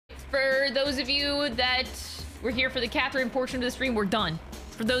For those of you that were here for the Catherine portion of the stream, we're done.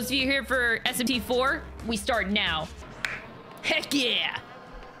 For those of you here for SMT 4, we start now. Heck yeah!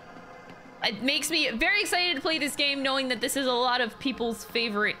 It makes me very excited to play this game, knowing that this is a lot of people's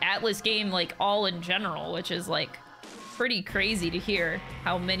favorite Atlas game, like, all in general, which is, like, pretty crazy to hear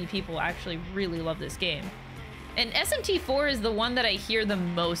how many people actually really love this game. And SMT 4 is the one that I hear the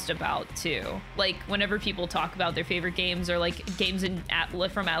most about, too. Like, whenever people talk about their favorite games or, like, games from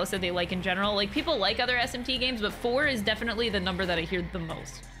Atlas that they like in general, like, people like other SMT games, but 4 is definitely the number that I hear the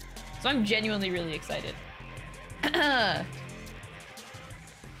most. So I'm genuinely really excited.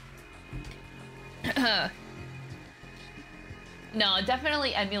 No,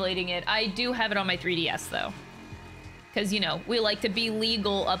 definitely emulating it. I do have it on my 3DS, though. Because, you know, we like to be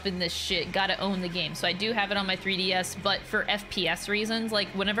legal up in this shit. Gotta own the game. So I do have it on my 3DS, but for FPS reasons, like,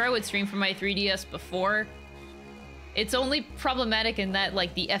 whenever I would stream from my 3DS before, it's only problematic in that,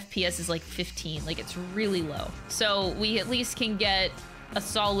 like, the FPS is, like, 15. Like, it's really low. So we at least can get a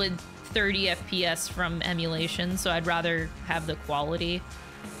solid 30 FPS from emulation, so I'd rather have the quality.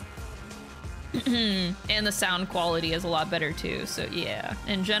 And the sound quality is a lot better, too. So, yeah.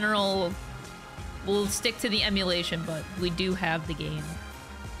 In general, we'll stick to the emulation, but we do have the game.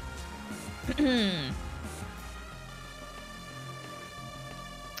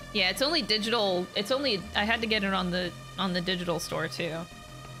 Yeah, it's only digital. I had to get it on the digital store too.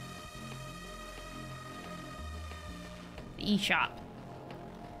 The eShop.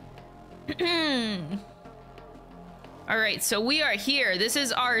 All right, so we are here. This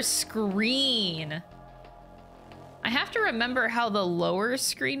is our screen. I have to remember how the lower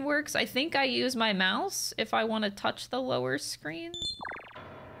screen works. I think I use my mouse if I want to touch the lower screen.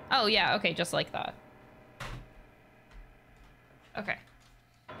 Oh, yeah, okay, just like that. Okay.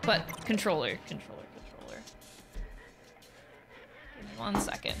 But controller. Give me 1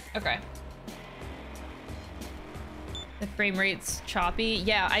 second. Okay. The frame rate's choppy.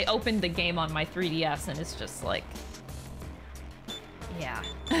 Yeah, I opened the game on my 3DS and it's just like... Yeah.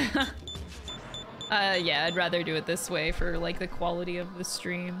 Yeah, I'd rather do it this way for, like, the quality of the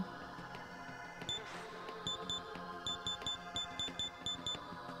stream.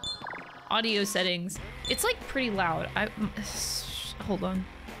 Audio settings. It's, like, pretty loud. Hold on.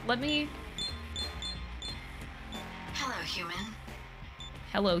 Let me... Hello, human.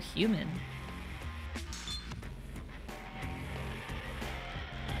 Hello, human.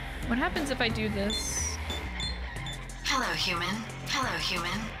 What happens if I do this? Hello, human. Hello,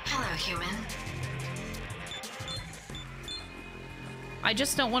 human. Hello, human. I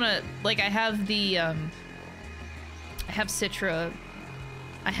just don't want to, like, I have the, I have Citra.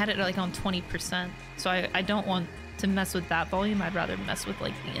 I had it, like, on 20%, so I don't want to mess with that volume. I'd rather mess with,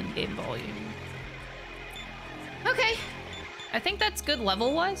 like, the in-game volume. Okay. I think that's good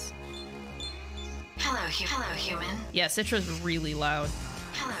level-wise. Hello, human. Yeah, Citra's really loud.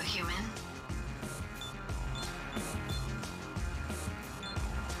 Hello, human.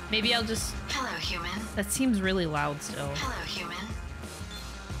 Maybe I'll just... Hello, human. That seems really loud still. Hello, human.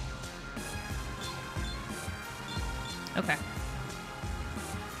 Okay.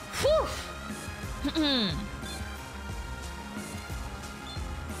 Whew!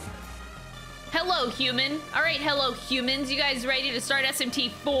 Hello, human. All right, hello, humans. You guys ready to start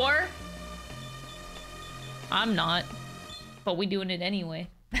SMT 4? I'm not. But we doing it anyway.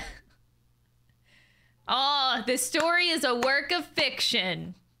 Oh, this story is a work of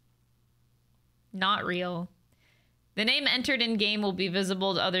fiction. Not real. The name entered in game will be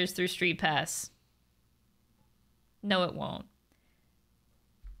visible to others through Street Pass. No, it won't.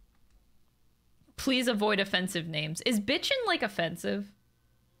 Please avoid offensive names. Is bitchin' like offensive?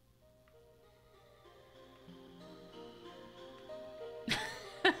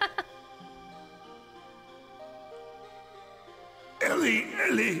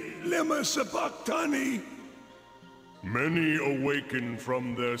 Eli, lema sabachthani. Many awaken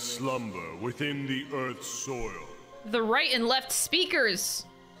from their slumber within the earth's soil. The right and left speakers.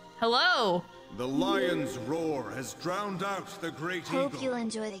 Hello. The lion's roar has drowned out the great eagle. Hope you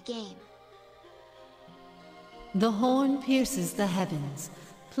enjoy the game. The horn pierces the heavens.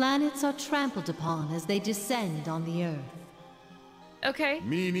 Planets are trampled upon as they descend on the earth. Okay.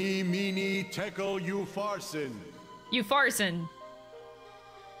 Meeny, tekel, Upharsin. Upharsin.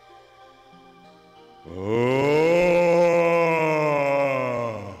 Oh.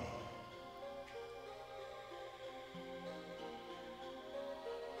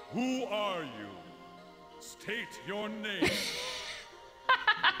 Who are you? State your name.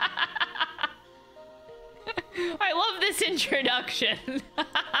 I love this introduction.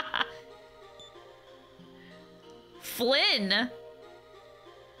 Flynn.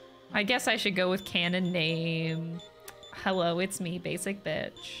 I guess I should go with canon name. Hello, it's me, basic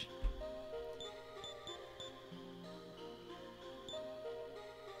bitch.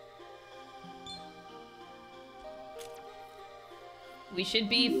 We should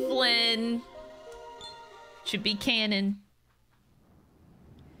be Flynn. Should be canon.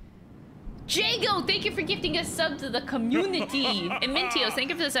 Jago, thank you for gifting a sub to the community. And Mintios, thank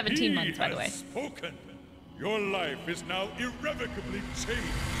you for the 17 months, by the way. Spoken. Your life is now irrevocably changed.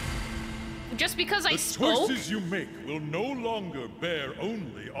 Just because I The spoke? choices you make will no longer bear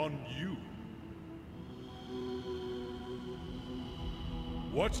only on you.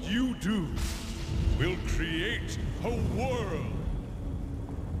 What you do will create a world.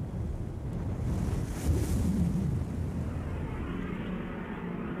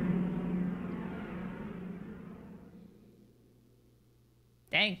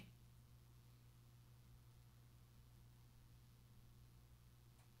 Dang.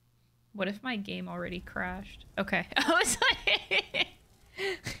 What if my game already crashed? Okay. I was like,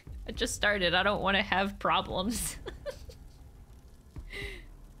 I just started. I don't want to have problems.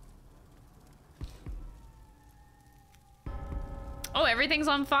 Oh, everything's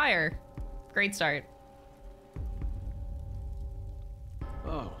on fire. Great start.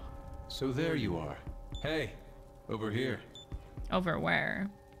 Oh, so there you are. Hey, over here. Over where?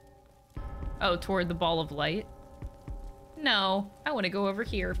 Oh, toward the ball of light? No, I want to go over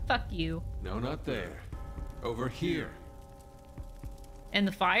here. Fuck you. No, not there. Over here. In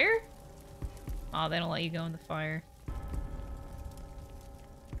the fire? Oh, they don't let you go in the fire.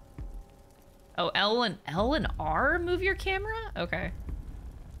 Oh, L and R move your camera? Okay.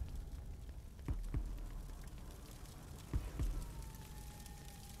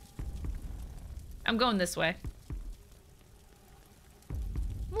 I'm going this way.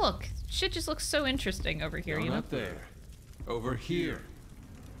 Look, shit just looks so interesting over here, No, you know? not there. Over here.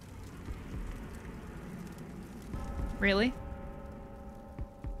 Really?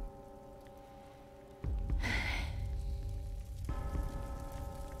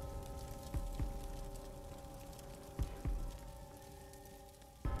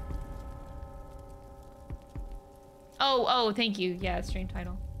 Oh, thank you. Yeah, stream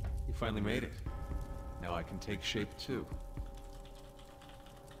title. You finally made it. Now I can take shape too.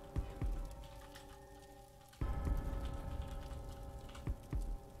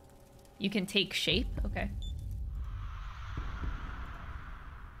 You can take shape? Okay.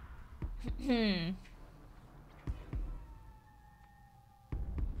 I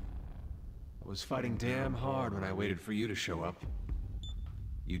was fighting damn hard when I waited for you to show up.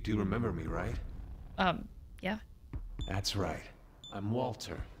 You do remember me, right? Yeah. That's right. I'm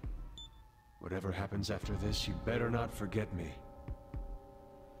Walter. Whatever happens after this, you better not forget me.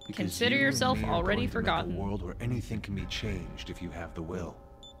 Because Consider you and yourself me are already going to make forgotten. a world where anything can be changed if you have the will.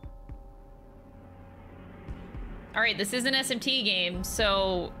 Alright, this is an SMT game,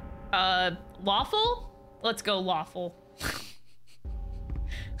 so, lawful? Let's go lawful.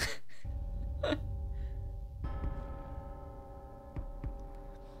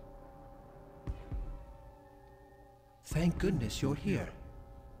 Thank goodness you're here.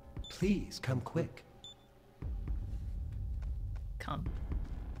 Please come quick. Come.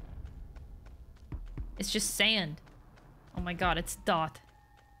 It's just sand. Oh my god, it's Dot.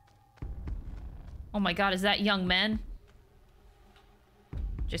 Oh my god, is that young man?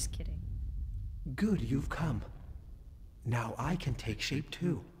 Just kidding. Good you've come. Now I can take shape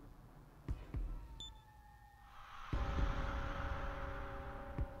too.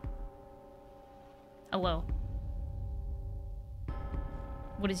 Hello.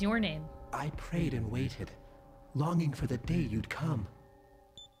 What is your name? I prayed and waited, longing for the day you'd come.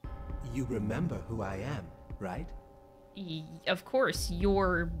 You remember who I am, right? Of course,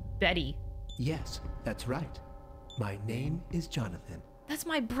 you're Betty. Yes, that's right. My name is Jonathan. That's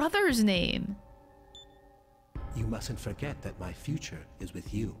my brother's name. You mustn't forget that my future is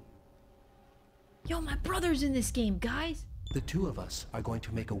with you. Yo, my brother's in this game, guys. The two of us are going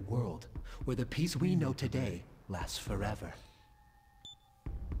to make a world where the peace we know today lasts forever.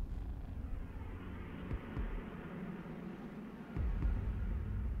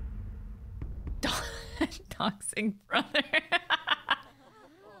 Doxing brother.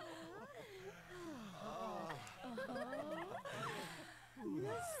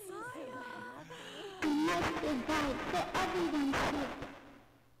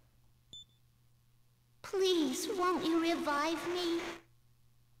 Please, won't you revive me?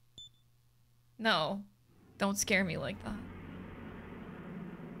 No, don't scare me like that.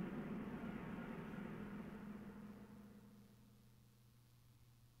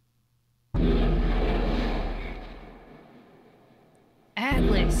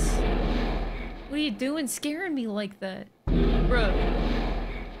 Atlas. What are you doing scaring me like that? Bruh.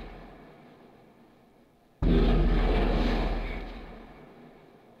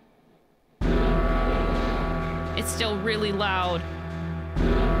 It's still really loud.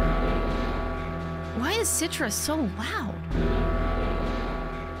 Why is Citra so loud?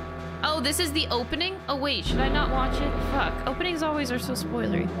 Oh, this is the opening? Oh wait, should I not watch it? Fuck, openings always are so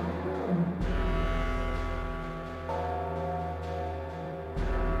spoilery.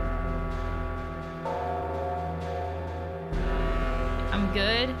 I'm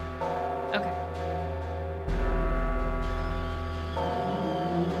good? Okay.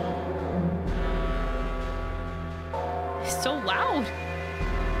 It's so loud.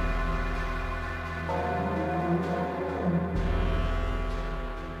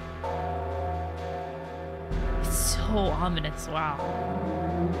 It's so ominous, wow.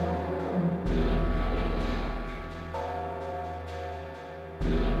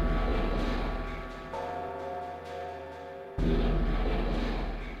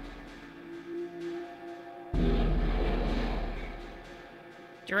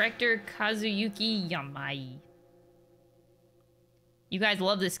 Director Kazuyuki Yamai. You guys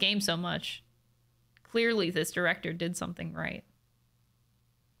love this game so much. Clearly this director did something right.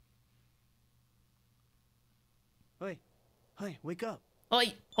 Hey, wake up.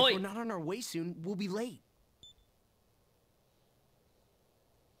 Oi, oi. If we're not on our way soon, we'll be late.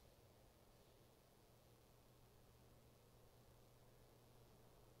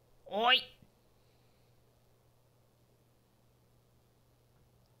 Oi.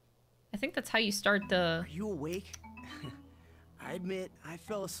 I think that's how you start the... Are you awake? I admit, I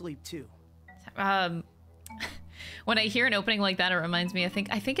fell asleep too. When I hear an opening like that, it reminds me, I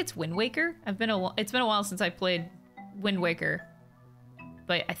think it's Wind Waker. It's been a while since I played Wind Waker.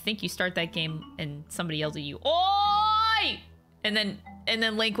 But I think you start that game and somebody yells at you, "Oi!" And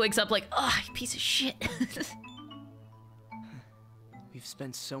then Link wakes up like, "Oh, you piece of shit." We've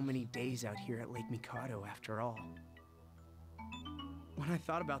spent so many days out here at Lake Mikado after all. When I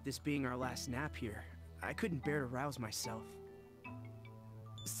thought about this being our last nap here, I couldn't bear to rouse myself.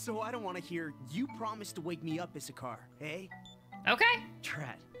 So I don't want to hear, "You promised to wake me up, Issachar," eh? Okay.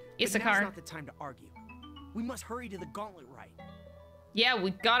 Drat. Issachar. Now's not the time to argue. We must hurry to the gauntlet rite. Yeah,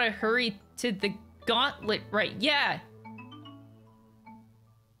 we gotta hurry to the gauntlet rite. Yeah.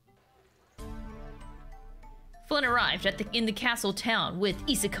 Flynn arrived in the castle town with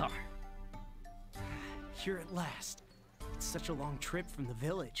Issachar. Here at last. It's such a long trip from the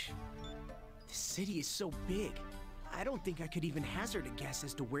village. This city is so big. I don't think I could even hazard a guess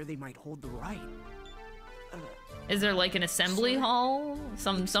as to where they might hold the rite. Is there like an assembly hall?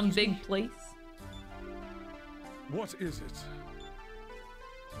 Some big place? What is it?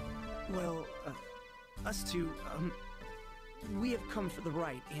 Well, us two, we have come for the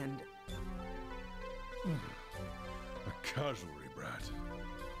rite, and... A cavalry brat.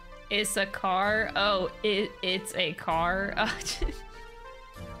 It's a car? Oh, it's a car?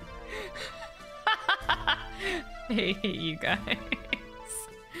 Hey, you guys.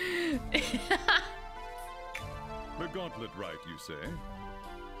 The gauntlet rite, you say?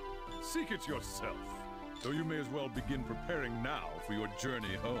 Seek it yourself. So you may as well begin preparing now for your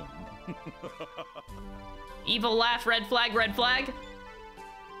journey home. Evil laugh, red flag, red flag.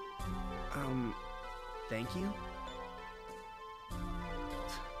 Thank you?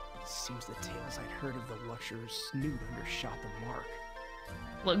 Seems the tales I'd heard of the luxurious snoot undershot the mark.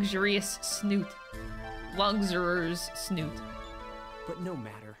 Luxurious snoot. Luxurer's snoot. But no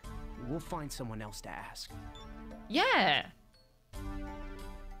matter. We'll find someone else to ask. Yeah.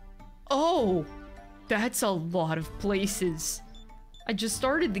 Oh, that's a lot of places. I just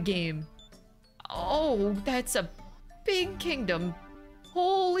started the game. Oh, that's a big kingdom.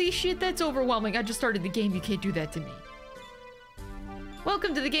 Holy shit, that's overwhelming. I just started the game. You can't do that to me.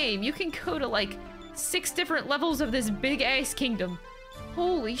 Welcome to the game. You can go to like 6 different levels of this big ass kingdom.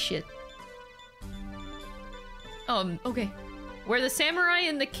 Holy shit. Okay. Where the samurai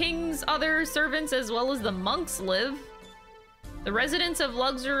and the king's other servants as well as the monks live. The residents of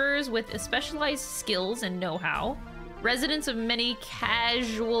luxurers with specialized skills and know-how. Residents of many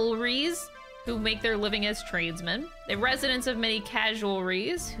casualries who make their living as tradesmen. The residents of many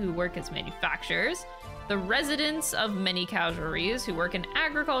casualries who work as manufacturers. The residents of many casualries who work in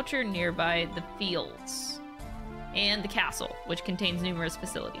agriculture nearby the fields. And the castle, which contains numerous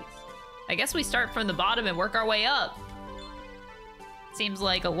facilities. I guess we start from the bottom and work our way up. Seems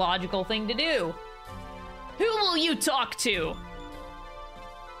like a logical thing to do. Who will you talk to?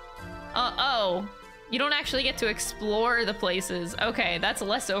 Oh. You don't actually get to explore the places. Okay, that's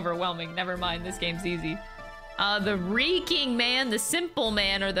less overwhelming. Never mind, this game's easy. The reeking man, the simple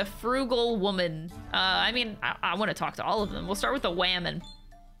man, or the frugal woman? I mean, I want to talk to all of them. We'll start with the whammon.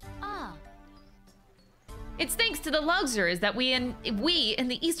 Ah. It's thanks to the Luxors that we in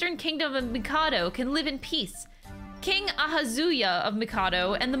the Eastern Kingdom of Mikado can live in peace. King Ahazuya of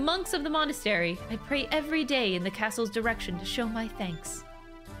Mikado and the monks of the monastery, I pray every day in the castle's direction to show my thanks.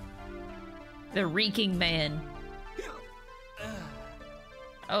 The reeking man.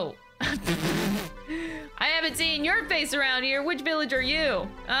 Oh. I haven't seen your face around here. Which village are you?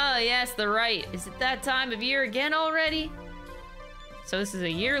 Oh, yes, the right. Is it that time of year again already? So this is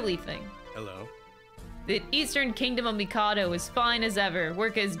a yearly thing. Hello. The Eastern Kingdom of Mikado is fine as ever.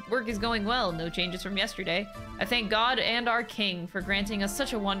 Work is going well. No changes from yesterday. I thank God and our king for granting us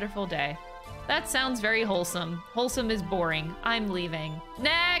such a wonderful day. That sounds very wholesome. Wholesome is boring. I'm leaving.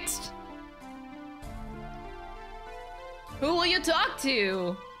 Next! Who will you talk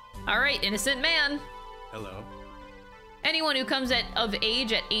to? All right, innocent man. Hello. Anyone who comes of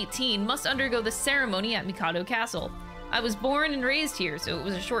age at 18 must undergo the ceremony at Mikado Castle. I was born and raised here, so it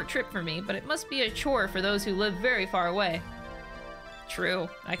was a short trip for me, but it must be a chore for those who live very far away. True.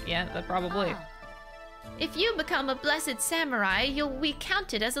 Yeah, that probably. Ah. If you become a blessed samurai, you'll be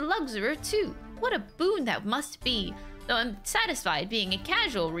counted as a Luxor too. What a boon that must be. Though I'm satisfied being a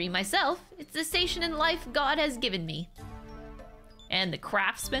casualry myself, it's the station in life God has given me. And the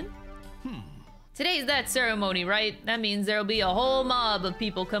craftsman? Today's that ceremony, right? That means there'll be a whole mob of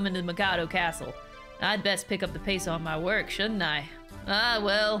people coming to Mikado Castle. I'd best pick up the pace on my work, shouldn't I? Ah,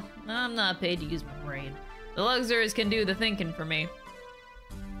 well, I'm not paid to use my brain. The Luxors can do the thinking for me.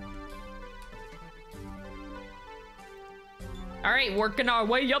 Alright, working our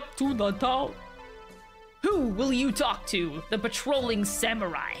way up to the top. Who will you talk to? The patrolling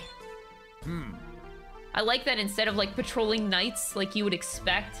samurai. I like that instead of like patrolling knights like you would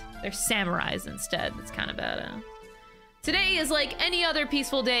expect, they're samurais instead. That's kind of badass. Today is like any other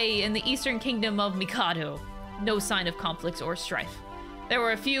peaceful day in the Eastern Kingdom of Mikado. No sign of conflicts or strife. There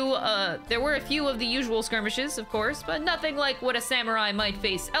were a few of the usual skirmishes, of course, but nothing like what a samurai might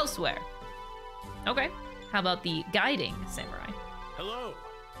face elsewhere. Okay, how about the guiding samurai? Hello.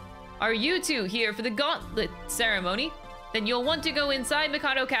 Are you two here for the gauntlet ceremony? Then you'll want to go inside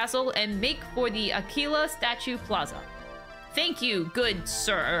Mikado Castle and make for the Aquila Statue Plaza. Thank you, good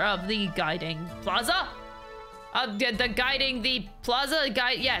sir of the guiding plaza. The guiding the plaza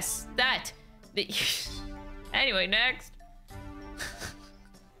guide, yes, that. Anyway, next.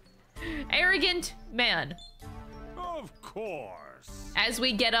 Arrogant man. Of course. As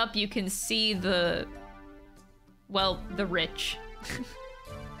we get up, you can see the rich.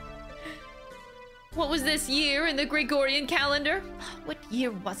 What was this year in the Gregorian calendar? What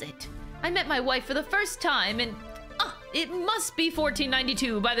year was it? I met my wife for the first time and it must be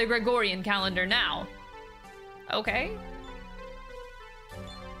 1492 by the Gregorian calendar now. Okay.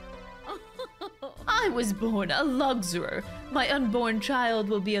 I was born a Luxor. My unborn child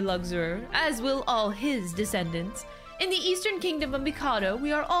will be a Luxor, as will all his descendants. In the Eastern Kingdom of Mikado,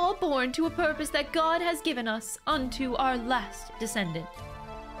 we are all born to a purpose that God has given us unto our last descendant.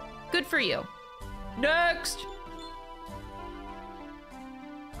 Good for you. Next!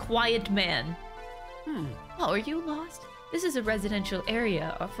 Quiet man. Oh, are you lost? This is a residential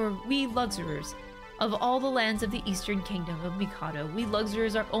area for we Luxorers. Of all the lands of the Eastern Kingdom of Mikado, we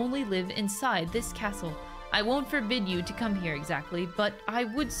Luxorers only live inside this castle. I won't forbid you to come here exactly, but I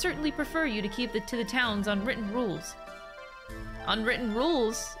would certainly prefer you to keep to the town's unwritten rules. Unwritten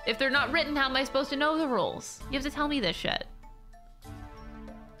rules? If they're not written, how am I supposed to know the rules? You have to tell me this shit.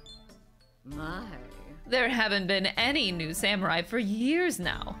 My. There haven't been any new samurai for years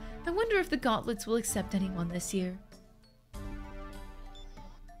now. I wonder if the Gauntlets will accept anyone this year.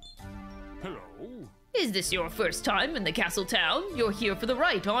 Hello. Is this your first time in the castle town? You're here for the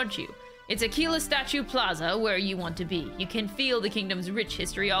right, aren't you? It's Aquila Statue Plaza where you want to be. You can feel the kingdom's rich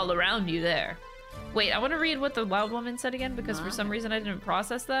history all around you there. Wait, I want to read what the loud woman said again because for some reason I didn't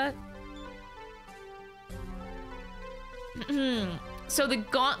process that. So the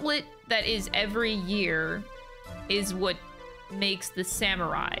gauntlet that is every year is what makes the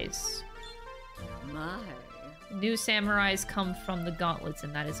samurais. My. New samurais come from the gauntlets,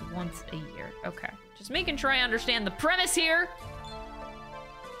 and that is once a year. Okay. Just making sure I understand the premise here.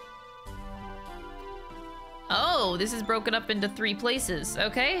 Oh, this is broken up into 3 places.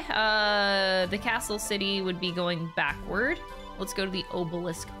 Okay. The castle city would be going backward. Let's go to the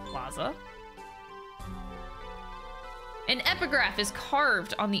Obelisk Plaza. An epigraph is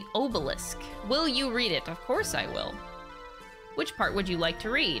carved on the obelisk. Will you read it? Of course I will. Which part would you like to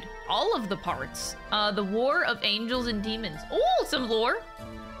read? All of the parts. The War of Angels and Demons. Oh, some lore.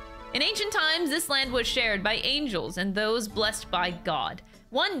 In ancient times, this land was shared by angels and those blessed by God.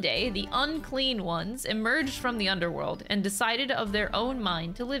 One day, the unclean ones emerged from the underworld and decided of their own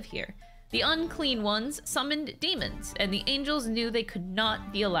mind to live here. The unclean ones summoned demons, and the angels knew they could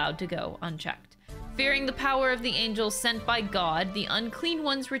not be allowed to go unchecked. Fearing the power of the angels sent by God, the unclean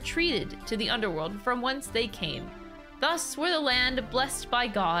ones retreated to the underworld from whence they came. Thus were the land blessed by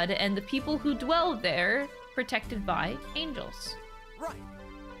God, and the people who dwelled there protected by angels. Right.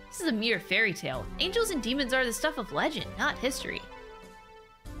 This is a mere fairy tale. Angels and demons are the stuff of legend, not history.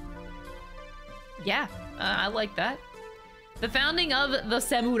 Yeah, I like that. The founding of the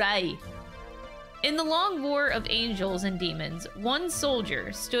samurai. In the long war of angels and demons, one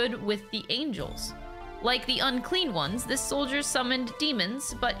soldier stood with the angels. Like the unclean ones, this soldier summoned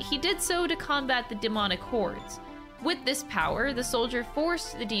demons, but he did so to combat the demonic hordes. With this power, the soldier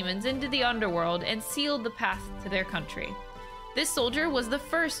forced the demons into the underworld and sealed the path to their country. This soldier was the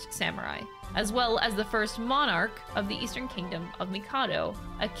first samurai, as well as the first monarch of the Eastern Kingdom of Mikado,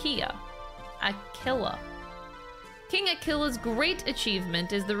 Aquila. King Aquila's great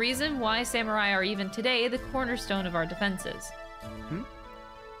achievement is the reason why samurai are even today the cornerstone of our defenses.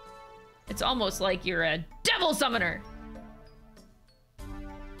 It's almost like you're a devil summoner!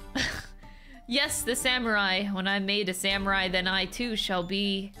 Yes, the samurai. When I'm made a samurai, then I too shall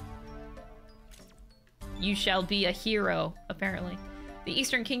be... You shall be a hero, apparently. The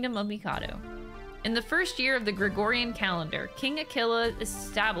Eastern Kingdom of Mikado. In the first year of the Gregorian calendar, King Aquila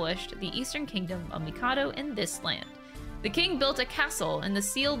established the Eastern Kingdom of Mikado in this land. The king built a castle in the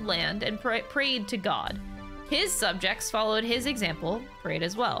sealed land and prayed to God. His subjects followed his example, prayed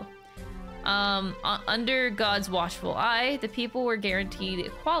as well. Under God's watchful eye, the people were guaranteed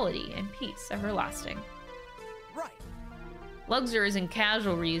equality and peace everlasting. Right. Luxors and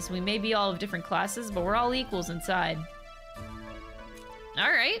casualties, we may be all of different classes, but we're all equals inside.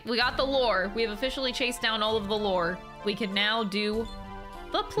 Alright, we got the lore. We have officially chased down all of the lore. We can now do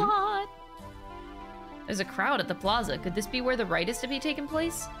the plot. There's a crowd at the plaza. Could this be where the rite is to be taking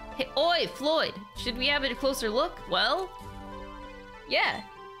place? Hey, oi, Floyd! Should we have a closer look? Well, yeah.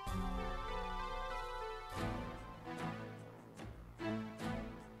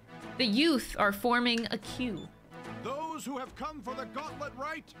 The youth are forming a queue. Those who have come for the gauntlet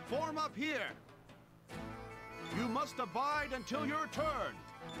rite, form up here. You must abide until your turn.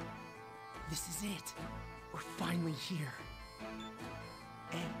 This is it. We're finally here.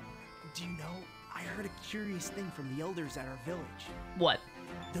 And do you know, I heard a curious thing from the elders at our village. What?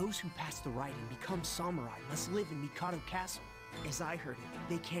 Those who pass the rite and become samurai must live in Mikado Castle. As I heard it,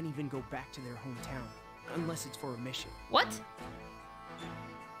 they can't even go back to their hometown, unless it's for a mission. What?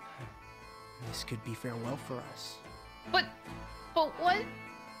 This could be farewell for us. But what?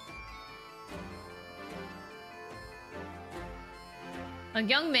 A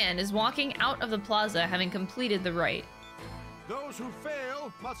young man is walking out of the plaza having completed the rite. Those who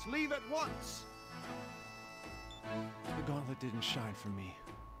fail must leave at once. The gauntlet didn't shine for me.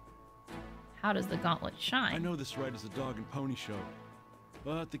 How does the gauntlet shine? I know this rite is a dog and pony show,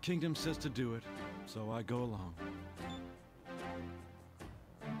 but the kingdom says to do it, so I go along.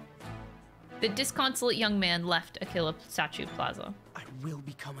 The disconsolate young man left Aquila Statue Plaza. I will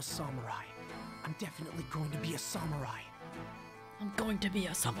become a samurai. I'm definitely going to be a samurai. I'm going to be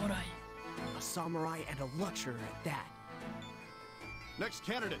a samurai. A samurai and a luxurer at that. Next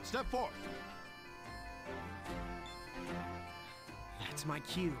candidate, step forth. That's my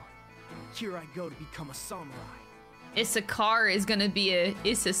cue. Here I go to become a samurai. Issachar is gonna be a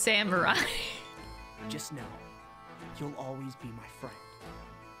Issa samurai. Just know, you'll always be my friend.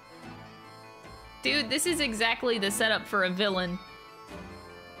 Dude, this is exactly the setup for a villain.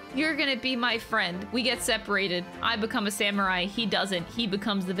 You're gonna be my friend. We get separated. I become a samurai. He doesn't. He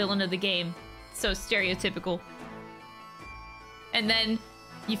becomes the villain of the game. So stereotypical. And then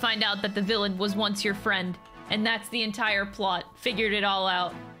you find out that the villain was once your friend. And that's the entire plot. Figured it all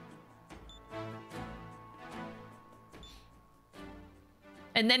out.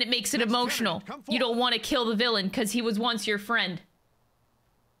 And then it makes it emotional. You don't want to kill the villain because he was once your friend.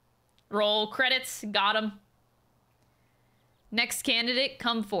 Roll credits. Got him. Next candidate,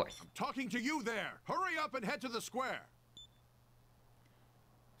 come forth. I'm talking to you there. Hurry up and head to the square.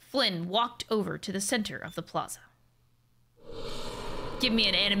 Flynn walked over to the center of the plaza. Give me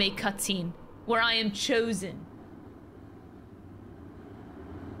an anime cutscene where I am chosen.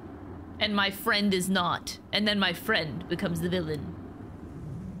 And my friend is not. And then my friend becomes the villain.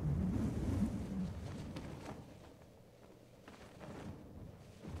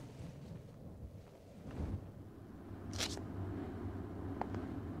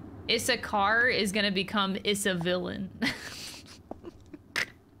 Issachar is gonna become Issa villain.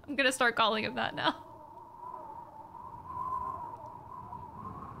 I'm gonna start calling him that now.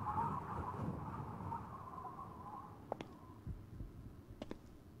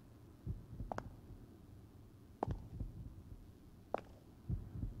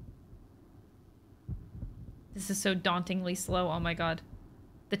 This is so dauntingly slow. Oh my god.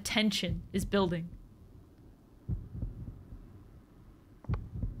 The tension is building.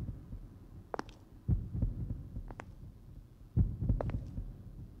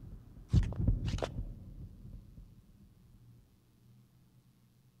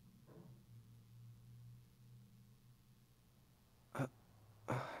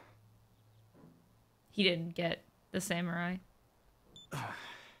 He didn't get the samurai.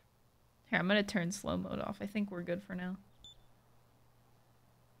 Here, I'm gonna turn slow mode off. I think we're good for now.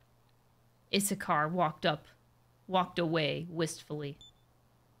 Issachar walked away wistfully.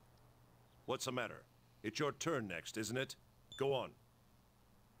 What's the matter? It's your turn next, isn't it? Go on.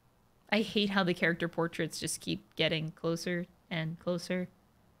 I hate how the character portraits just keep getting closer and closer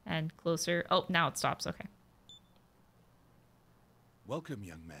and closer. Oh, now it stops. Okay. Welcome,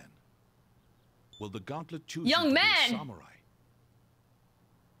 young man. Will the gauntlet choose Young you to man! be a samurai?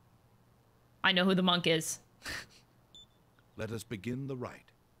 I know who the monk is. Let us begin the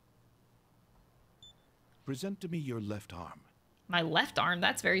rite. Present to me your left arm. My left arm?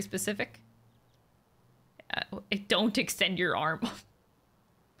 That's very specific. Don't extend your arm.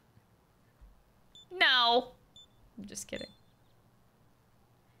 No. I'm just kidding.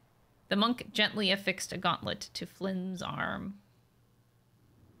 The monk gently affixed a gauntlet to Flynn's arm.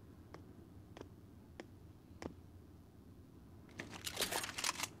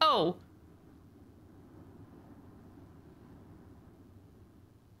 Oh.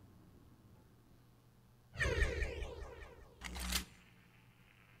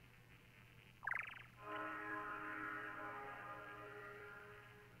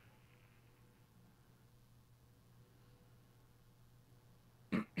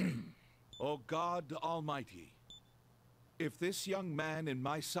 O God Almighty, if this young man in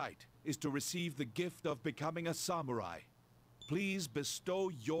my sight is to receive the gift of becoming a samurai, please bestow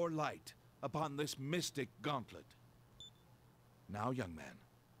your light upon this mystic gauntlet. Now, young man,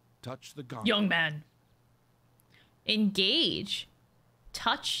 touch the gauntlet. Young man. Engage.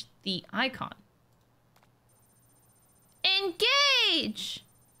 Touch the icon. Engage!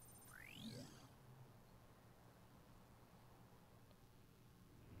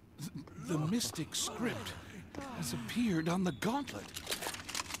 The mystic script has appeared on the gauntlet.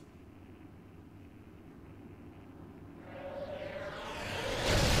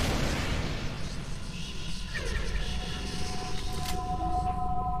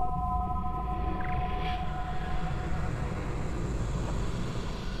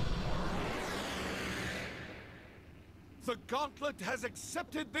 The gauntlet has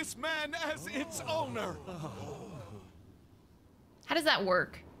accepted this man as its owner. How does that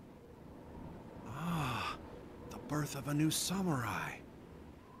work? Ah, the birth of a new samurai.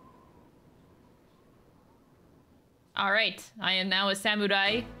 All right, I am now a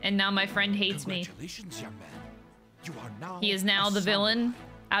samurai, and now my friend hates me. Congratulations, young man. You are now He is now a the villain samurai.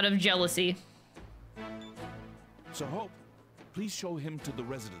 out of jealousy. Sir Hope, please show him to the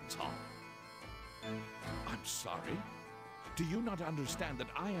residence hall. I'm sorry. Do you not understand that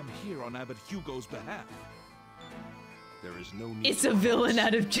I am here on Abbot Hugo's behalf? There is no need. It's a villain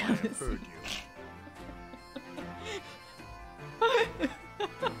out of I jealousy. heard you.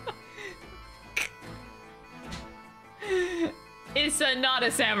 It's not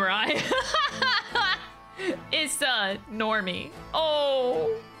a samurai. It's a normie.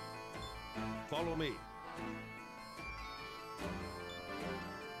 Oh. Follow me.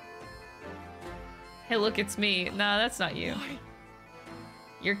 Hey, look, it's me. No, that's not you. Why?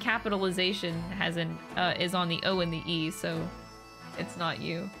 Your capitalization has an is on the O and the E, so it's not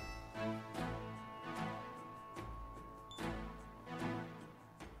you.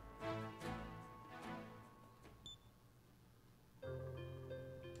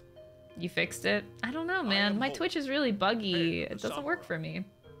 You fixed it? I don't know, man. My Twitch is really buggy. It doesn't work for me.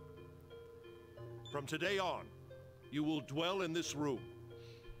 From today on, you will dwell in this room.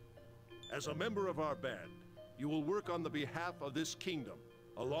 As a member of our band, you will work on the behalf of this kingdom,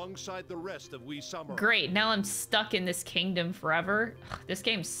 alongside the rest of we samurai. Great, now I'm stuck in this kingdom forever. Ugh, this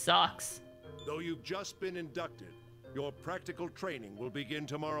game sucks. Though you've just been inducted, your practical training will begin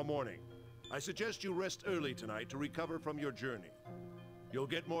tomorrow morning. I suggest you rest early tonight to recover from your journey. You'll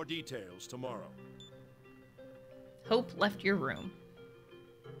get more details tomorrow. Hope left your room.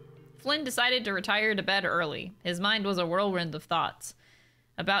 Flynn decided to retire to bed early. His mind was a whirlwind of thoughts.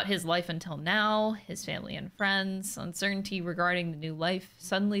 About his life until now, his family and friends, uncertainty regarding the new life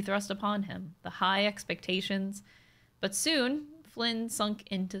suddenly thrust upon him, the high expectations. But soon, Flynn sunk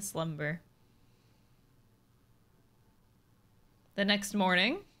into slumber. The next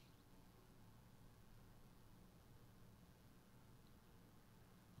morning...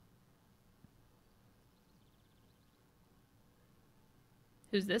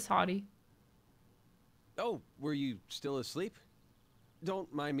 Who's this hottie? Oh, were you still asleep?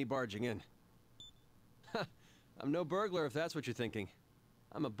 Don't mind me barging in. I'm no burglar if that's what you're thinking.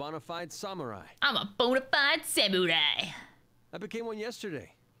 I'm a bona fide samurai. I'm a bona fide samurai. I became one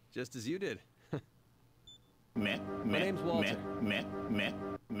yesterday, just as you did. My name's Walter.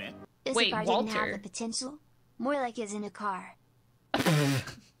 Wait, car Walter? didn't have the potential. More like it's in a car.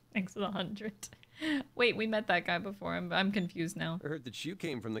 Thanks for the 100. Wait, we met that guy before. I'm confused now. I heard that you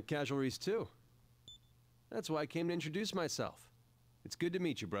came from the casualties too. That's why I came to introduce myself. It's good to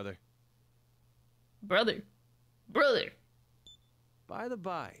meet you, brother. Brother. By the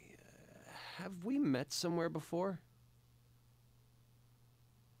by, have we met somewhere before?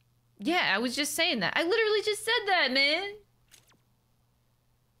 Yeah, I was just saying that. I literally just said that, man.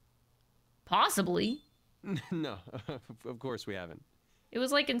 Possibly. No, of course we haven't. It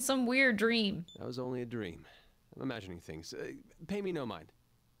was like in some weird dream. That was only a dream. I'm imagining things. Pay me no mind.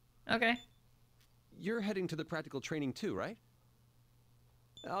 Okay. You're heading to the practical training too, right?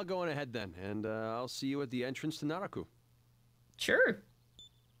 I'll go on ahead then, and I'll see you at the entrance to Naraku. Sure.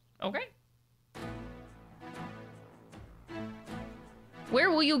 Okay.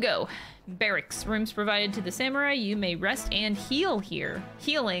 Where will you go? Barracks. Rooms provided to the samurai. You may rest and heal here.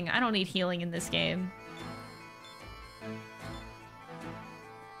 Healing? I don't need healing in this game.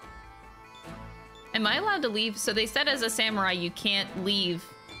 Am I allowed to leave? So they said as a samurai you can't leave.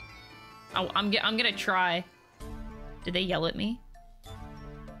 Oh, I'm gonna try. Did they yell at me?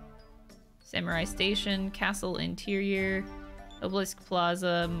 Samurai Station, Castle Interior, Obelisk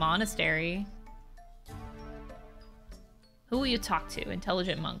Plaza, Monastery. Who will you talk to?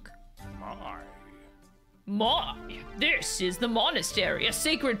 Intelligent monk. My, this is the monastery, a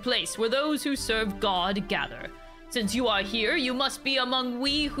sacred place where those who serve God gather. Since you are here, you must be among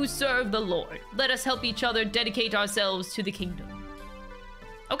we who serve the Lord. Let us help each other dedicate ourselves to the kingdom.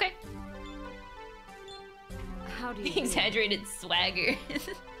 Okay. How do you Exaggerated swagger.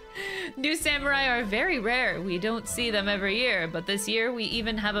 New samurai are very rare. We don't see them every year, but this year we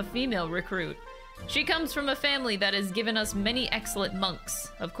even have a female recruit. She comes from a family that has given us many excellent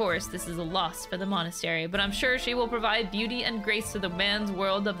monks. Of course, this is a loss for the monastery, but I'm sure she will provide beauty and grace to the man's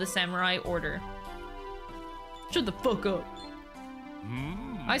world of the samurai order. Shut the fuck up.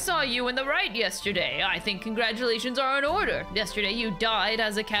 I saw you in the right yesterday. I think congratulations are in order. Yesterday you died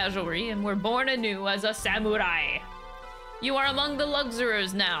as a casualty and were born anew as a samurai. You are among the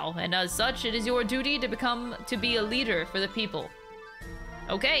Luxorers now, and as such, it is your duty to be a leader for the people.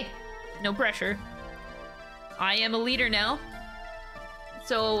 Okay, no pressure. I am a leader now.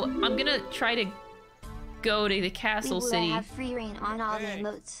 So I'm gonna try to go to the castle city. have free reign on all the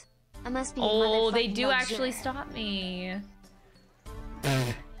emotes. I must be they do actually stop me.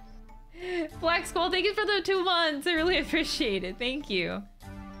 Black Skull, thank you for the 2 months. I really appreciate it. Thank you.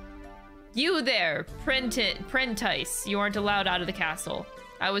 You there, Prentice. You aren't allowed out of the castle.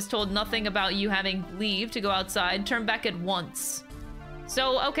 I was told nothing about you having leave to go outside. Turn back at once.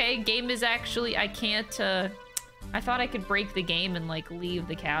 So, okay, game is actually... I can't, I thought I could break the game and, like, leave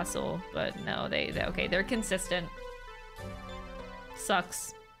the castle. But no, okay, they're consistent.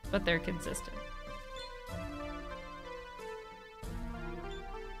 Sucks, but they're consistent.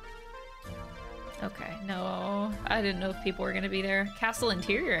 Okay, no, I didn't know if people were gonna be there. Castle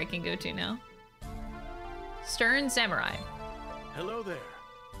Interior I can go to now. Stern Samurai. Hello there.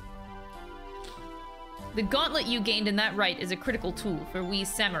 The gauntlet you gained in that rite is a critical tool for we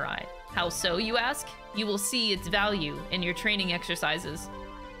samurai. How so, you ask? You will see its value in your training exercises.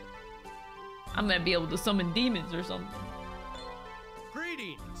 I'm gonna be able to summon demons or something.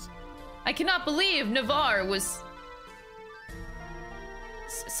 Greetings. I cannot believe Navarre was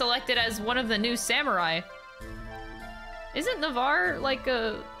selected as one of the new samurai. Isn't Navarre like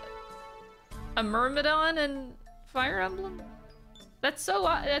a Myrmidon in Fire Emblem? That's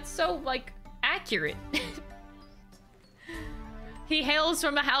so like accurate. He hails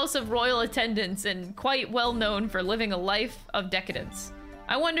from a house of royal attendants and quite well known for living a life of decadence.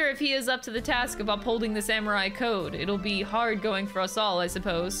 I wonder if he is up to the task of upholding the samurai code. It'll be hard going for us all, I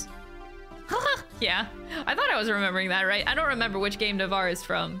suppose. Yeah, I thought I was remembering that right. I don't remember which game Navarre is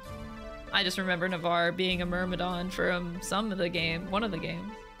from. I just remember Navarre being a Myrmidon from one of the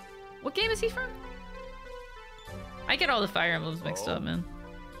games. What game is he from? I get all the Fire Emblems mixed up, man.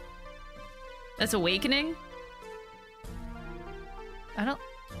 That's Awakening? I don't...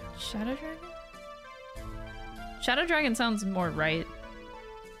 Shadow Dragon? Shadow Dragon sounds more right.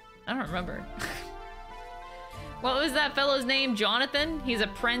 I don't remember. What was that fellow's name? Jonathan? He's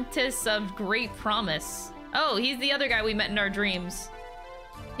apprentice of great promise. Oh, he's the other guy we met in our dreams.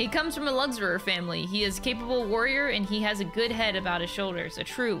 He comes from a Luxurer family. He is a capable warrior and he has a good head about his shoulders. A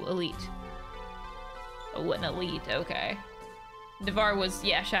true elite. Oh, what an elite. Okay. Navarre was,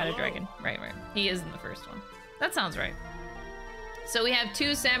 yeah, Shadow Dragon. Right. He is in the first one. That sounds right. So we have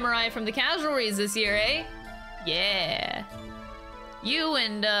 2 samurai from the casualties this year, eh? Yeah. You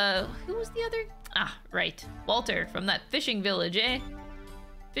and, who was the other? Ah, right. Walter from that fishing village, eh?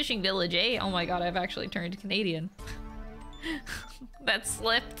 Fishing village, eh? Oh my god, I've actually turned Canadian. That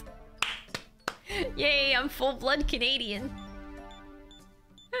slipped. Yay, I'm full-blood Canadian.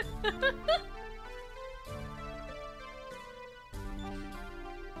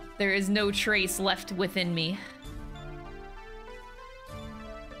 There is no trace left within me.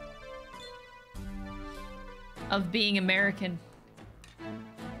 Of being American.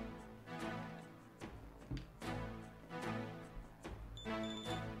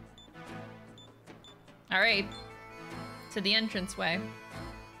 All right, to the entranceway.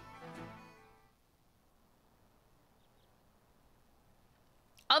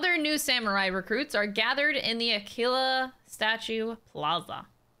 Other new samurai recruits are gathered in the Aquila Statue Plaza.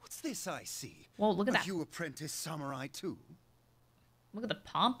 What's this I see? Whoa, look at that. Are you apprentice samurai too? Look at the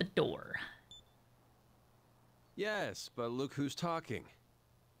pompadour. Yes, but look who's talking.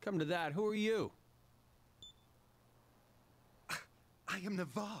 Come to that, who are you? I am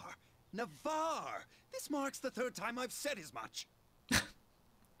Navarre. Navarre! This marks the 3rd time I've said as much.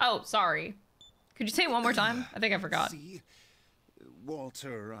 Oh, sorry. Could you say it one more time? I think I forgot. See?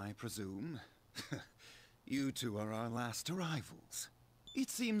 Walter, I presume. You two are our last arrivals. It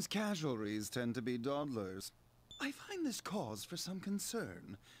seems casualties tend to be dawdlers. I find this cause for some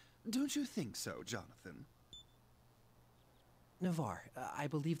concern. Don't you think so, Jonathan? Navarre, I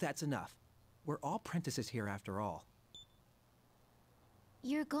believe that's enough. We're all apprentices here after all.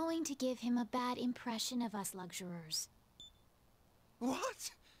 You're going to give him a bad impression of us Luxurers.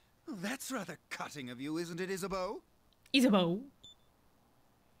 What? That's rather cutting of you, isn't it, Isabeau? Isabeau?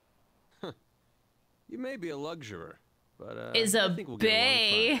 You may be a Luxurer, but I think we'll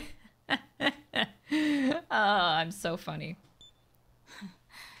get along fine. Oh, I'm so funny.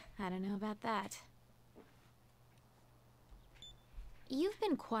 I don't know about that. You've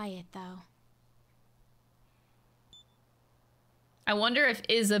been quiet, though. I wonder if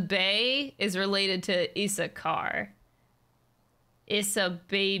Isabey is related to Issachar. Issa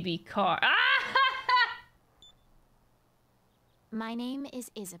baby car. Ah! My name is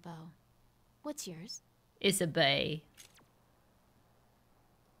Isabeau. What's yours? Isabey.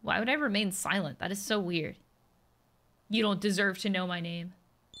 Why would I remain silent? That is so weird. You don't deserve to know my name.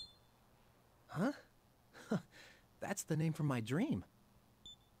 Huh? That's the name from my dream.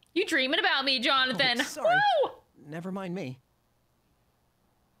 You dreaming about me, Jonathan. Oh, sorry. Woo! Never mind me.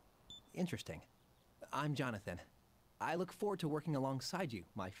 Interesting. I'm Jonathan. I look forward to working alongside you,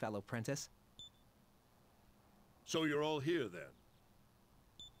 my fellow apprentice. So you're all here then?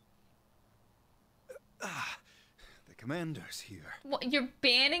 The commander's here. What, you're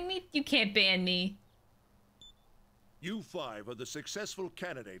banning me? You can't ban me. You 5 are the successful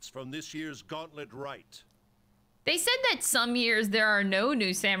candidates from this year's Gauntlet Rite. They said that some years there are no new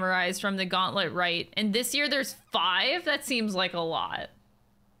samurais from the Gauntlet Rite, and this year there's 5? That seems like a lot.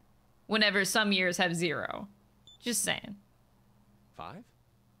 Whenever some years have 0. Just saying. 5?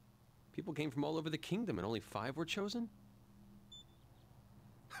 People came from all over the kingdom and only 5 were chosen?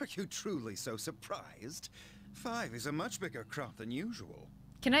 Are you truly so surprised? 5 is a much bigger crop than usual.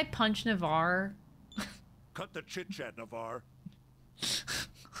 Can I punch Navarre? Cut the chit-chat, Navarre.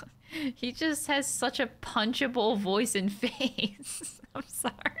 He just has such a punchable voice and face. I'm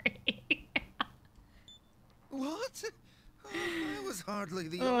sorry. What? I was hardly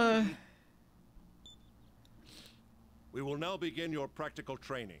the only... We will now begin your practical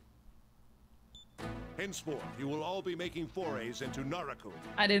training. Henceforth, you will all be making forays into Naraku.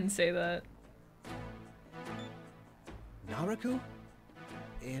 I didn't say that. Naraku?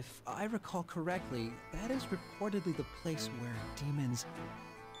 If I recall correctly, that is reportedly the place where demons...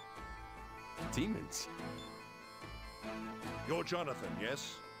 Demons? You're Jonathan,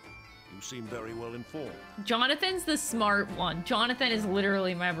 yes? You seem very well informed. Jonathan's the smart one. Jonathan is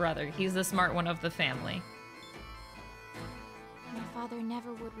literally my brother. He's the smart one of the family. My father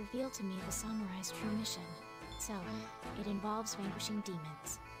never would reveal to me the samurai's true mission, so it involves vanquishing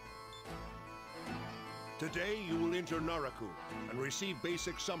demons. Today, you will enter Naraku and receive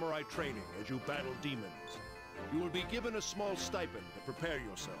basic samurai training as you battle demons. You will be given a small stipend to prepare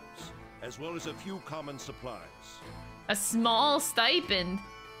yourselves, as well as a few common supplies. A small stipend?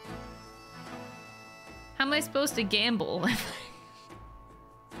 How am I supposed to gamble?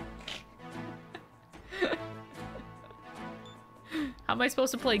 How am I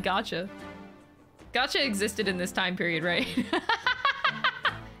supposed to play gacha? Gacha existed in this time period, right?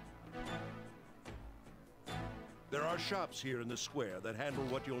 There are shops here in the square that handle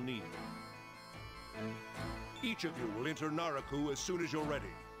what you'll need. Each of you will enter Naraku as soon as you're ready.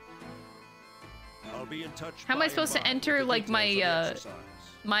 I'll be in touch. How am I supposed to enter like my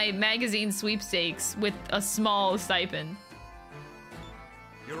my magazine sweepstakes with a small stipend?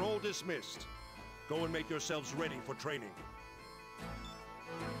 You're all dismissed. Go and make yourselves ready for training.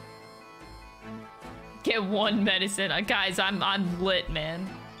 Get one medicine. Guys, I'm lit, man.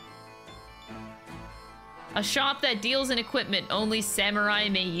 A shop that deals in equipment. Only samurai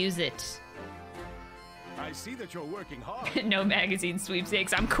may use it. I see that you're working hard. No magazine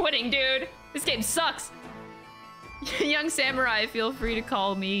sweepstakes. I'm quitting, dude. This game sucks. Young samurai, feel free to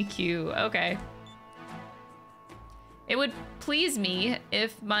call me Q. Okay. It would please me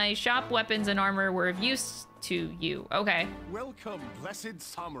if my shop weapons and armor were of use to you. Okay. Welcome, blessed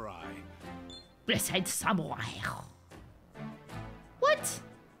samurai. Blessed samurai. What?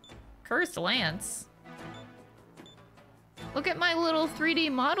 Cursed lance. Look at my little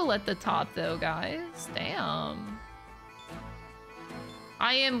 3D model at the top, though, guys. Damn.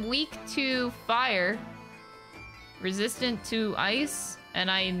 I am weak to fire, resistant to ice,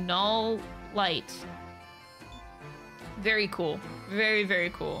 and I null light. Very cool. Very,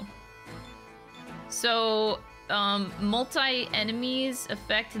 very cool. So, multi-enemies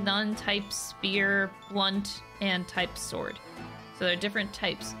affect none-type spear, blunt, and type sword. So there are different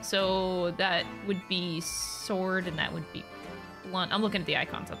types. So that would be sword, and that would be blunt. I'm looking at the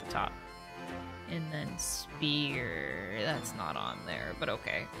icons at the top. And then spear. That's not on there, but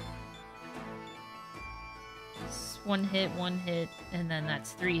okay. It's one hit, and then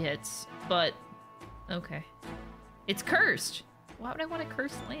that's 3 hits. But, okay. It's cursed. Why would I want a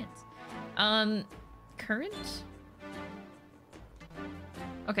cursed lance? Current?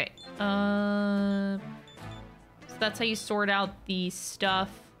 Okay. So that's how you sort out the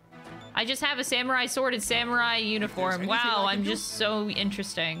stuff. I just have a samurai sword and samurai uniform. Wow, I'm just so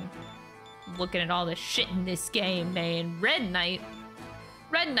interesting. I'm looking at all the shit in this game, man. Red knight,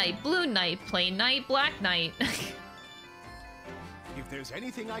 blue knight, plain knight, black knight. If there's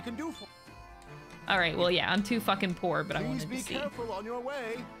anything I can do for... All right, well, yeah, I'm too fucking poor, but I wanted to see. Please be careful on your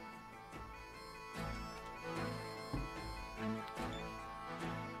way.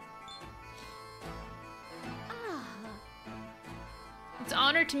 It's an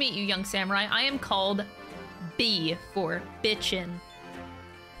honor to meet you, young samurai. I am called B for bitchin'.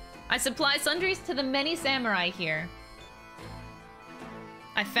 I supply sundries to the many samurai here.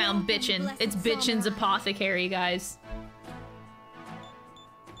 I found bitchin'. It's bitchin's apothecary, guys.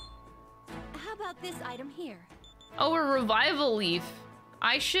 How about this item here? Oh, a revival leaf.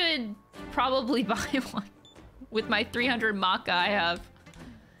 I should probably buy one with my 300 maca I have.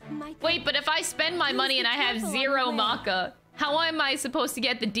 Wait, but if I spend my money and I have 0 maca, how am I supposed to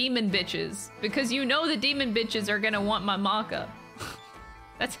get the demon bitches? Because you know the demon bitches are gonna want my maca.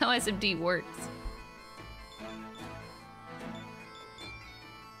 That's how SMT works.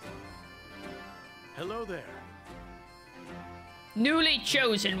 Hello there. Newly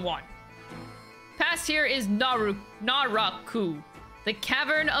chosen one. Past here is Naraku, the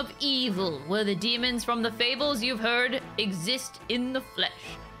cavern of evil, where the demons from the fables you've heard exist in the flesh.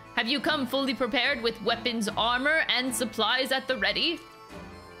 Have you come fully prepared with weapons, armor, and supplies at the ready?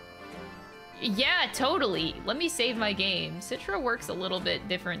 Yeah, totally. Let me save my game. Citra works a little bit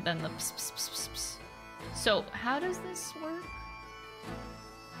different than the ps. So, how does this work?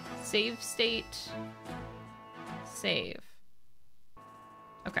 Save state. Save.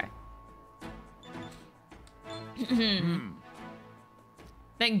 Okay.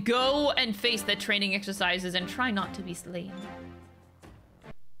 Then go and face the training exercises and try not to be slain.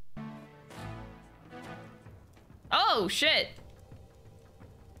 Oh, shit!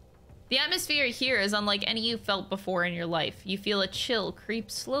 The atmosphere here is unlike any you felt before in your life. You feel a chill creep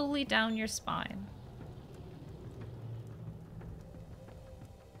slowly down your spine.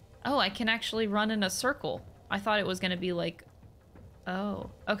 Oh, I can actually run in a circle. I thought it was gonna be like... Oh,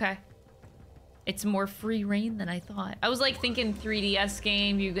 okay. It's more free reign than I thought. I was like thinking 3DS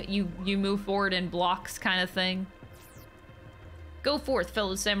game, you move forward in blocks kind of thing. Go forth,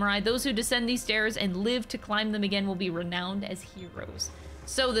 fellow samurai. Those who descend these stairs and live to climb them again will be renowned as heroes.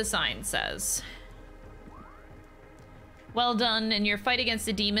 So the sign says. Well done. In your fight against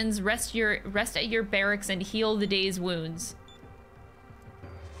the demons, rest at your barracks and heal the day's wounds.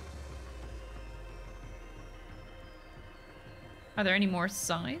 Are there any more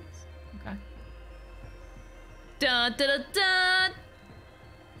signs? Okay. Dun dun dun dun.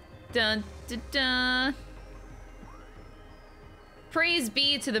 Dun dun dun. Praise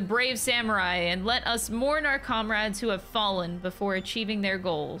be to the brave samurai, and let us mourn our comrades who have fallen before achieving their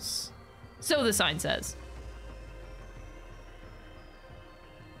goals. So the sign says.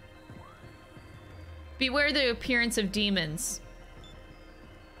 Beware the appearance of demons.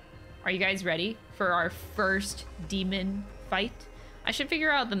 Are you guys ready for our first demon fight? I should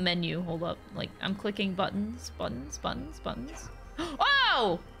figure out the menu. Hold up. Like, I'm clicking buttons, buttons, buttons, buttons.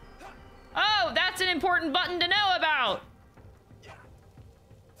 Oh! Oh, that's an important button to know about!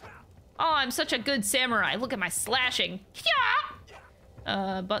 Oh, I'm such a good samurai. Look at my slashing.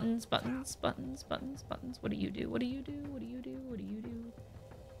 Yeah! Buttons, buttons, buttons, buttons, buttons. What do you do? What do you do? What do you do? What do you do?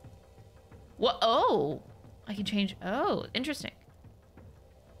 What? Oh! I can change. Oh, interesting.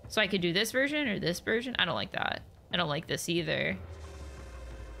 So I could do this version or this version? I don't like that. I don't like this either.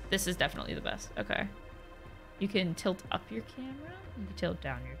 This is definitely the best. Okay. You can tilt up your camera. You can tilt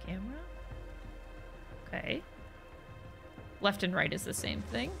down your camera. Okay. Left and right is the same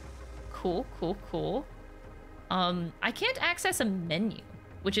thing. Cool, cool, cool. I can't access a menu,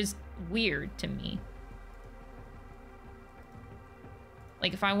 which is weird to me.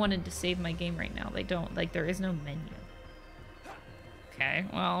 Like, if I wanted to save my game right now, they don't. Like, there is no menu. Okay,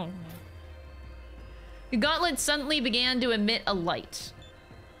 well... The gauntlet suddenly began to emit a light.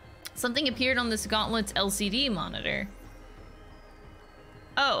 Something appeared on this gauntlet's LCD monitor.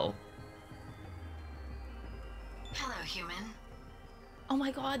 Oh. Hello, human. Oh my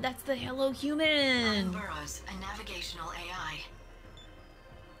god, that's the Hello Human! Burrows, a navigational AI.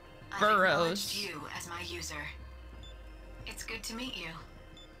 Burrows. I've acknowledged you as my user. It's good to meet you.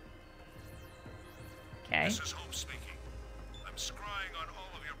 Okay. This is Hope speaking. I'm scrying on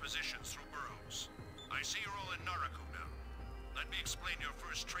all of your positions through Burrows. I see you're all in Naraku now. Let me explain your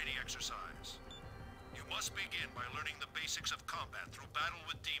first training exercise. You must begin by learning the basics of combat through battle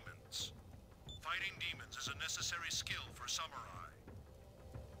with demons. Fighting demons is a necessary skill for samurai.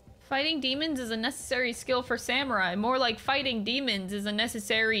 Fighting demons is a necessary skill for samurai. More like fighting demons is a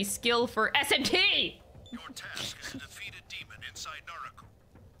necessary skill for SMT! Your task is to defeat a demon inside Naraku.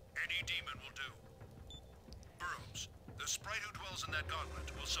 Any demon will do. Burrows, the sprite who dwells in that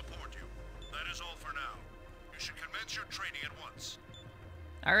gauntlet will support you. That is all for now. You should commence your training at once.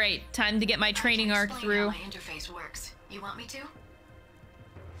 Alright, time to get my training arc through. How my interface works. You want me to?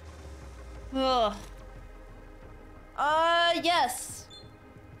 Ugh. Yes.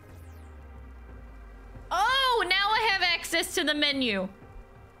 Oh, now I have access to the menu.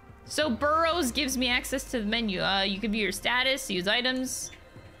 So Burrows gives me access to the menu. You can view your status, use items.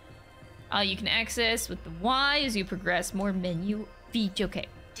 You can access with the Y as you progress more menu features. Okay.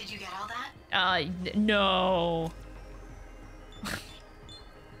 Did you get all that? No.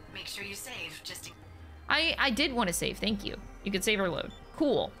 Make sure you save, just in... I did want to save, thank you. You could save or load.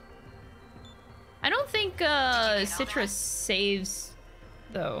 Cool. I don't think Citrus saves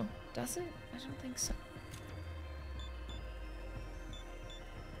though. Does it? I don't think so.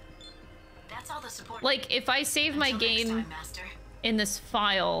 That's all the support. Like, if I save my game in this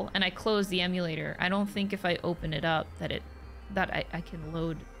file and I close the emulator, I don't think if I open it up that I can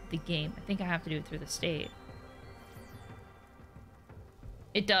load the game. I think I have to do it through the state.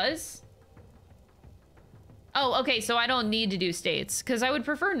 It does? Oh, okay, so I don't need to do states, because I would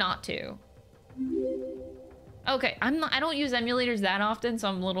prefer not to. Okay, I don't use emulators that often, so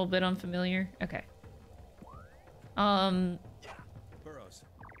I'm a little bit unfamiliar. Okay. Burrows.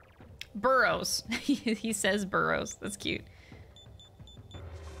 Burrows. He says Burrows. That's cute.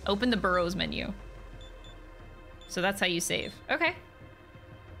 Open the Burrows menu. So that's how you save. Okay.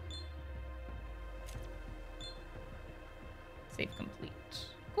 Save complete.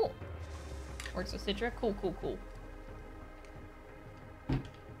 Cool. Works with Citra. Cool, cool, cool.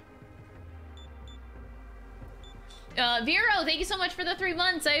 Vero, thank you so much for the 3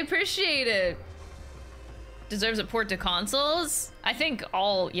 months. I appreciate it. Deserves a port to consoles? I think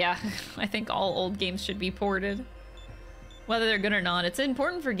all, yeah. I think all old games should be ported. Whether they're good or not. It's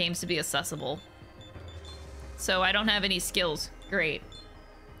important for games to be accessible. So I don't have any skills. Great.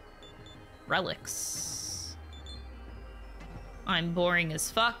 Relics. I'm boring as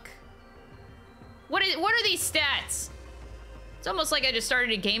fuck. What are these stats? It's almost like I just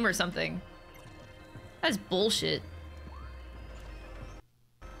started a game or something. That's bullshit.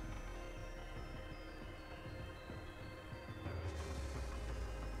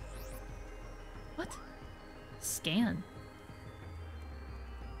 What? Scan.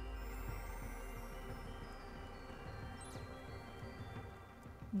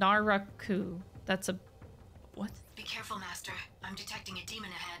 Naraku. That's a... what? Be careful, Master. I'm detecting a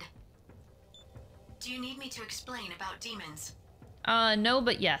demon ahead. Do you need me to explain about demons? No,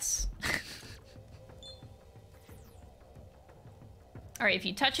 but yes. Alright, if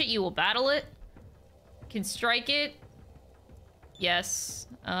you touch it, you will battle it. Can strike it. Yes.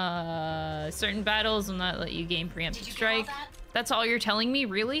 Certain battles will not let you gain preemptive strike. That's all you're telling me,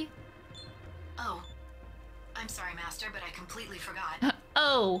 really? Oh. I'm sorry, Master, but I completely forgot.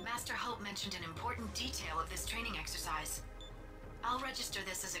 Oh. Master Hope mentioned an important detail of this training exercise. I'll register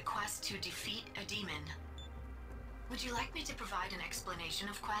this as a quest to defeat a demon. Would you like me to provide an explanation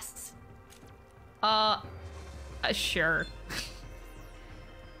of quests? Sure.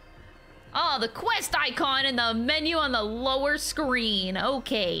 Oh, the quest icon in the menu on the lower screen.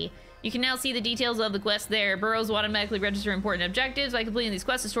 Okay. You can now see the details of the quest there. Burrows will automatically register important objectives. By completing these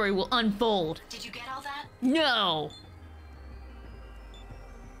quests, the story will unfold. Did you get all that? No!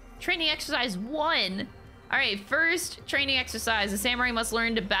 Training exercise 1. Alright, first training exercise. The samurai must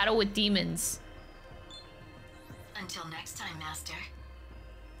learn to battle with demons. Until next time, Master.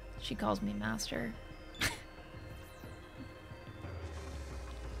 She calls me Master.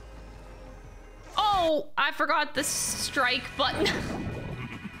 Oh! I forgot the strike button.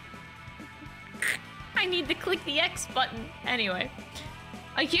 I need to click the X button. Anyway.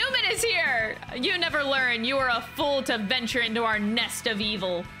 A human is here! You never learn. You are a fool to venture into our nest of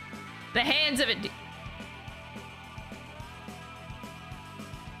evil. The hands of it...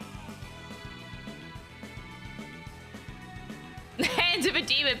 The hands of a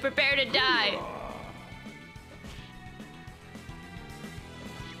demon, prepare to die.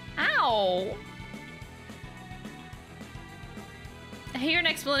 Ow! I hear an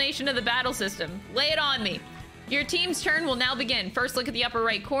explanation of the battle system. Lay it on me. Your team's turn will now begin. First, look at the upper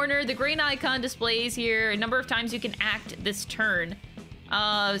right corner. The green icon displays here a number of times you can act this turn.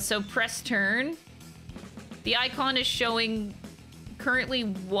 So press turn. The icon is showing currently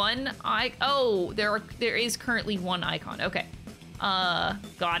one oh, there is currently one icon. Okay.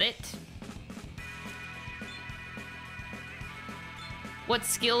 Got it. What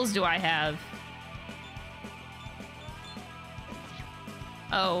skills do I have?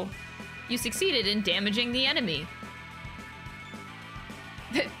 Oh, you succeeded in damaging the enemy.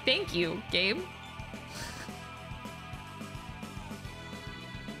 Thank you, game.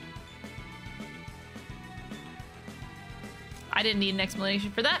 I didn't need an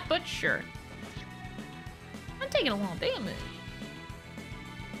explanation for that, but sure. I'm taking a long damage.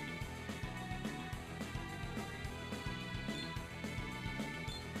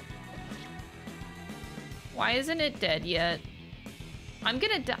 Why isn't it dead yet? I'm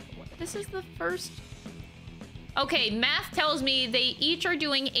gonna die. This is the first... Okay, math tells me they each are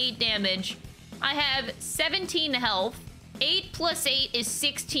doing 8 damage. I have 17 health. 8 plus 8 is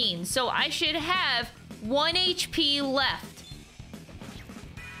 16. So I should have 1 HP left.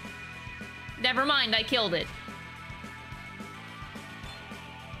 Never mind, I killed it.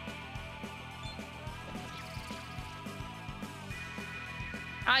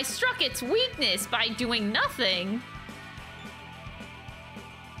 I struck its weakness by doing nothing.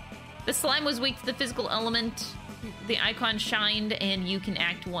 The slime was weak to the physical element. The icon shined, and you can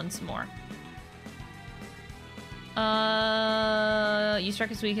act once more. You struck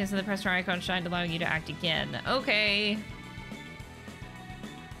its weakness, and the press turn icon shined, allowing you to act again. Okay.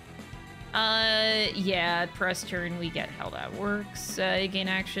 Yeah, press turn, we get how that works. Gain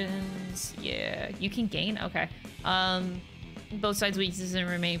actions. Yeah, you can gain? Okay. Both sides' weaknesses and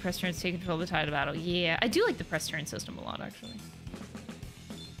remaining press turns take control of the tide of battle. Yeah, I do like the press turn system a lot, actually.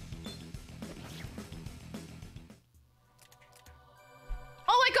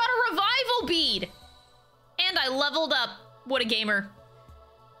 Oh, I got a revival bead! And I leveled up. What a gamer.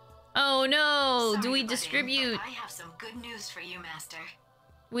 Oh no, Sorry, do we buddy, distribute? I have some good news for you, Master.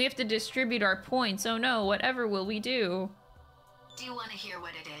 We have to distribute our points. Oh no, whatever will we do? Do you want to hear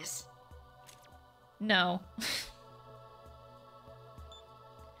what it is? No.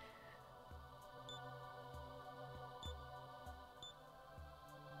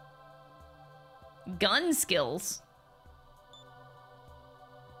 Gun skills.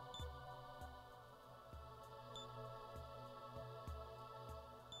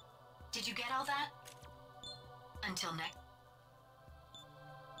 Did you get all that? Until next.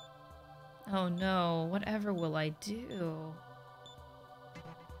 Oh no, whatever will I do?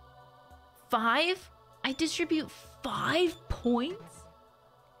 5? I distribute 5 points?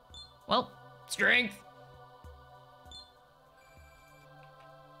 Well, strength.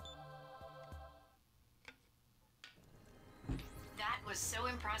 That was so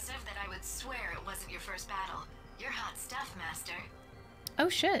impressive that I would swear it wasn't your first battle. You're hot stuff, Master. Oh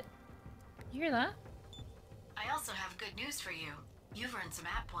shit. You hear that? I also have good news for you. You've earned some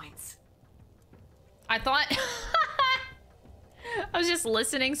app points. I thought... I was just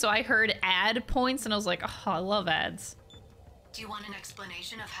listening, so I heard ad points, and I was like, oh, I love ads. Do you want an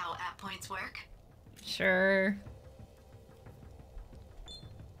explanation of how app points work? Sure.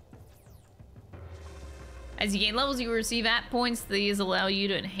 As you gain levels, you will receive app points. These allow you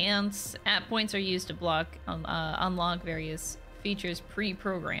to enhance. App points are used to unlock various features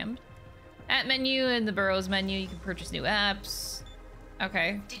pre-programmed. App menu and the Burrows menu, you can purchase new apps.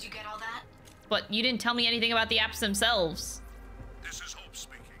 Okay. Did you get all that? But you didn't tell me anything about the apps themselves. This is Hope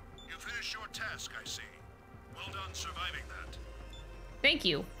speaking. You finished your task, I see. Well done surviving that. Thank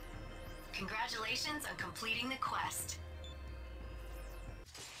you. Congratulations on completing the quest.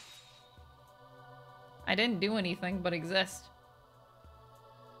 I didn't do anything but exist.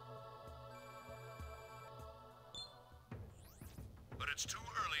 But it's too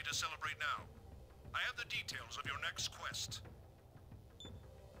early to celebrate now. I have the details of your next quest.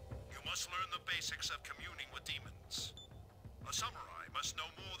 You must learn the basics of communing with demons. A samurai must know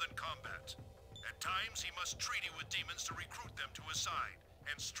more than combat. At times, he must treaty with demons to recruit them to his side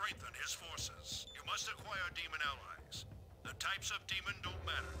and strengthen his forces. You must acquire demon allies. The types of demon don't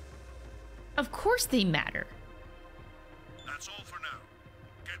matter. Of course they matter. That's all for now.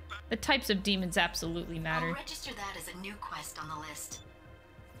 Get back. The types of demons absolutely matter. I'll register that as a new quest on the list.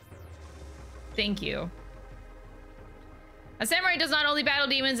 Thank you. A samurai does not only battle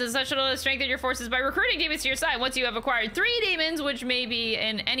demons, as such it'll strengthen your forces by recruiting demons to your side. Once you have acquired 3 demons, which may be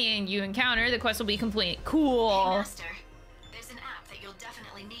in any you encounter, the quest will be complete. Cool. Hey, Master. There's an app that you'll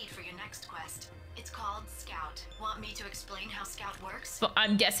definitely need for your next quest. It's called Scout. Want me to explain how Scout works? So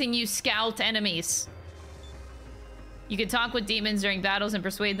I'm guessing you scout enemies. You can talk with demons during battles and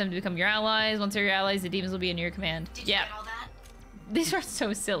persuade them to become your allies. Once they're your allies, the demons will be in your command. Did you get all that? These are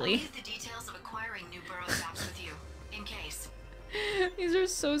so silly. I'll leave the details of acquiring new Burrows apps with you, in case. These are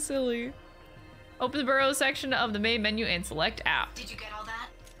so silly. Open the Burrows section of the main menu and select app. Did you get all that?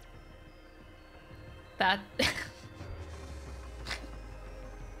 That...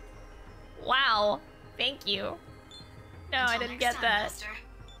 Wow. Thank you. No, I didn't get that. Master.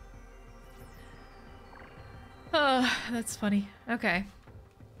 Oh, that's funny. Okay.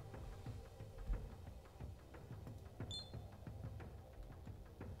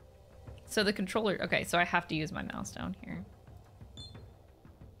 So the controller... Okay, so I have to use my mouse down here.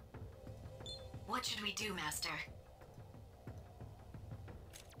 What should we do, Master?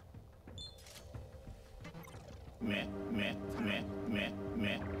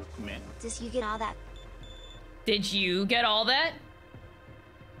 Did you get all that? Did you get all that?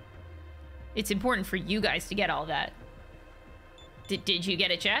 It's important for you guys to get all that. Did you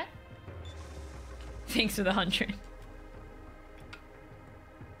get it, chat? Thanks for the 100.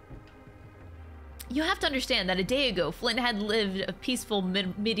 You have to understand that a day ago, Flint had lived a peaceful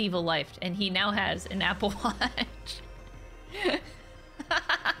medieval life, and he now has an Apple Watch.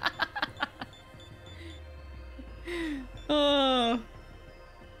 Oh.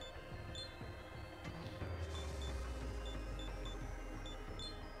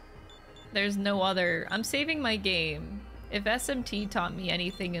 There's no other. I'm saving my game. If SMT taught me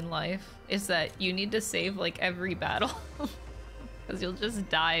anything in life, is that you need to save like every battle. Because you'll just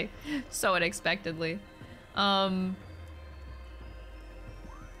die so unexpectedly. Only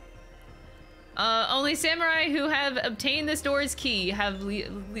samurai who have obtained this door's key have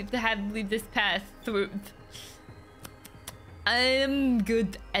leave this path through. I'm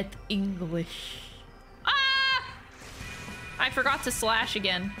good at English. Ah! I forgot to slash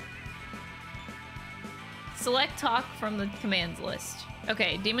again. Select talk from the commands list.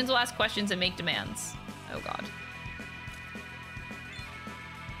 Okay, demons will ask questions and make demands. Oh god.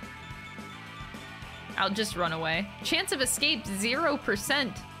 I'll just run away. Chance of escape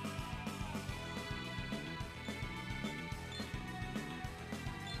 0%.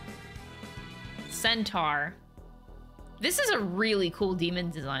 Centaur. This is a really cool demon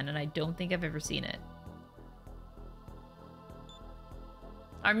design, and I don't think I've ever seen it.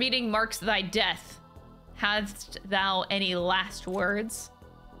 Our meeting marks thy death. Hast thou any last words?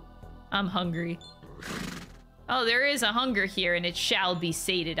 I'm hungry. Oh, there is a hunger here, and it shall be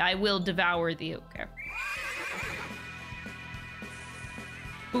sated. I will devour thee. Okay.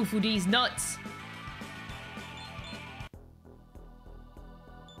 Boofoo these nuts.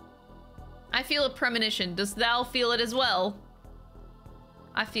 I feel a premonition. Dost thou feel it as well?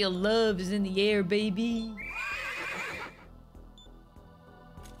 I feel love is in the air, baby.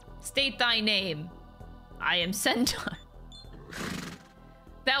 State thy name. I am Centaur.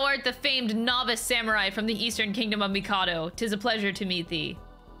 Thou art the famed novice samurai from the eastern kingdom of Mikado. 'Tis a pleasure to meet thee.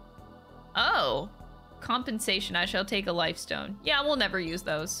 Oh. Compensation, I shall take a life stone. Yeah, we'll never use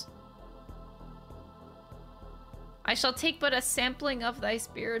those. I shall take but a sampling of thy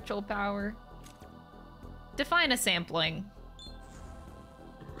spiritual power. Define a sampling.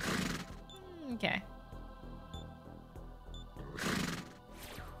 Okay.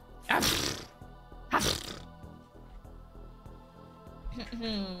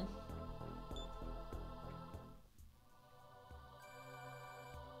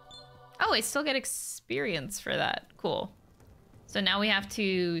 Oh, I still get experience for that. Cool. So now we have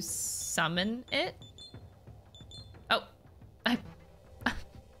to summon it. Oh, I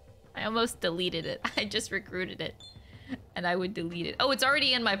almost deleted it. I just recruited it. And I would delete it. Oh, it's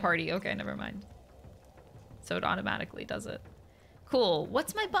already in my party. Okay, never mind. So it automatically does it. Cool.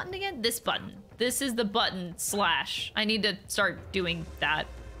 What's my button again? This button. This is the button slash. I need to start doing that.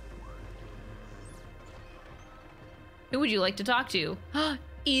 Who would you like to talk to?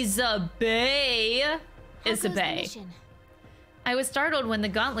 Isabay. Isabay. I was startled when the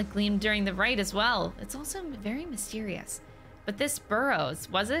gauntlet gleamed during the rite as well. It's also very mysterious. But this Burroughs,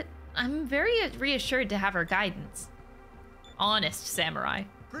 was it? I'm very reassured to have her guidance. Honest samurai.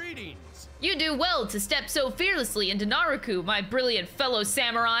 Greetings. You do well to step so fearlessly into Naruku, my brilliant fellow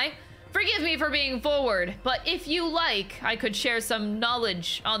samurai. Forgive me for being forward, but if you like, I could share some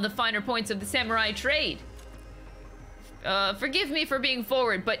knowledge on the finer points of the samurai trade. Forgive me for being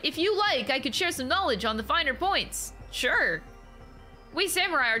forward, but if you like, I could share some knowledge on the finer points. Sure. We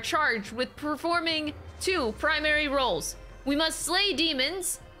samurai are charged with performing 2 primary roles. We must slay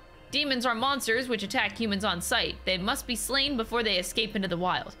demons. Demons are monsters which attack humans on sight. They must be slain before they escape into the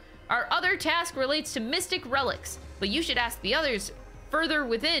wild. Our other task relates to mystic relics, but you should ask the others further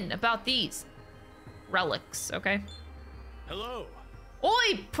within about these relics, okay? Hello.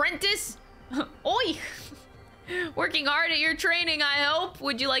 Oi, prentice! Oi! Working hard at your training, I hope.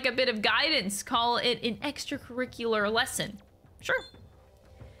 Would you like a bit of guidance? Call it an extracurricular lesson. Sure.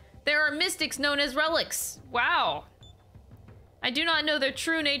 There are mystics known as relics. Wow. I do not know their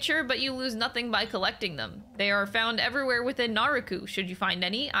true nature, but you lose nothing by collecting them. They are found everywhere within Naruku. Should you find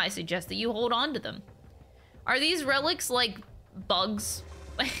any, I suggest that you hold on to them. Are these relics like bugs?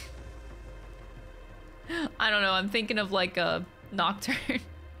 I don't know, I'm thinking of like a Nocturne.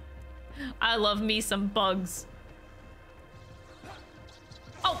 I love me some bugs.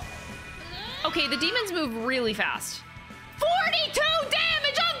 Oh! Okay, the demons move really fast. 42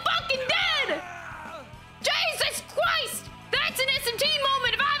 damage! I'm fucking dead! Jesus Christ! That's an SMT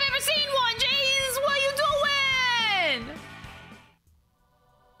moment if I've ever seen one! Jesus, what are you doing?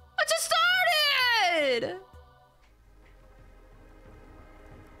 I just started!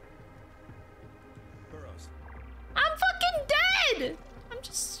 Burroughs. I'm fucking dead! I'm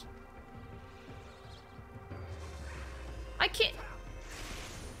just... I can't...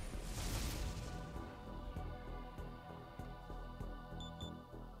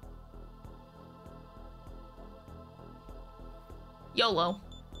 YOLO.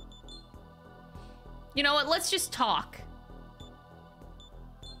 You know what? Let's just talk.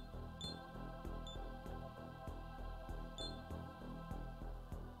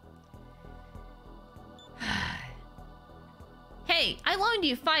 Hey, I loaned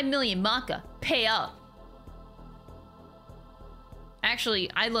you 5 million Maka. Pay up. Actually,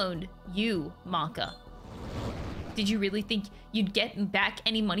 I loaned you Maka. Did you really think you'd get back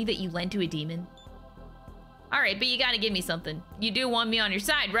any money that you lent to a demon? Alright, but you gotta give me something. You do want me on your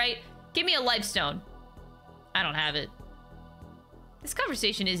side, right? Give me a life stone. I don't have it. This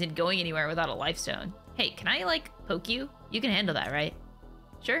conversation isn't going anywhere without a life stone. Hey, can I, like, poke you? You can handle that, right?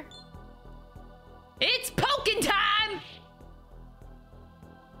 Sure. It's poking time!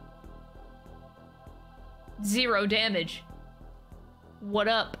 0 damage. What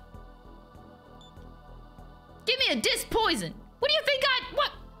up? Give me a disc poison. What do you think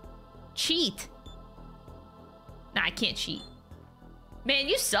what? Cheat. Nah, I can't cheat. Man,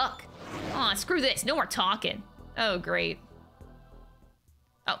 you suck. Aw, screw this. No more talking. Oh, great.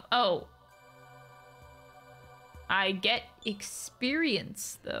 Oh. I get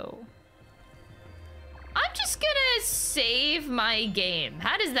experience, though. I'm just gonna save my game.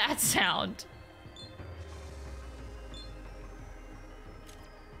 How does that sound?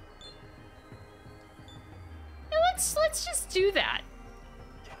 Yeah, let's just do that.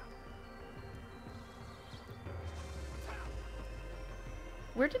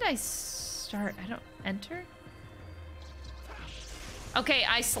 Where did I start? I don't... Enter? Okay,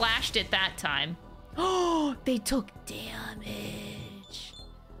 I slashed it that time. Oh, they took damage.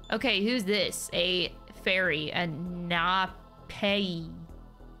 Okay, who's this? A fairy, a Napei.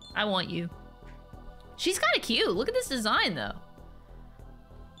 I want you. She's kind of cute. Look at this design, though.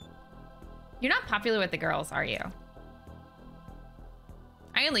 You're not popular with the girls, are you?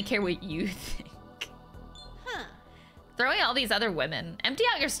 I only care what you think. Huh. Throwing all these other women. Empty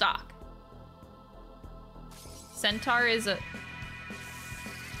out your stock. Centaur is a...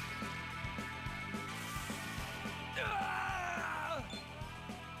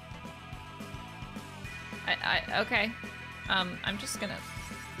 okay. I'm just gonna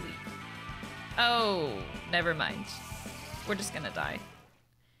leave. Oh, never mind. We're just gonna die.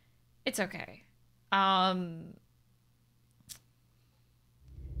 It's okay.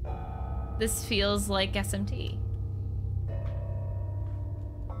 This feels like SMT.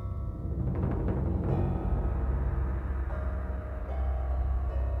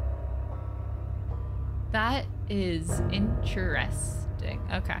 That is interesting.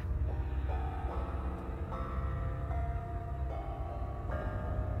 Okay.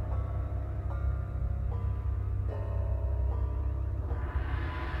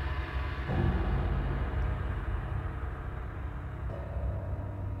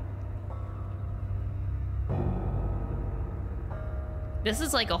 This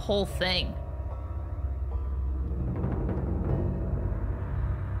is like a whole thing.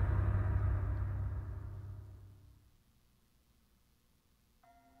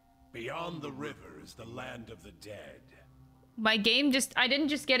 Beyond the river is the land of the dead. My game just... I didn't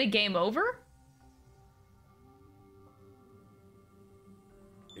just get a game over?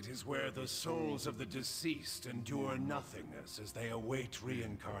 It is where the souls of the deceased endure nothingness as they await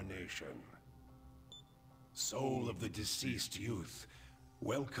reincarnation. Soul of the deceased youth,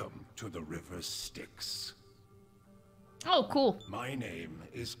 welcome to the river Styx. Oh, cool. My name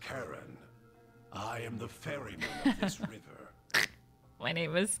is Karen. I am the ferryman of this river. My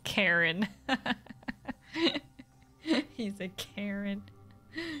name is Karen. He's a Karen.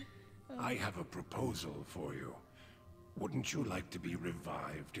 I have a proposal for you. Wouldn't you like to be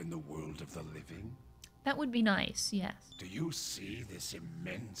revived in the world of the living? That would be nice, yes. Do you see this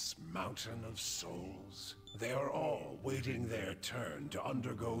immense mountain of souls? They are all waiting their turn to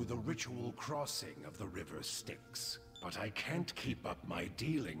undergo the ritual crossing of the river Styx. But I can't keep up my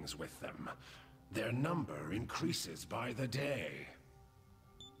dealings with them. Their number increases by the day.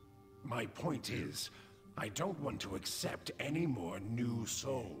 My point is, I don't want to accept any more new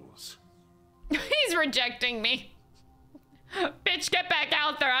souls. He's rejecting me. Bitch, get back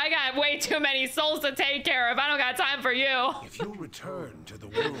out there. I got way too many souls to take care of. I don't got time for you. If you return to the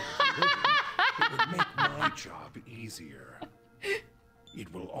world of the living, it would make my job easier.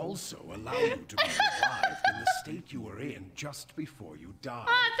 It will also allow you to be revived in the state you were in just before you died.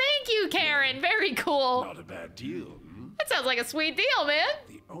 Ah, thank you, Karen. Very cool. Not a bad deal, hmm? That sounds like a sweet deal, man.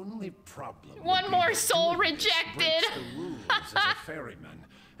 The only problem... One more soul rejected. Breaks the rules as a ferryman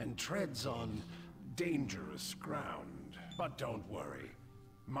and treads on dangerous ground. But don't worry.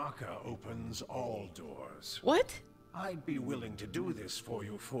 Maka opens all doors. What? I'd be willing to do this for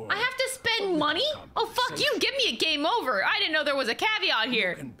you for... I have to spend money? Oh, fuck you. Give me a game over. I didn't know there was a caveat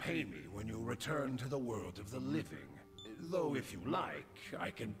here. You can pay me when you return to the world of the living. Though, if you like,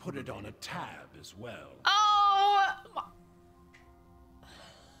 I can put it on a tab as well. Oh!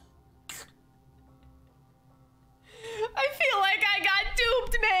 I feel like I got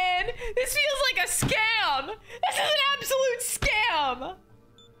duped, man. This feels like a scam. This is an absolute scam.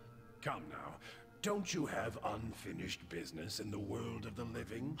 Come now. Don't you have unfinished business in the world of the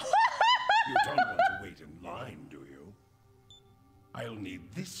living? You don't want to wait in line, do you? I'll need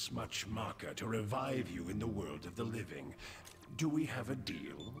this much Maka to revive you in the world of the living. Do we have a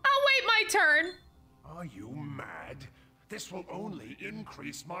deal? I'll wait my turn. Are you mad? This will only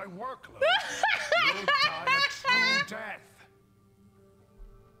increase my workload. You'll die a true death.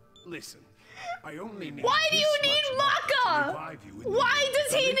 Listen, I only need... Why do you need Maka? Why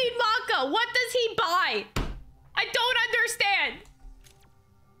does he need Maka? What does he buy? I don't understand.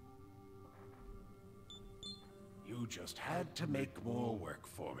 You just had to make more work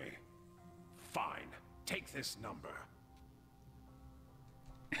for me. Fine, take this number.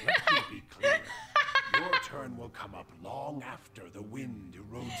 Let me be clear. Your turn will come up long after the wind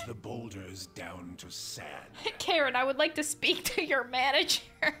erodes the boulders down to sand. Karen, I would like to speak to your manager.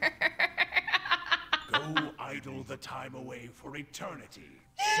 Go idle the time away for eternity,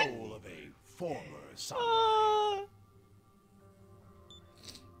 soul of a former samurai.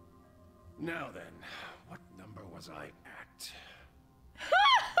 Now then, what number was I at?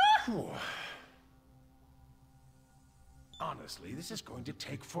 Honestly, this is going to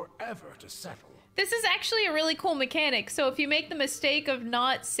take forever to settle. This is actually a really cool mechanic. So if you make the mistake of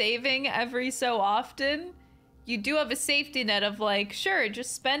not saving every so often, you do have a safety net of like, sure,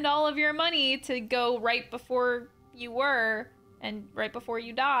 just spend all of your money to go right before you were and right before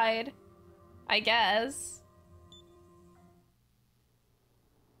you died, I guess.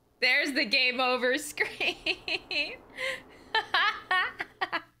 There's the game over screen.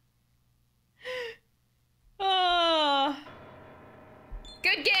 Oh.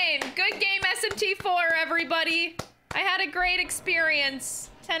 Good game, SMT4, everybody. I had a great experience.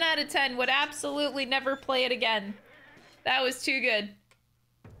 10 out of 10, would absolutely never play it again. That was too good.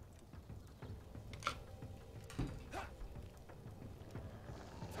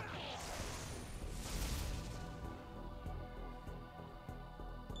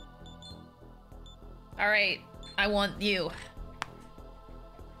 All right, I want you.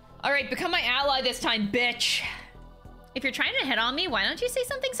 All right, become my ally this time, bitch. If you're trying to hit on me, why don't you say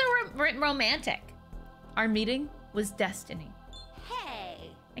something so romantic? Our meeting was destiny. Hey!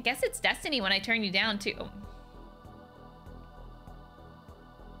 I guess it's destiny when I turn you down, too.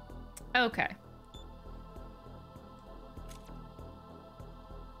 Okay.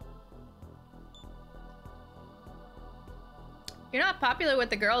 You're not popular with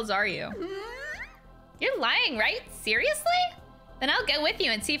the girls, are you? You're lying, right? Seriously? Then I'll go with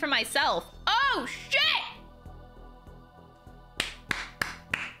you and see for myself. Oh, shit!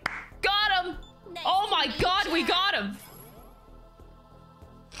 Got him! Nice oh my god, we got him!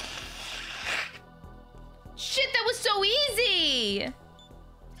 Shit, that was so easy!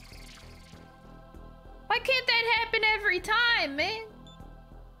 Why can't that happen every time, man?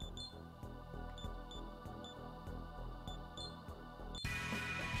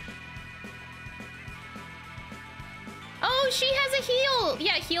 Oh, she has a heal!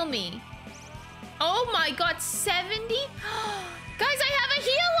 Yeah, heal me. Oh my god, 70? Guys, I have a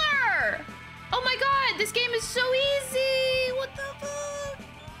healer! Oh my god, this game is so easy! What the fuck?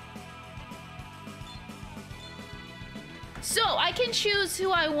 So, I can choose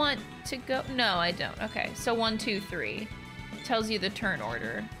who I want to go. No, I don't. Okay, so 1, 2, 3. Tells you the turn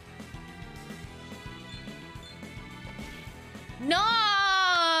order.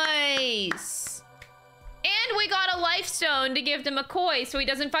 Nice! And we got a life stone to give to McCoy so he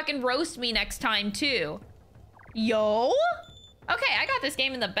doesn't fucking roast me next time, too. Yo? Okay, I got this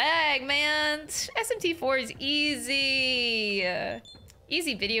game in the bag, man. SMT4 is easy.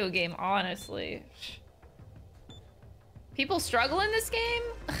 Easy video game, honestly. People struggle in this game?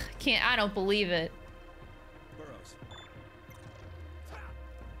 I don't believe it.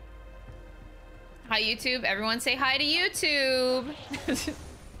 Hi, YouTube. Everyone say hi to YouTube.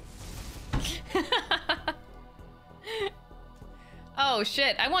 Oh,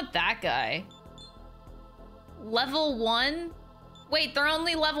 shit. I want that guy. Level 1? Wait, they're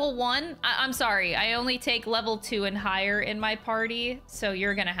only level 1? I'm sorry. I only take level 2 and higher in my party, so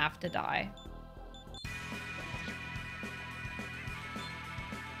you're gonna have to die.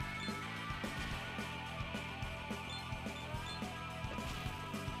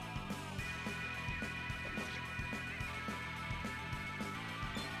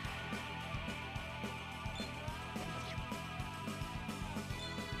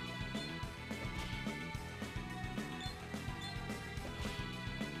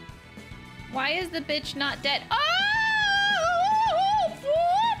 Why is the bitch not dead? Oh!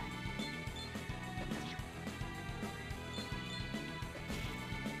 What?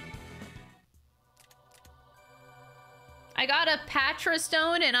 I got a Patra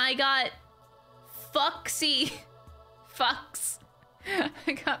stone and I got Fuxy. Fux.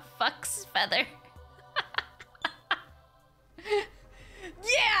 I got Fux feather.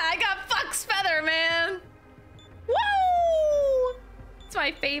 Yeah, I got Fux feather, man. Woo! It's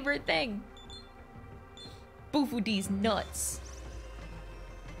my favorite thing. Boofoo D's nuts.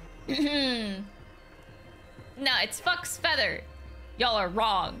 No, it's Fuck's feather. Y'all are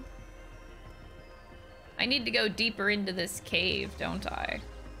wrong. I need to go deeper into this cave, don't I?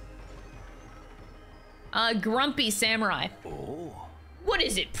 Grumpy samurai. Oh. What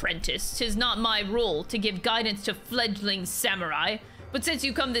is it, Prentice? 'Tis not my role to give guidance to fledgling samurai, but since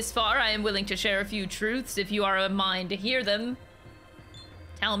you come this far, I am willing to share a few truths if you are of a mind to hear them.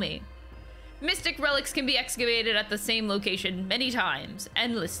 Tell me. Mystic relics can be excavated at the same location many times,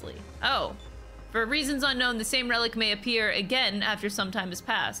 endlessly. Oh. For reasons unknown, the same relic may appear again after some time has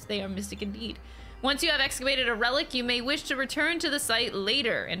passed. They are mystic indeed. Once you have excavated a relic, you may wish to return to the site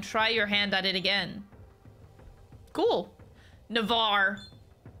later and try your hand at it again. Cool. Navarre.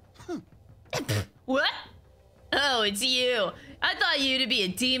 What? Oh, it's you. I thought you to be a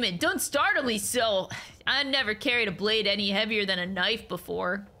demon. Don't startle me so. I've never carried a blade any heavier than a knife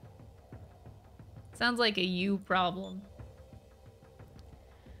before. Sounds like a you problem.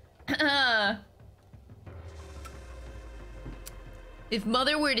 If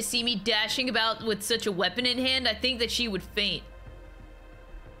Mother were to see me dashing about with such a weapon in hand, I think that she would faint.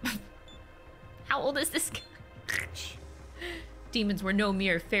 How old is this guy? Demons were no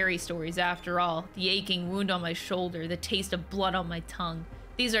mere fairy stories after all. The aching wound on my shoulder, the taste of blood on my tongue.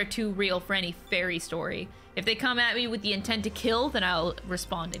 These are too real for any fairy story. If they come at me with the intent to kill, then I'll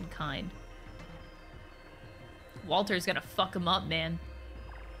respond in kind. Walter's gonna fuck him up, man.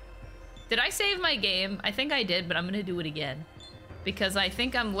 Did I save my game? I think I did, but I'm gonna do it again. Because I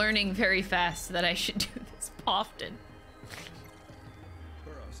think I'm learning very fast that I should do this often.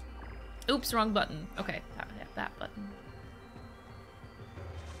 Oops, wrong button. Okay, that button.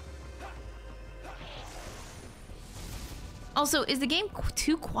 Also, is the game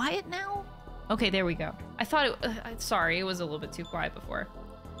too quiet now? Okay, there we go. I thought it... sorry, it was a little bit too quiet before.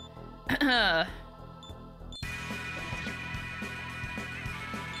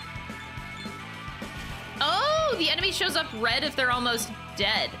 Oh, the enemy shows up red if they're almost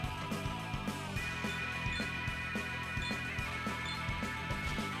dead.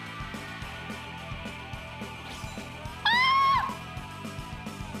 Ah!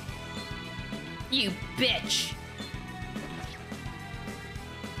 You bitch.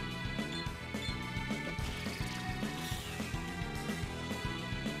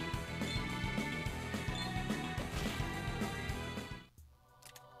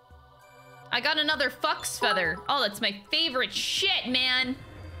 I got another Fox Feather. Oh, that's my favorite shit, man.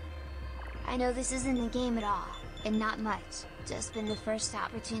 I know this isn't a game at all, and not much. Just been the first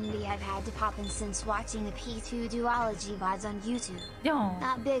opportunity I've had to pop in since watching the P2 duology VODs on YouTube. No.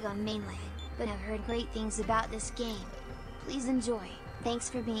 Not big on mainland, but I've heard great things about this game. Please enjoy. Thanks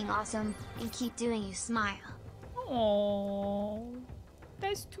for being awesome, and keep doing you smile. Oh,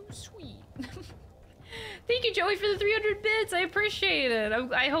 that's too sweet. Thank you, Joey, for the 300 bits. I appreciate it.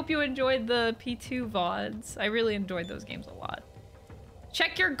 I hope you enjoyed the P2 VODs. I really enjoyed those games a lot.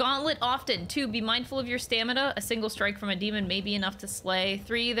 Check your gauntlet often. 2, be mindful of your stamina. A single strike from a demon may be enough to slay.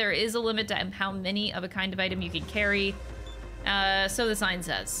 3, there is a limit to how many of a kind of item you can carry. So the sign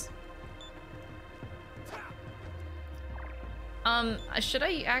says. Should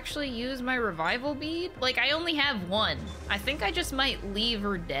I actually use my revival bead? Like, I only have 1. I think I just might leave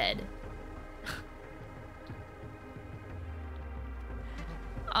her dead.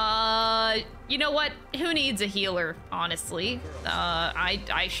 You know what? Who needs a healer, honestly?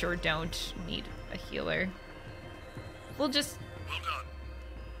 I sure don't need a healer. We'll just...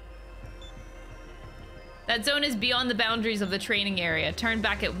 That zone is beyond the boundaries of the training area. Turn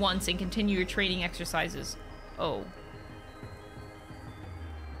back at once and continue your training exercises. Oh.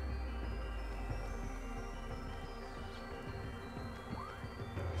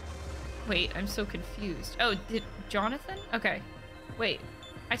 Wait, I'm so confused. Oh, did Jonathan? Okay. Wait.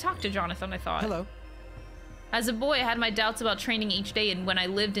 I talked to Jonathan, I thought. Hello. As a boy, I had my doubts about training each day and when I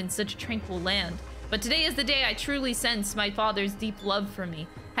lived in such a tranquil land. But today is the day I truly sense my father's deep love for me.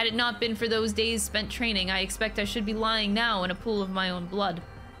 Had it not been for those days spent training, I expect I should be lying now in a pool of my own blood.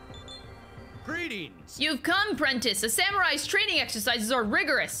 Greetings! You've come, Prentice! A samurai's training exercises are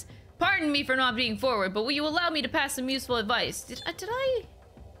rigorous! Pardon me for not being forward, but will you allow me to pass some useful advice? Did I...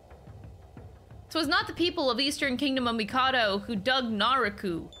 'Twas not the people of Eastern Kingdom of Mikado who dug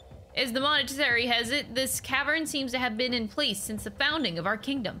Naraku. As the monastery has it, this cavern seems to have been in place since the founding of our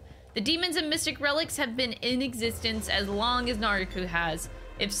kingdom. The demons and mystic relics have been in existence as long as Naraku has.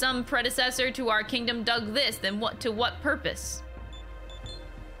 If some predecessor to our kingdom dug this, then to what purpose?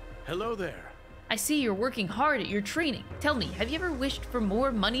 Hello there. I see you're working hard at your training. Tell me, have you ever wished for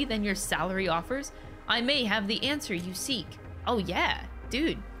more money than your salary offers? I may have the answer you seek. Oh yeah,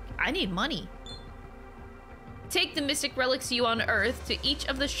 dude, I need money. Take the mystic relics you on Earth to each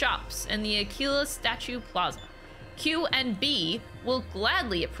of the shops in the Aquila Statue Plaza. Q and B will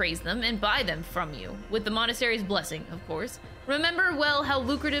gladly appraise them and buy them from you, with the monastery's blessing, of course. Remember well how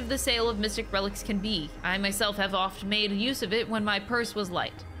lucrative the sale of mystic relics can be. I myself have oft made use of it when my purse was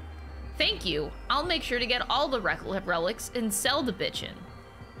light. Thank you. I'll make sure to get all the relics and sell the bitchin'.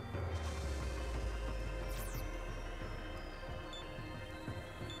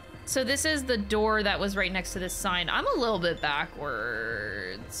 So this is the door that was right next to this sign. I'm a little bit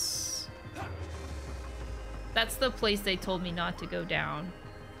backwards. That's the place they told me not to go down.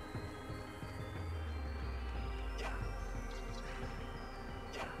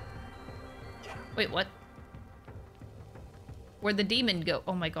 Wait, what? Where'd the demon go?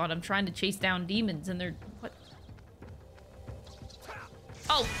 Oh my god, I'm trying to chase down demons and they're... What?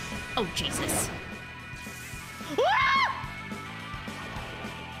 Oh! Oh, Jesus. Ah!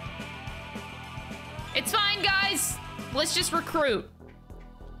 It's fine, guys! Let's just recruit.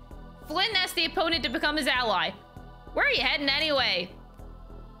 Flynn asked the opponent to become his ally. Where are you heading anyway?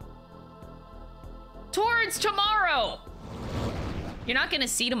 Towards tomorrow! You're not gonna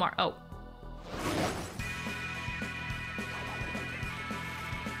see tomorrow. Oh.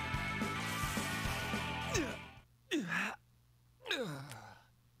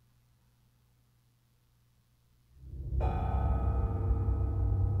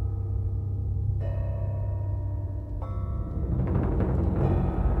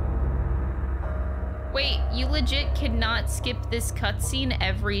 Wait, you legit cannot skip this cutscene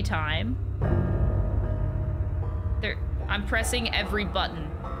every time? I'm pressing every button.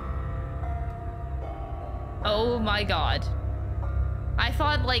 Oh my god. I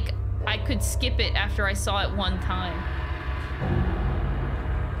thought, like, I could skip it after I saw it one time.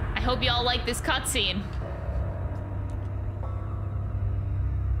 I hope y'all like this cutscene.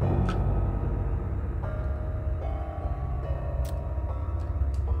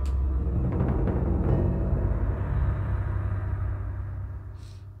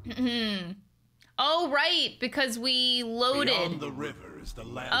 Oh, right, because we loaded. Beyond the rivers, the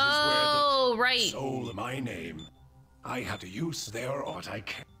land oh, is where the right. soul of my name. I have to use there what I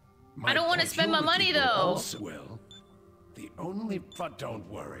can. I don't want to spend my money, though. Also will. The only, but don't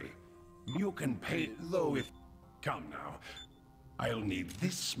worry. You can pay, though if... Come now. I'll need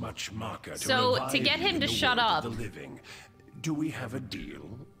this much marker to get him to shut up. The living. Do we have a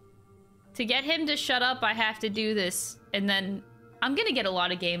deal? To get him to shut up, I have to do this, and then I'm gonna get a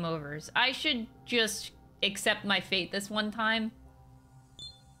lot of game overs. I should just accept my fate this one time.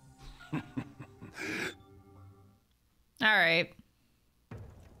 Alright.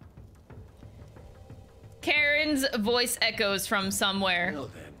 Karen's voice echoes from somewhere. Well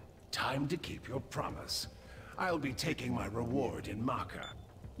then, time to keep your promise. I'll be taking my reward in marker.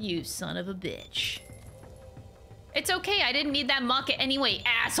 You son of a bitch. It's okay, I didn't need that marker anyway,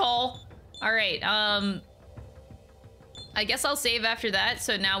 asshole! Alright, I guess I'll save after that,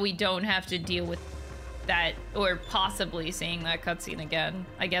 so now we don't have to deal with that, or possibly seeing that cutscene again.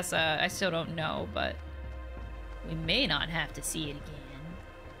 I guess, I still don't know, but we may not have to see it again.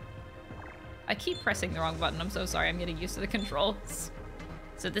 I keep pressing the wrong button, I'm so sorry, I'm getting used to the controls.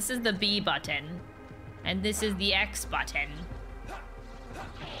 So this is the B button, and this is the X button.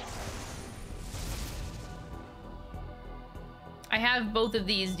 I have both of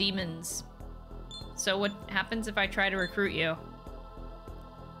these demons. So what happens if I try to recruit you?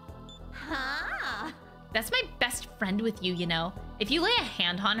 Huh? That's my best friend with you, you know. If you lay a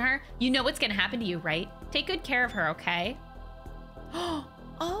hand on her, you know what's gonna happen to you, right? Take good care of her, okay?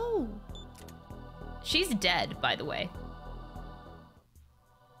 Oh. She's dead, by the way.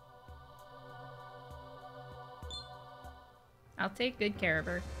 I'll take good care of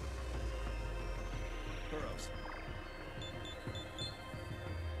her. Burrows.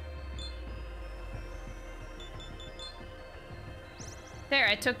 There,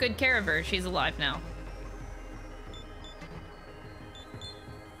 I took good care of her. She's alive now.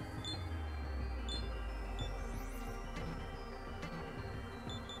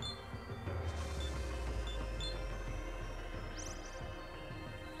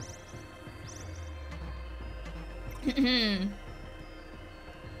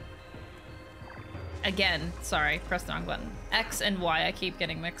 Again, sorry, press the wrong button. X and Y, I keep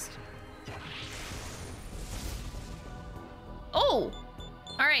getting mixed. Oh!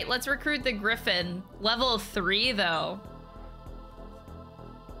 Alright, let's recruit the Griffin. Level 3, though.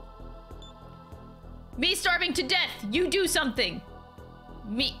 Me starving to death! You do something!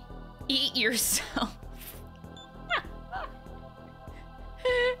 Me... eat yourself.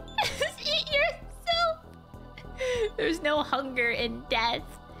 Eat yourself! There's no hunger in death.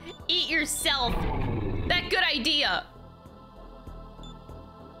 Eat yourself! That good idea!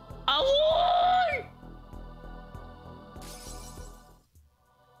 Award!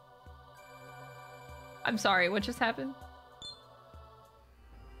 I'm sorry, what just happened?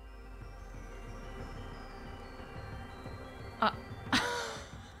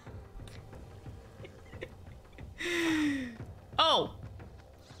 Oh!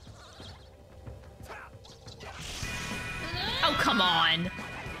 Oh, come on!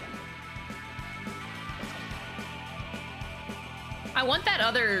 I want that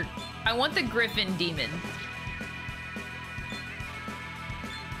other... I want the Griffin demon.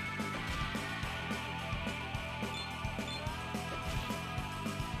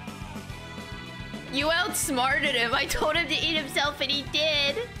 You outsmarted him. I told him to eat himself and he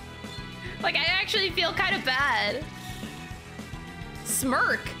did. Like, I actually feel kind of bad.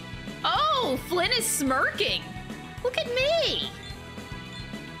 Smirk. Oh, Flynn is smirking. Look at me.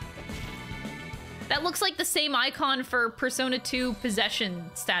 That looks like the same icon for Persona 2 Possession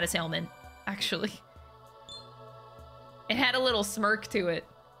status ailment, actually. It had a little smirk to it.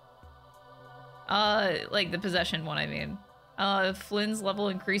 Like the possession one, I mean. Flynn's level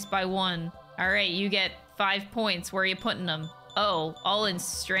increased by 1. Alright, you get 5 points. Where are you putting them? Oh, all in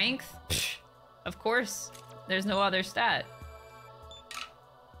strength? Psh, of course. There's no other stat.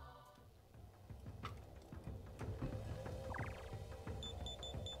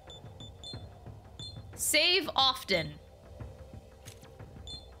 Save often.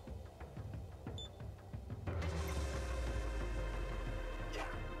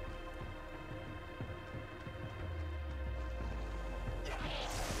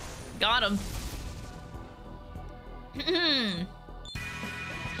 Got him.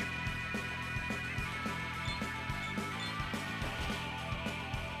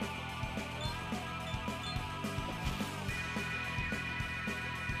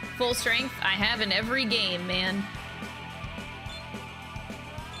 Full strength, I have in every game, man.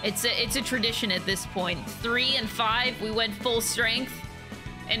 It's a tradition at this point. 3 and 5, we went full strength.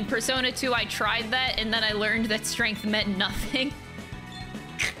 In Persona 2, I tried that, and then I learned that strength meant nothing.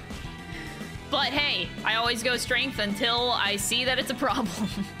 But hey, I always go strength until I see that it's a problem.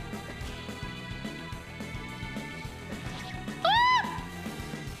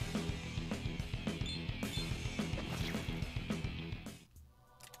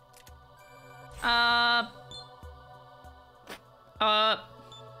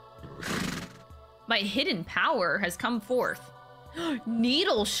 My hidden power has come forth.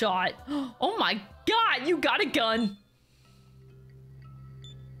 Needle shot. Oh my god, you got a gun.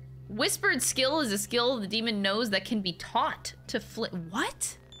 Whispered skill is a skill the demon knows that can be taught to Flynn.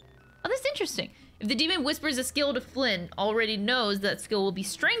 What? Oh, that's interesting. If the demon whispers a skill to Flynn, already knows that skill will be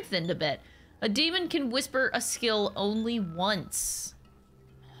strengthened a bit. A demon can whisper a skill only once.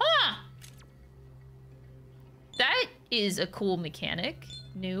 Huh. That is a cool mechanic.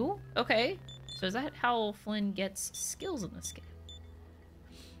 New. Okay. So is that how Flynn gets skills in this game?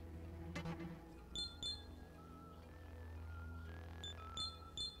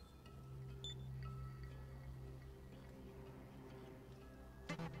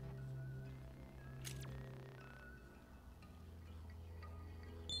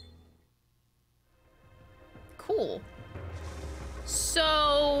 Cool.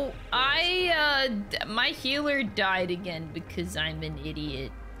 So, my healer died again because I'm an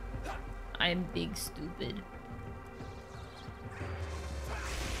idiot. I'm big stupid.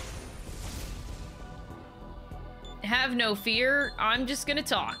 Have no fear, I'm just gonna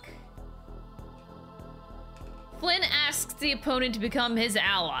talk. Flynn asks the opponent to become his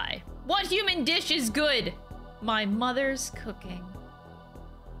ally. What human dish is good? My mother's cooking.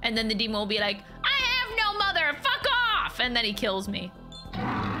 And then the demon will be like, I have no mother, fuck off! And then he kills me.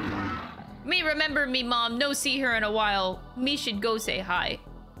 Me remember me mom, no see her in a while. Me should go say hi.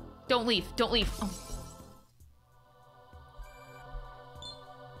 Don't leave, don't leave. Oh.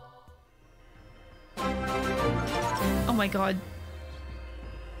 Oh my god.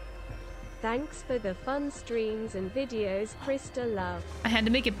 Thanks for the fun streams and videos, Krista Love. I had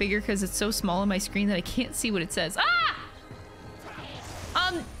to make it bigger because it's so small on my screen that I can't see what it says. Ah!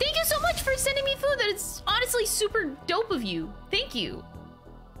 Thank you so much for sending me food. That is honestly super dope of you. Thank you.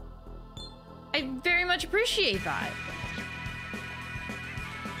 I very much appreciate that.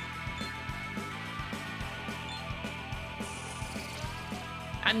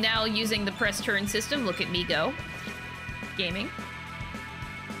 I'm now using the press turn system. Look at me go. Gaming.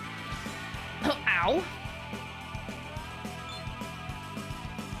 Oh, ow.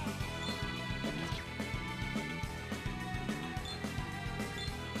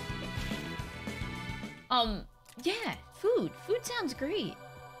 Yeah, food. Food sounds great.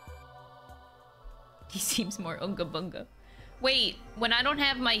 He seems more unga bunga. Wait, when I don't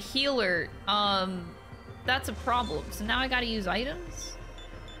have my healer, that's a problem. So now I gotta use items?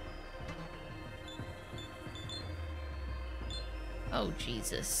 Oh,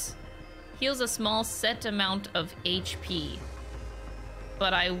 Jesus. Heals a small set amount of HP,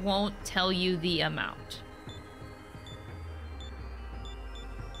 but I won't tell you the amount.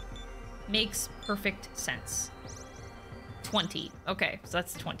 Makes perfect sense. 20. Okay, so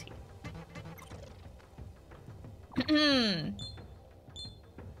that's 20.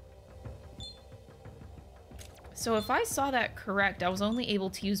 So if I saw that correct, I was only able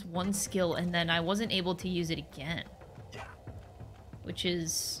to use one skill and then I wasn't able to use it again. Which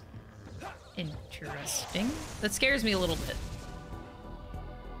is interesting. That scares me a little bit.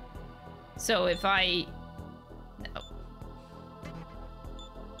 So if I... No.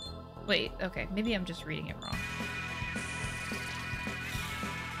 Wait, okay, maybe I'm just reading it wrong.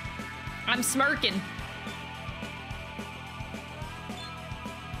 I'm smirking.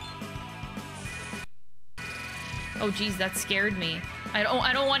 Oh geez, that scared me. I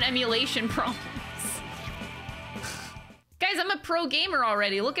don't want emulation problems. pro gamer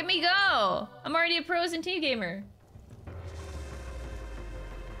already. Look at me go. I'm already a pro SMT gamer.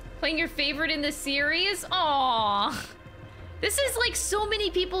 Playing your favorite in the series? Aww. This is like so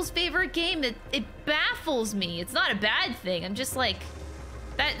many people's favorite game that it baffles me. It's not a bad thing. I'm just like,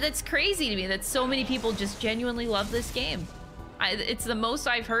 that's crazy to me that so many people just genuinely love this game. It's the most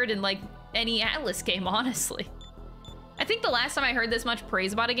I've heard in like any Atlas game, honestly. I think the last time I heard this much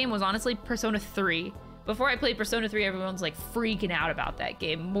praise about a game was honestly Persona 3. Before I played Persona 3, everyone's like freaking out about that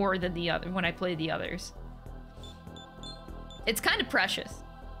game more than the other when I played the others. It's kind of precious.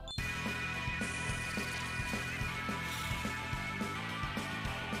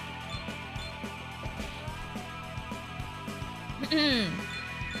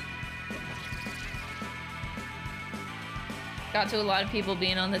 Got to a lot of people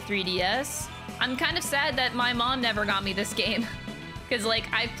being on the 3DS. I'm kind of sad that my mom never got me this game. Because, like,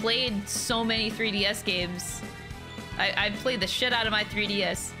 I've played so many 3DS games. I've played the shit out of my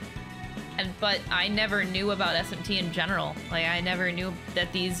 3DS. But I never knew about SMT in general. Like, I never knew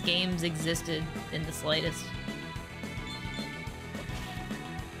that these games existed in the slightest.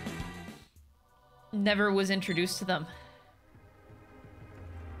 Never was introduced to them.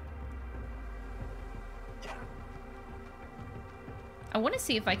 I want to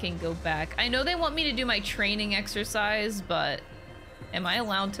see if I can go back. I know they want me to do my training exercise, but am I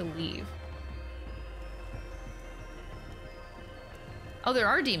allowed to leave? Oh, there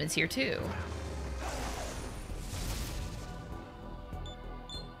are demons here too.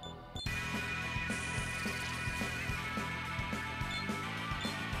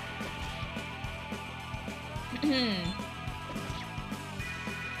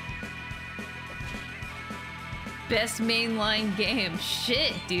 Best mainline game.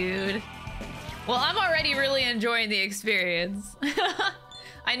 Shit, dude. Well, I'm already really enjoying the experience.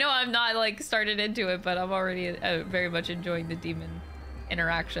 I know I'm not, like, started into it, but I'm already very much enjoying the demon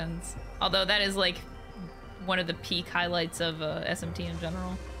interactions. Although that is, like, one of the peak highlights of SMT in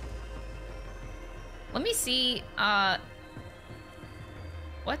general. Let me see,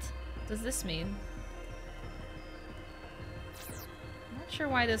 what does this mean? I'm not sure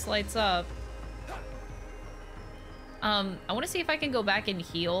why this lights up. I want to see if I can go back and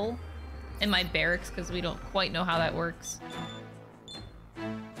heal in my barracks, because we don't quite know how that works.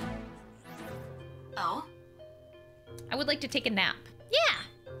 Oh? I would like to take a nap. Yeah!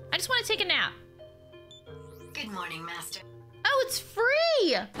 I just want to take a nap. Good morning, Master. Oh, it's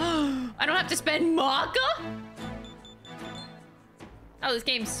free! I don't have to spend Maka? Oh, this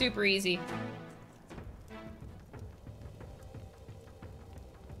game's super easy.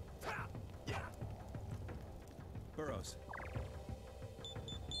 Burrows.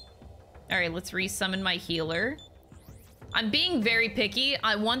 Alright, let's resummon my healer. I'm being very picky.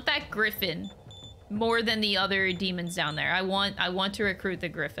 I want that griffin more than the other demons down there. I want to recruit the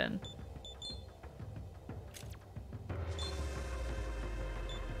griffin.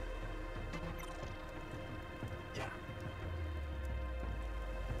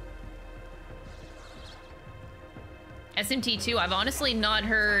 SMT2, I've honestly not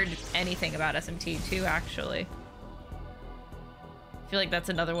heard anything about SMT2, actually. I feel like that's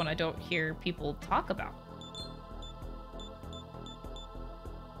another one I don't hear people talk about.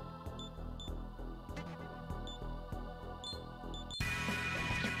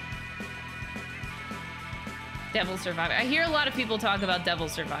 Devil Survivor. I hear a lot of people talk about Devil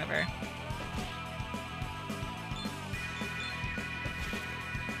Survivor.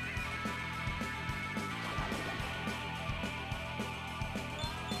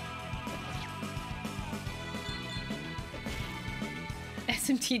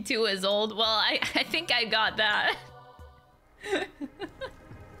 SMT2 is old. Well, I think I got that.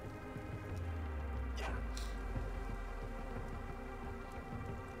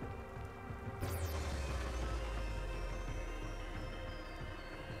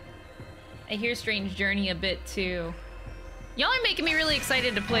 I hear Strange Journey a bit too. Y'all are making me really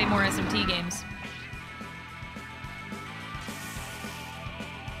excited to play more SMT games.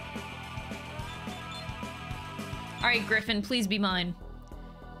 Alright, Griffin, please be mine.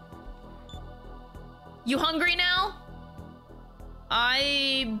 You hungry now?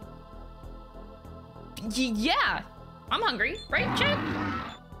 Yeah, I'm hungry, right, Chip?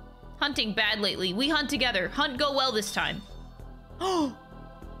 Hunting bad lately. We hunt together. Hunt go well this time. Oh!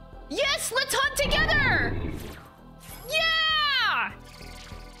 Yes, let's hunt together! Yeah!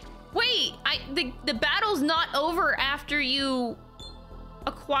 Wait, the battle's not over after you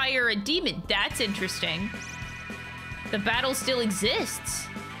acquire a demon. That's interesting. The battle still exists.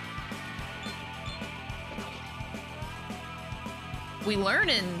 We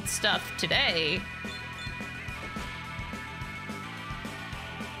learning stuff today.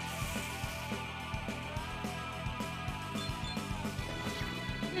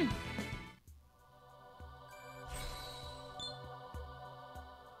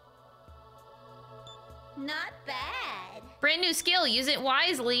 Not bad. Brand new skill. Use it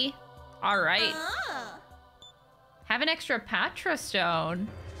wisely. All right. Have an extra Patra stone.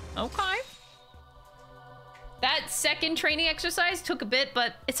 Okay. That second training exercise took a bit,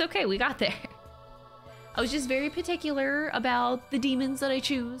 but it's okay. We got there. I was just very particular about the demons that I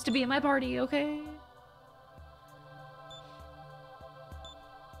choose to be in my party, okay?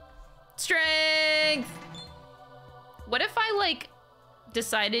 Strength! What if I, like,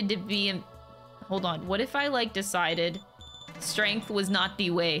 decided to be in... Hold on. What if I, like, decided strength was not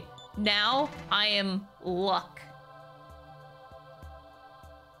the way? Now, I am luck.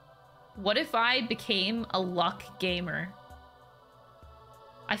 What if I became a luck gamer?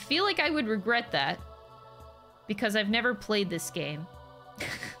 I feel like I would regret that. Because I've never played this game.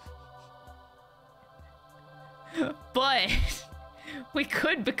 But we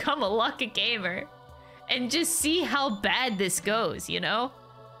could become a lucky gamer and just see how bad this goes, you know?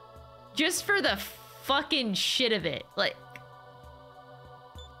 Just for the fucking shit of it. Like,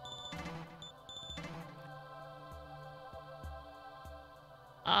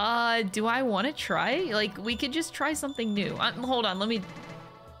 do I want to try? Like, we could just try something new. Hold on, let me...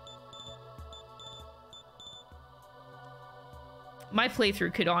 My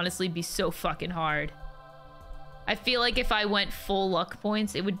playthrough could honestly be so fucking hard. I feel like if I went full luck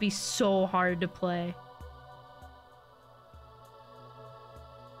points, it would be so hard to play.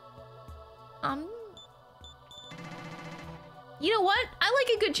 You know what? I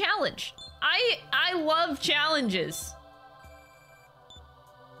like a good challenge. I love challenges.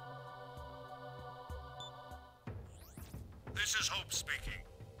 This is Hope speaking.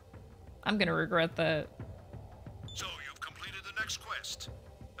 I'm gonna regret that. So you've completed the next quest.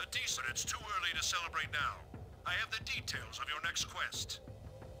 A decent. It's too early to celebrate now. I have the details of your next quest.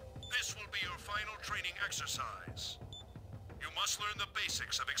 This will be your final training exercise. You must learn the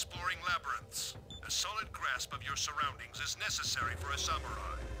basics of exploring labyrinths. A solid grasp of your surroundings is necessary for a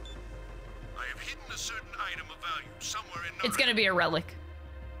samurai. I have hidden a certain item of value somewhere in Naruto. It's gonna be a relic.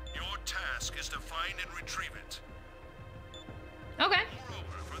 Your task is to find and retrieve it. Okay.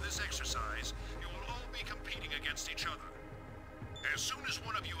 Moreover, for this exercise, you will all be competing against each other. As soon as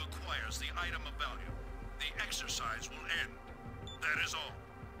one of you acquires the item of value, the exercise will end. That is all.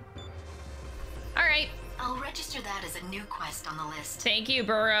 All right. I'll register that as a new quest on the list. Thank you,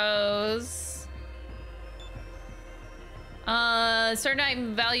 Burrows. Certain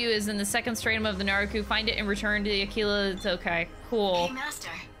item value is in the second stratum of the Naruto. Find it and return to the Aquila. It's okay. Cool. Hey, Master.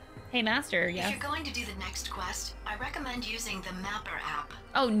 Hey, Master, yes? If you're going to do the next quest, I recommend using the Mapper app.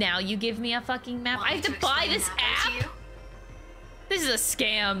 Oh, now you give me a fucking map? I have to buy this app? This is a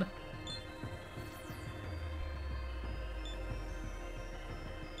scam.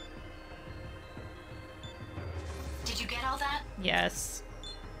 Did you get all that? Yes.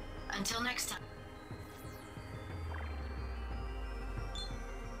 Until next time.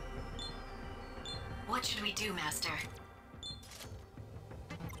 What should we do, Master?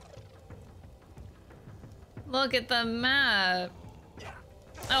 Look at the map.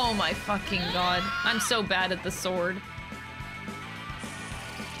 Oh my fucking god. I'm so bad at the sword.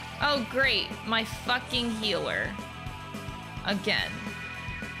 Oh great, my fucking healer. Again.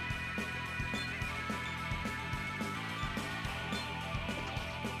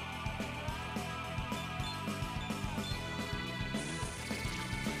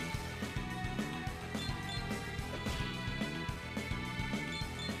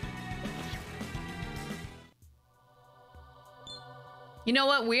 You know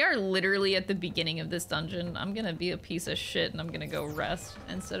what? We are literally at the beginning of this dungeon. I'm gonna be a piece of shit and I'm gonna go rest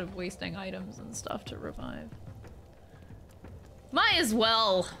instead of wasting items and stuff to revive. Might as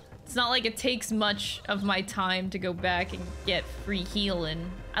well. It's not like it takes much of my time to go back and get free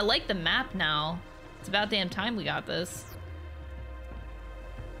healing. I like the map now. It's about damn time we got this.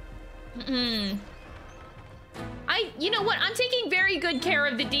 You know what? I'm taking very good care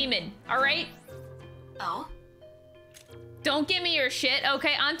of the demon, alright? Oh? Don't give me your shit,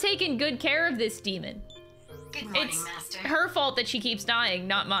 okay? I'm taking good care of this demon. Good morning, It's Master. her fault that she keeps dying,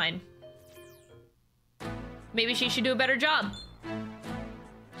 not mine. Maybe she should do a better job.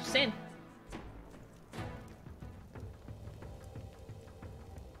 Just saying.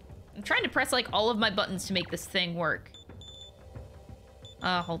 I'm trying to press like all of my buttons to make this thing work.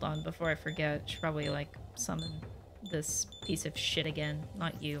 Hold on, before I forget, I should probably like summon this piece of shit again.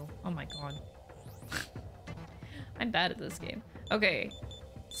 Not you. Oh my god. I'm bad at this game. Okay.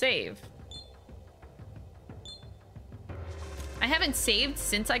 Save. I haven't saved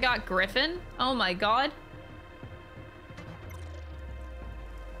since I got Griffin. Oh my god.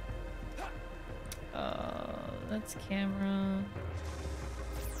 That's camera.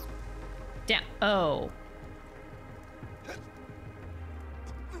 Damn. Oh.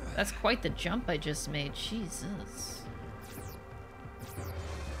 That's quite the jump I just made. Jesus.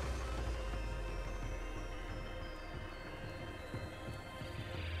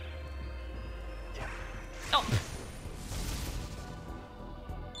 Oh.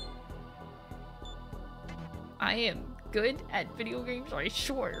 I am good at video games, I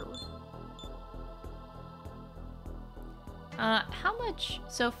swear. How much?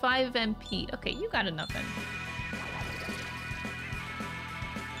 So 5 MP. Okay, you got enough MP.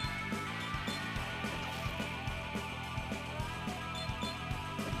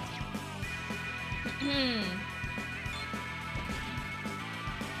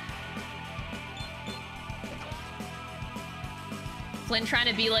 Flynn trying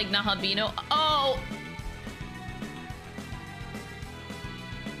to be like Nahabino. Oh!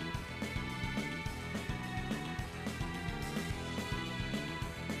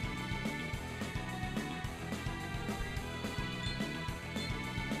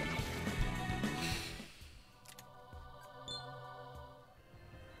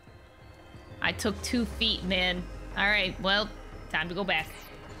 I took 2 feet, man. Alright, well, time to go back.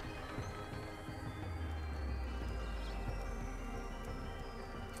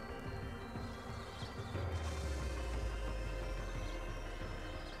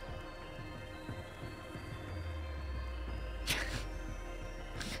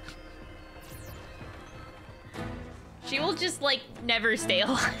 She will just, like, never stay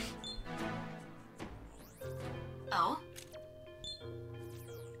alive. Oh?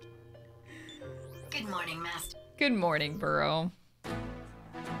 Good morning, Master. Good morning, Burrow.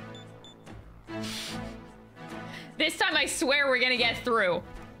 This time I swear we're gonna get through.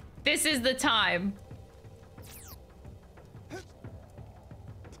 This is the time.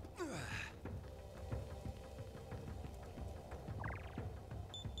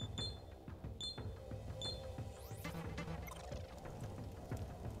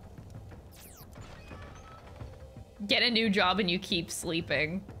 Get a new job and you keep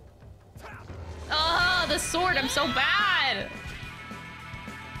sleeping. Oh, the sword, I'm so bad!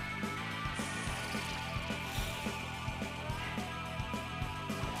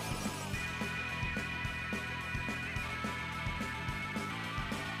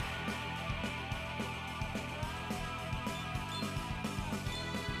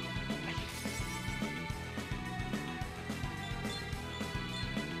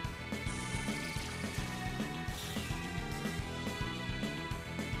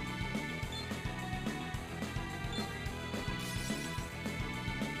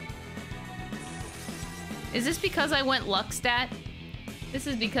 Is this because I went luck stat? This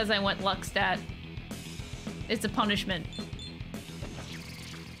is because I went luck stat. It's a punishment.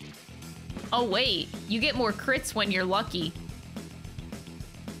 Oh wait, you get more crits when you're lucky.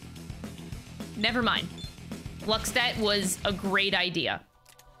 Never mind. Luck stat was a great idea.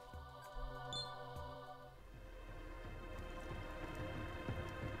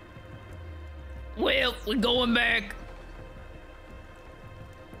 Well, we're going back.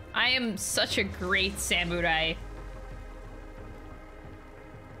 I am such a great samurai.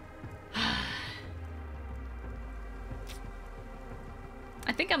 I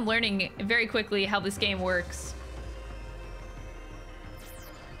think I'm learning very quickly how this game works.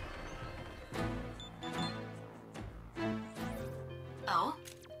 Oh?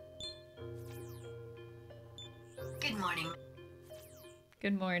 Good morning.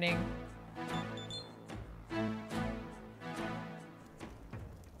 Good morning.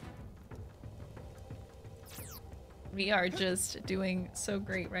 We are just doing so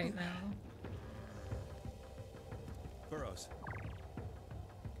great right now. Burrows.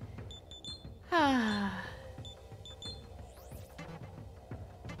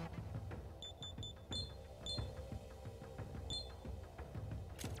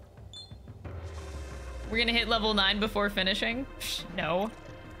 We're gonna hit level 9 before finishing? No.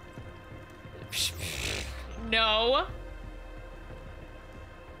 No.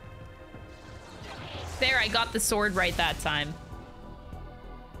 There, I got the sword right that time.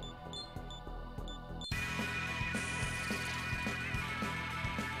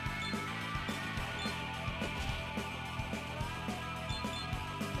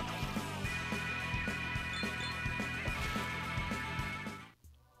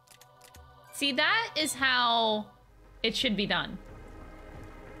 See, that is how it should be done.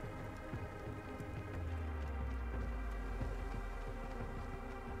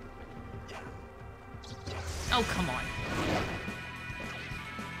 Oh, come on.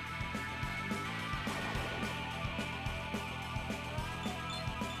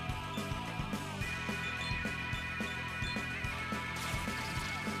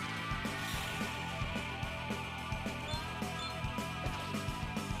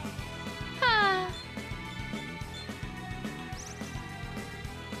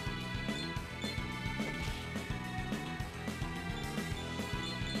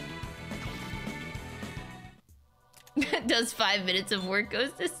 Does 5 minutes of work,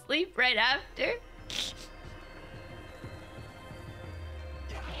 goes to sleep right after.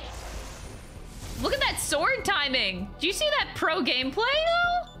 Look at that sword timing. Do you see that pro gameplay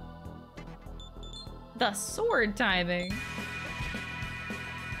though? The sword timing.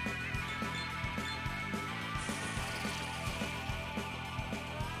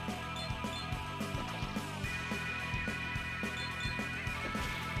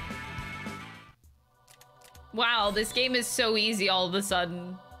 Wow, this game is so easy all of a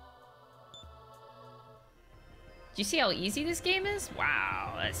sudden. Do you see how easy this game is?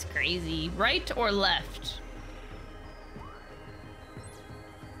 Wow, that's crazy. Right or left?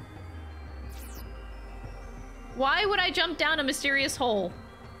 Why would I jump down a mysterious hole?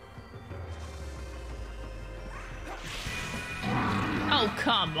 Oh,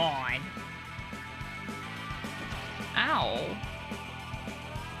 come on. Ow.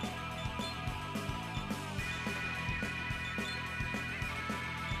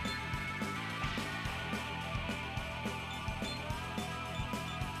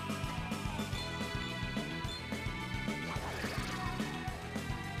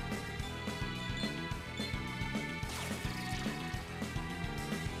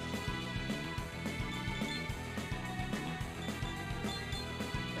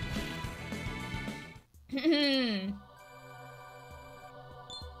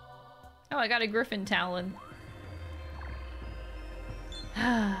 Oh, I got a griffin talon.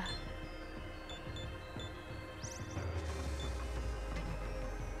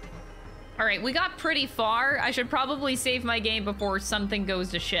 Alright, we got pretty far. I should probably save my game before something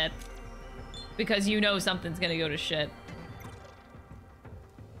goes to shit. Because you know something's gonna go to shit.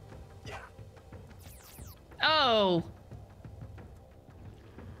 Oh!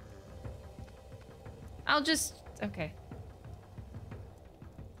 I'll just... okay.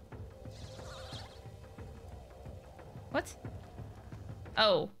 What?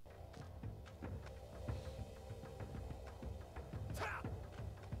 Oh.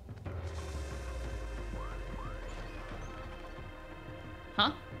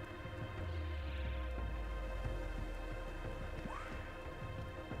 Huh?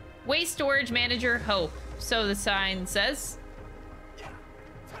 Waste storage manager Hope. So the sign says.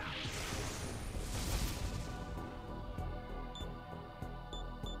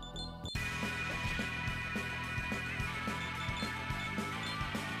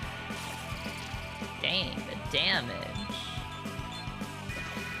 Dang, the damage.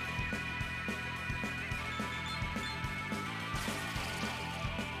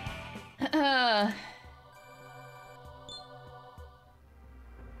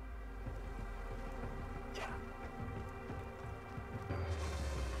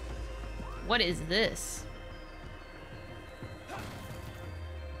 What is this?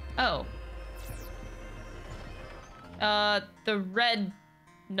 Oh. The red...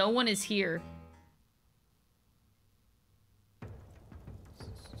 No one is here.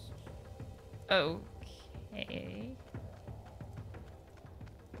 Okay.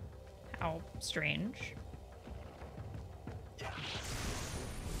 How strange.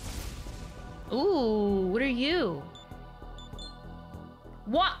 Ooh, what are you?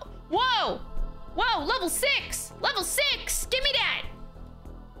 What? Whoa! Whoa, level 6! Level 6! Give me that!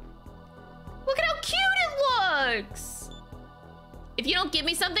 Look at how cute it looks! If you don't give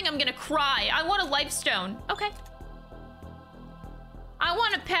me something, I'm gonna cry. I want a life stone. Okay. I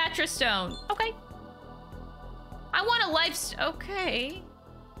want a Patra stone. Okay. I want a life okay.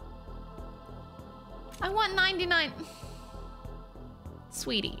 I want 99.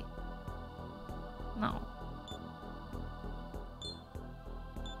 Sweetie. No.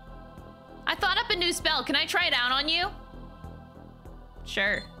 I thought up a new spell. Can I try it out on you?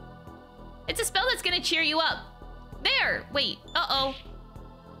 Sure. It's a spell that's gonna cheer you up. There! Wait. Uh-oh.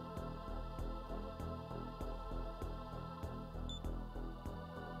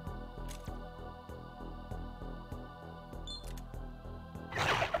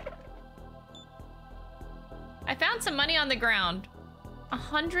 I found some money on the ground.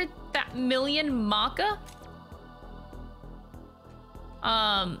 100 million Maka?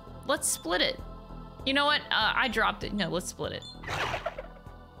 Let's split it. You know what? I dropped it. No, let's split it.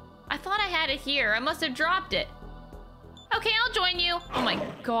 I thought I had it here. I must have dropped it. Okay, I'll join you. Oh my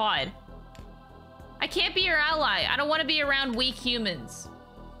god. I can't be your ally. I don't want to be around weak humans.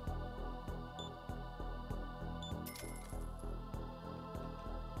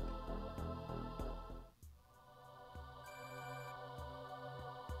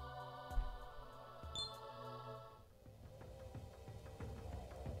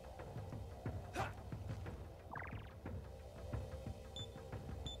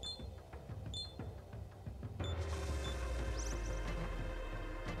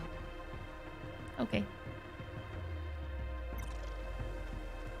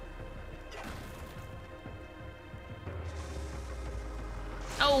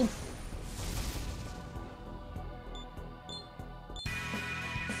 No!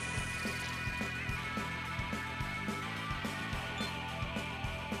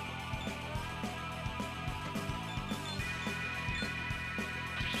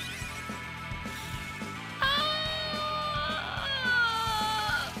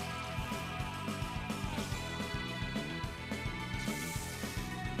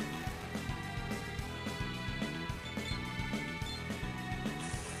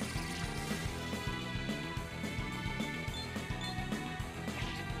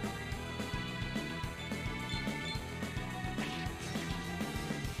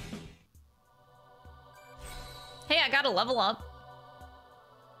 Hey, I got a level up.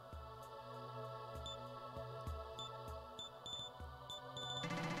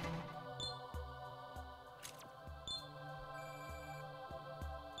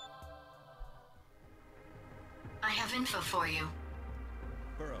 I have info for you.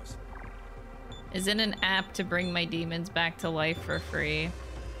 Burrows. Is it an app to bring my demons back to life for free?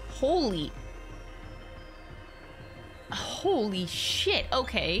 Holy shit.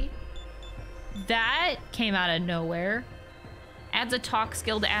 Okay. That came out of nowhere. Adds a talk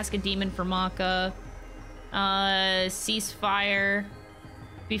skill to ask a demon for Maka. Ceasefire.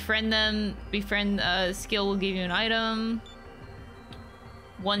 Befriend them. Befriend skill will give you an item.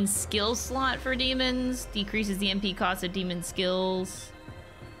 1 skill slot for demons. Decreases the MP cost of demon skills.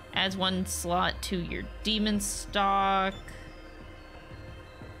 Adds 1 slot to your demon stock.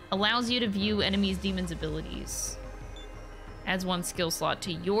 Allows you to view enemies' demons' abilities. Adds 1 skill slot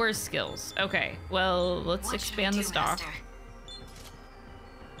to your skills. Okay, well, let's expand the stock.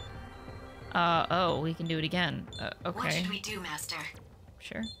 Oh, we can do it again. Okay. What should we do, Master?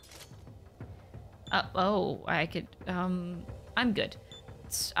 Sure. Oh, I could, I'm good.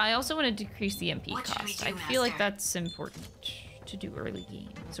 I also want to decrease the MP cost. I feel like that's important to do early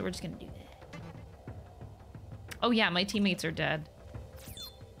game, so we're just gonna do that. Oh yeah, my teammates are dead.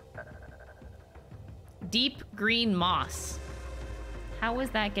 Deep green moss. How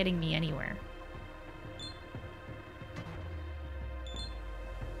is that getting me anywhere?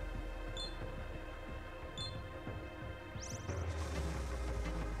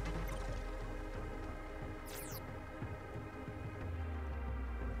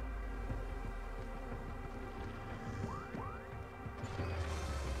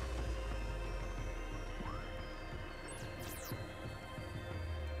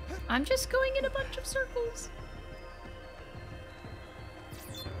 I'm just going in a bunch of circles.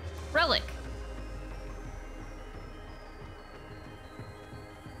 Relic.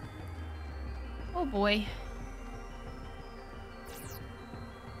 Oh boy.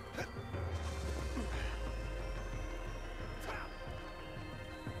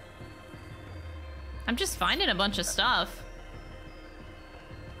 I'm just finding a bunch of stuff.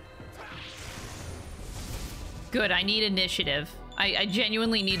 Good, I need initiative. I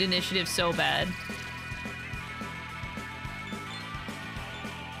genuinely need initiative so bad.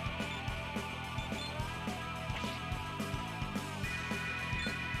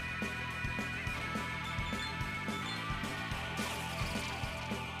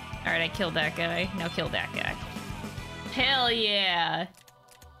 Alright, I killed that guy. Now kill that guy. Hell yeah!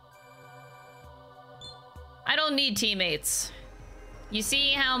 I don't need teammates. You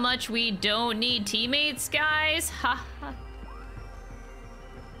see how much we don't need teammates, guys? Ha ha.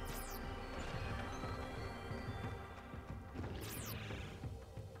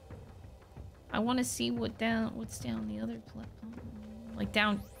 I want to see what's down the other platform. Like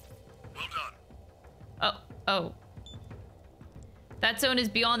down. Well done. Oh. That zone is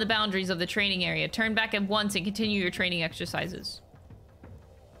beyond the boundaries of the training area. Turn back at once and continue your training exercises.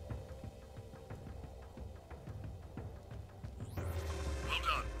 Well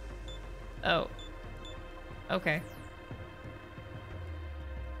done. Oh. Okay.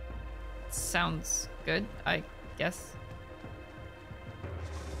 Sounds good, I guess.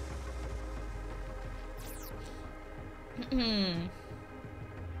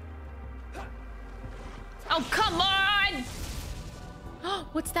 Oh, come on!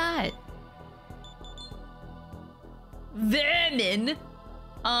 What's that? Vermin?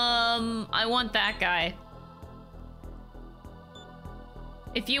 I want that guy.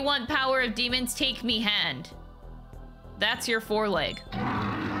 If you want power of demons, take me hand. That's your foreleg.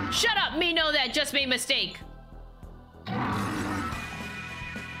 Shut up! Me know that, just made mistake.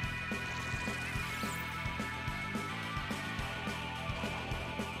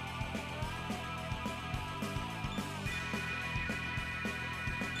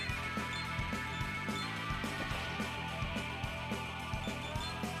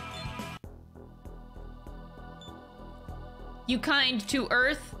 You kind to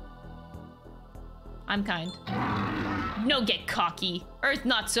Earth? I'm kind. No, get cocky. Earth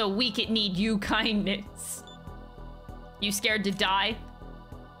not so weak it need you kindness. You scared to die?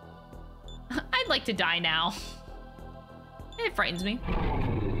 I'd like to die now. It frightens me.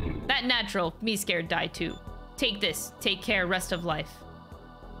 That natural, me scared die too. Take this, take care rest of life.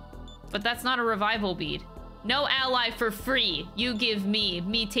 But that's not a revival bead. No ally for free. You give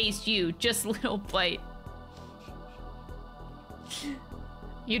me taste you, just little bite.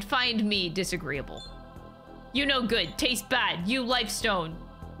 You'd find me disagreeable. You no good, taste bad, you lifestone.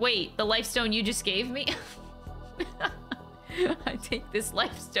 Wait, the lifestone you just gave me? I take this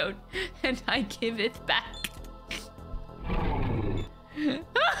lifestone and I give it back.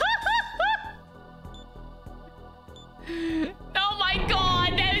 Oh my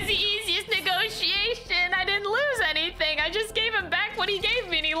god, that was the easiest negotiation. I didn't lose anything. I just gave him back what he gave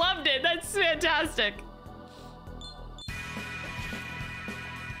me and he loved it. That's fantastic.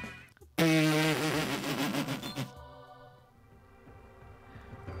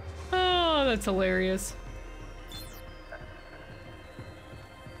 Oh, that's hilarious.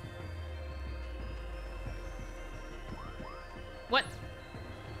 What?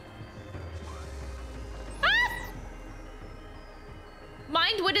 Ah!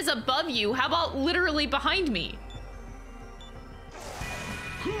 Mind what is above you. How about literally behind me?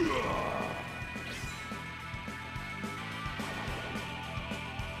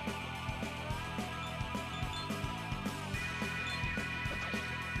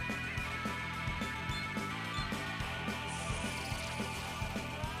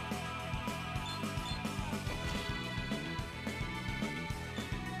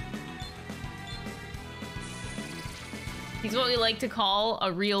 He's what we like to call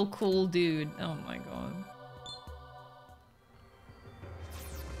a real cool dude. Oh my god.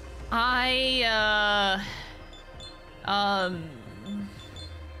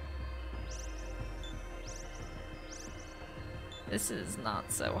 This is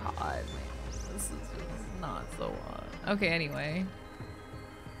not so hot, man. This is not so hot. Okay, anyway.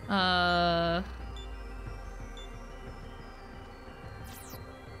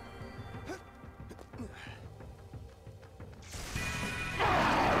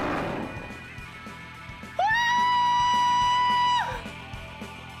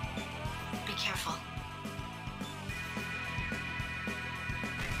 Be careful.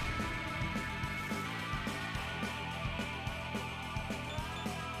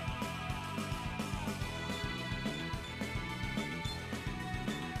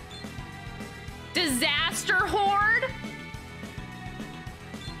 Disaster horde?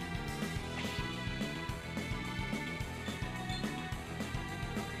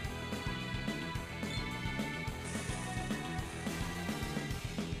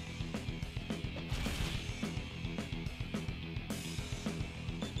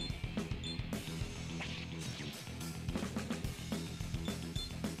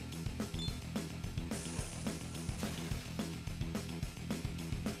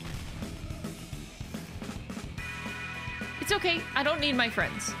 It's okay. I don't need my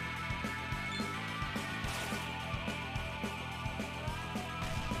friends.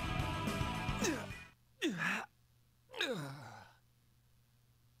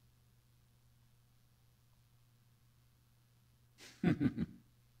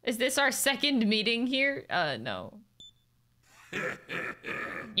 Is this our second meeting here? No.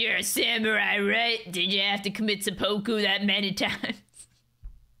 You're a samurai, right? Did you have to commit seppuku that many times?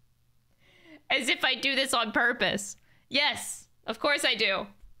 As if I do this on purpose. Yes, of course I do.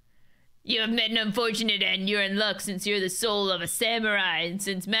 You have met an unfortunate and you're in luck since you're the soul of a samurai and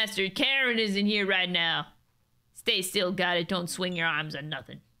since Master Karen isn't here right now. Stay still, got it. Don't swing your arms on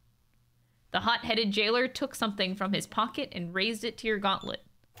nothing. The hot-headed jailer took something from his pocket and raised it to your gauntlet.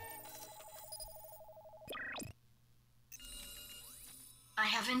 I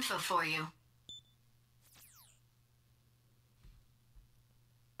have info for you.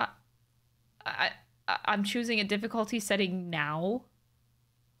 I'm choosing a difficulty setting now.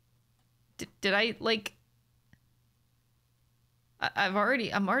 Did I like? I'm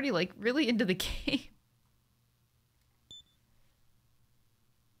already like really into the game.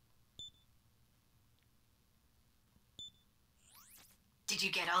 Did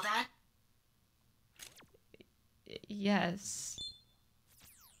you get all that? Yes.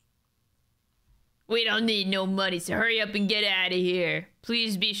 We don't need no money, so hurry up and get out of here.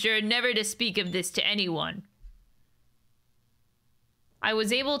 Please be sure never to speak of this to anyone. I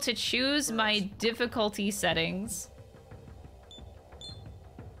was able to choose my difficulty settings.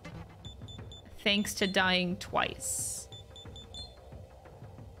 Thanks to dying twice.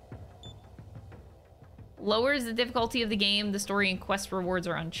 Lowers the difficulty of the game. The story and quest rewards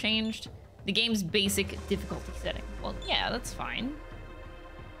are unchanged. The game's basic difficulty setting. Well, yeah, that's fine.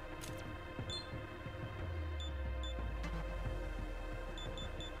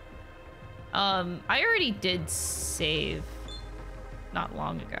 I already did save not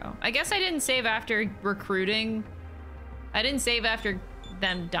long ago. I guess I didn't save after recruiting. I didn't save after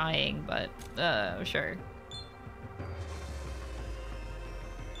them dying, but sure.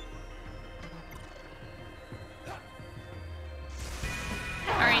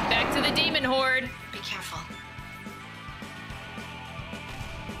 All right, back to the demon horde. Be careful.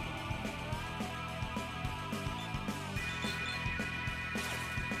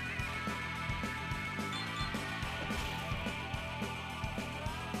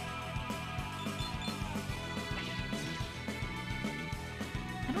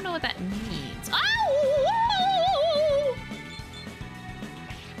 I don't know what that means. Oh!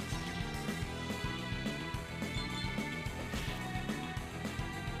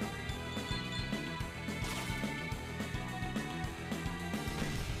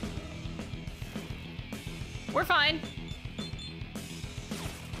 We're fine.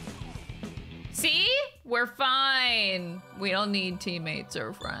 See? We're fine. We don't need teammates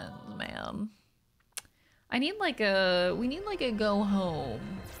or friends, man. I need like a... We need like a go home.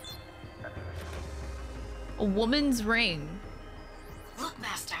 A woman's ring. Look,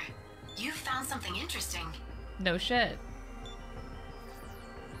 Master. You found something interesting. No shit.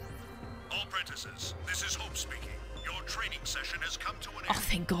 All apprentices, this is Hope speaking. Your training session has come to an end. Oh,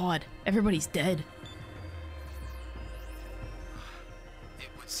 thank God. Everybody's dead. It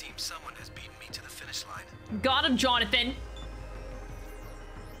would seem someone has beaten me to the finish line. Got him, Jonathan.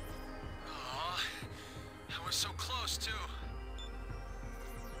 Aw, I was so close, too.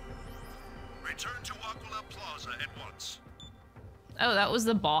 Return to Aquila Plaza at once. Oh, that was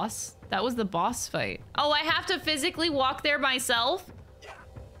the boss? That was the boss fight. Oh, I have to physically walk there myself?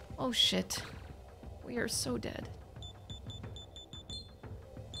 Oh, shit. We are so dead.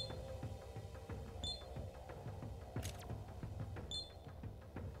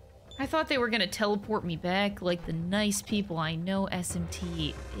 I thought they were gonna teleport me back like the nice people I know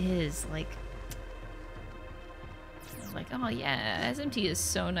SMT is. Like, oh yeah, SMT is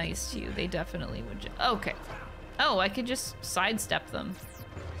so nice to you. They definitely would. Okay. Oh, I could just sidestep them.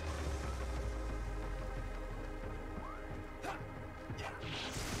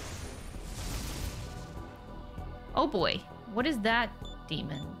 Oh boy, what is that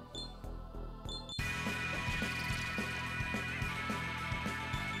demon?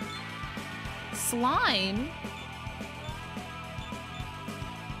 Slime?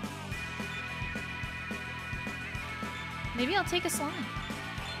 Maybe I'll take a slime.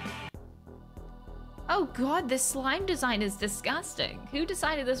 Oh god, this slime design is disgusting. Who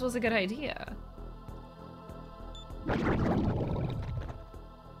decided this was a good idea?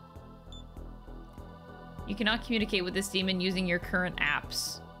 You cannot communicate with this demon using your current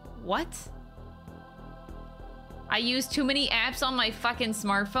apps. What? I use too many apps on my fucking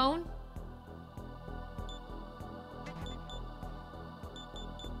smartphone?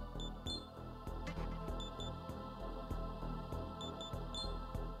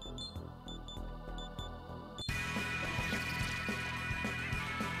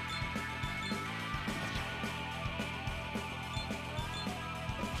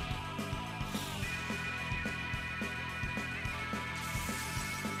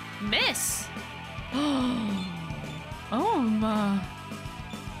 Miss! Oh my.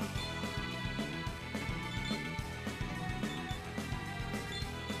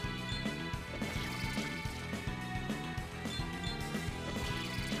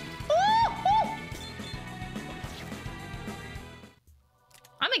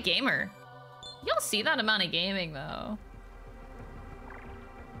 I'm a gamer. You'll see that amount of gaming though.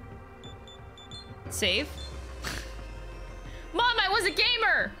 Save. Mom, I was a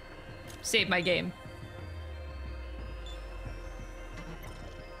gamer! Save my game.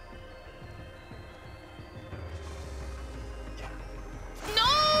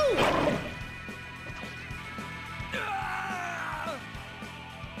 No!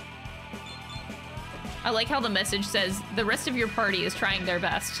 I like how the message says, the rest of your party is trying their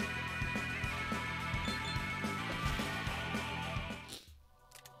best.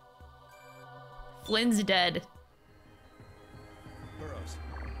 Flynn's dead.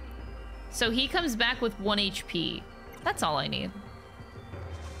 So he comes back with 1 HP. That's all I need.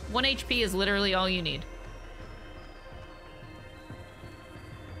 1 HP is literally all you need.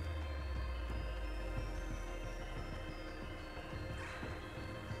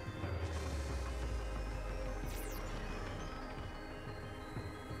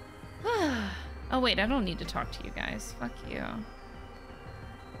 Oh wait, I don't need to talk to you guys. Fuck you.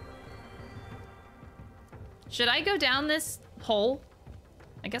 Should I go down this hole?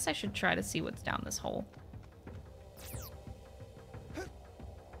 I guess I should try to see what's down this hole.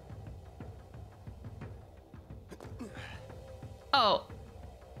 Oh.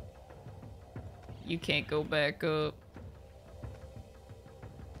 You can't go back up.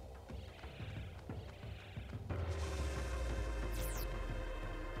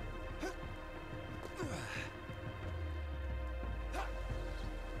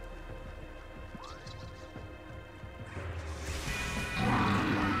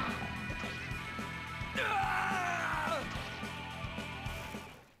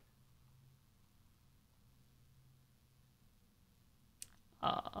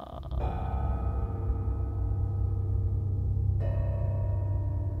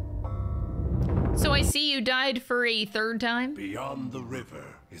 So I see you died for a third time? Beyond the river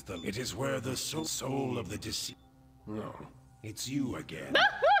is the... It is where the soul of the deceased... No, it's you again.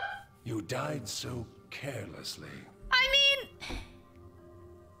 You died so carelessly. I mean...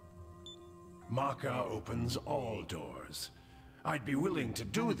 Maka opens all doors. I'd be willing to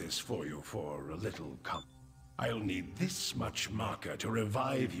do this for you for a little I'll need this much Maka to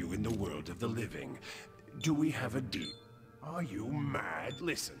revive you in the world of the living. Do we have a deal? Are you mad?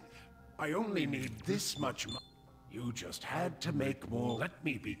 Listen, I only need this much You just had to make more. Let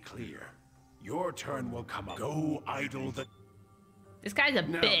me be clear. Your turn will come up. Go idle the... This guy's a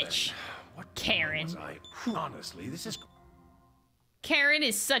bitch. Then, what Karen. Honestly, this is... Karen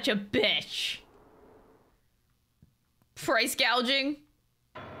is such a bitch. Price gouging.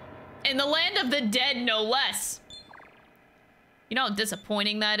 In the land of the dead, no less. You know how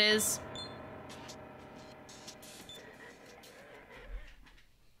disappointing that is?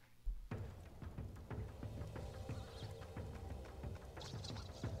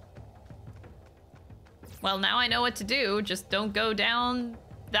 Well, now I know what to do. Just don't go down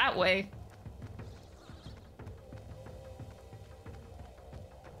that way.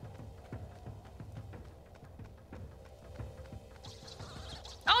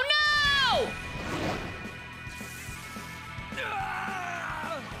 Oh no!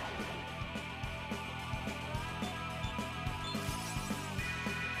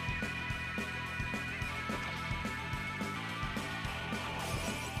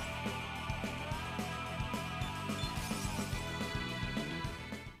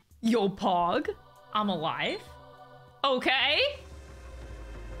 Yo, Pog. I'm alive. Okay.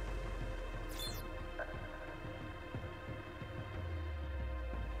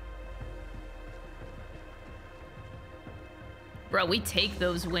 Bro, we take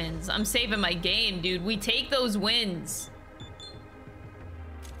those wins. I'm saving my game, dude. We take those wins.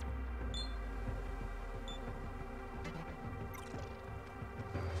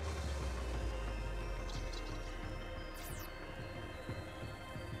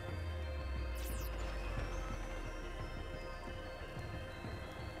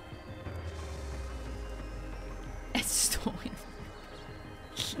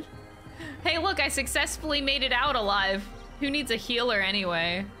 Hey, look, I successfully made it out alive. Who needs a healer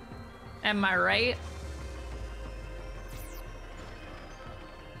anyway? Am I right?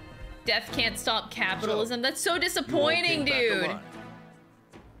 Death can't stop capitalism. That's so disappointing, dude.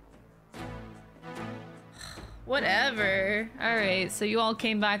 Whatever. Alright, so you all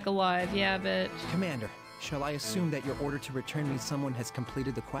came back alive. Yeah, bitch. Commander, shall I assume that your order to return me someone has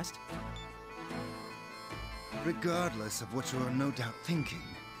completed the quest? Regardless of what you are no doubt thinking,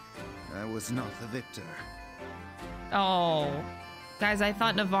 I was not the victor. Oh. Guys, I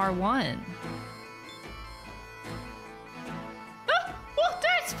thought Navarre won. Ah! Oh,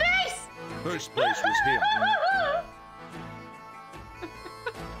 there's space! First place was him.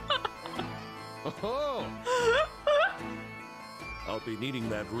 Oh! I'll be needing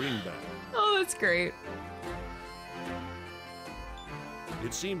that ring back. Oh, that's great.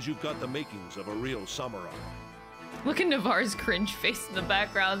 It seems you've got the makings of a real samurai. Look at Navarre's cringe face in the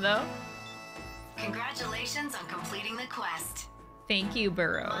background, though. Congratulations on completing the quest. Thank you,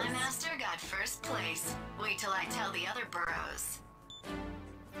 Burrows. My master got first place. Wait till I tell the other Burrows.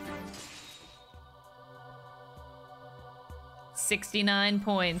 69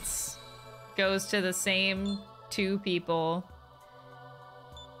 points. Goes to the same two people.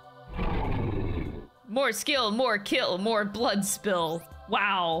 More skill, more kill, more blood spill.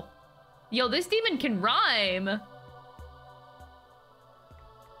 Wow. Yo, this demon can rhyme.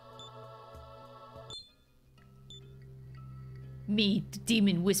 Me, the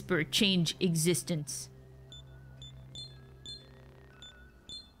demon whisperer, change existence.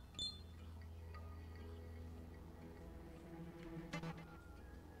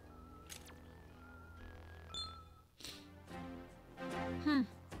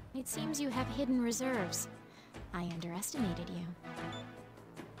 It seems you have hidden reserves. I underestimated you.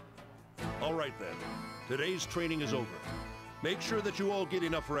 All right then. Today's training is over. Make sure that you all get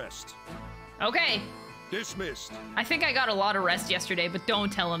enough rest. Okay. Dismissed. I think I got a lot of rest yesterday, but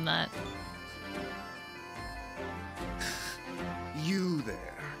don't tell him that. You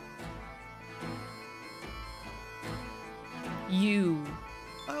there. You.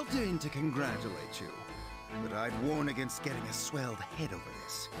 I'll deign to congratulate you, but I'd warn against getting a swelled head over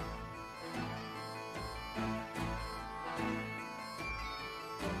this.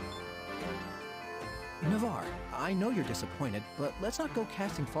 Navarre, I know you're disappointed, but let's not go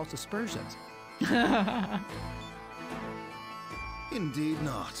casting false aspersions. Indeed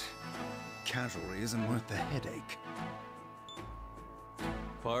not. Cavalry isn't worth the headache.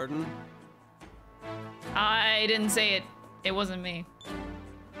 Pardon? I didn't say it. It wasn't me.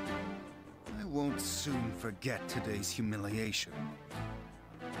 I won't soon forget today's humiliation.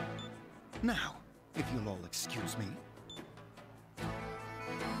 Now, if you'll all excuse me.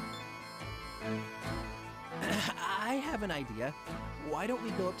 I have an idea. Why don't we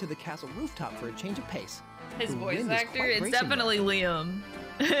go up to the castle rooftop for a change of pace? His The voice wind is actor, quite it's bracing definitely Liam.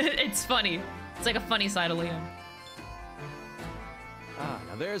 It's funny. It's like a funny side of Liam. Ah,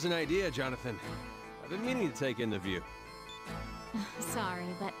 now there's an idea, Jonathan. I've been meaning to take in the view. Sorry,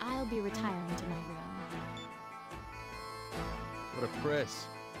 but I'll be retiring to my room. What a priss.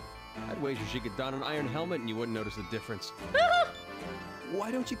 I'd wager she could don an iron helmet and you wouldn't notice the difference.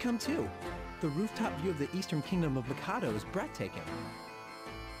 Why don't you come too? The rooftop view of the Eastern Kingdom of Mikado is breathtaking.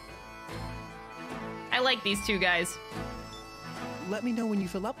 I like these two guys. Let me know when you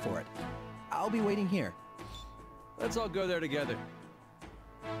feel up for it. I'll be waiting here. Let's all go there together.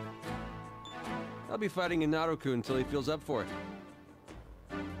 I'll be fighting in Naruku until he feels up for it.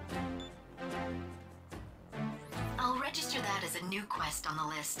 I'll register that as a new quest on the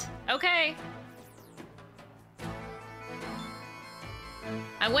list. Okay.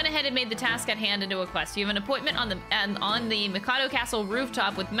 I went ahead and made the task at hand into a quest. You have an appointment on the Mikado Castle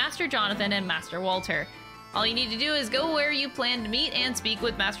rooftop with Master Jonathan and Master Walter. All you need to do is go where you plan to meet and speak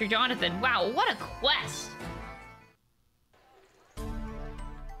with Master Jonathan. Wow, what a quest!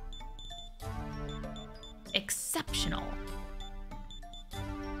 Exceptional.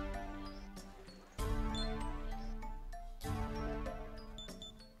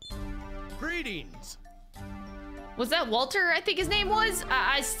 Greetings. Was that Walter, I think his name was?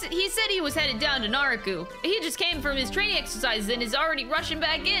 He said he was headed down to Naruku. He just came from his training exercises and is already rushing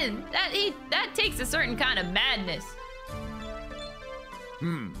back in. That takes a certain kind of madness.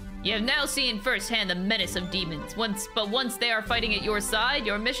 You have now seen firsthand the menace of demons. Once they are fighting at your side,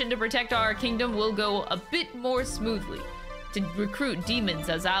 your mission to protect our kingdom will go a bit more smoothly. To recruit demons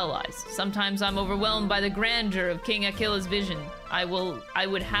as allies. Sometimes I'm overwhelmed by the grandeur of King Akila's vision. I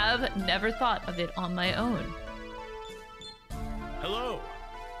would have never thought of it on my own. Hello.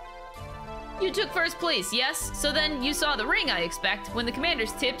 You took first place, yes? So then you saw the ring, I expect. When the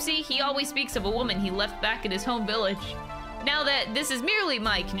commander's tipsy, he always speaks of a woman he left back in his home village. Now that this is merely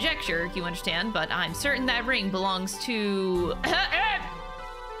my conjecture, you understand, but I'm certain that ring belongs to...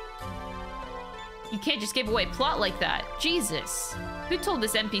 You can't just give away plot like that. Jesus. Who told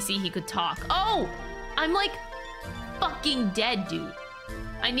this NPC he could talk? Oh! I'm like fucking dead, dude.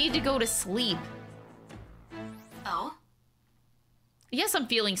 I need to go to sleep. Oh? Yes, I'm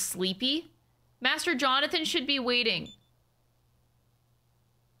feeling sleepy. Master Jonathan should be waiting.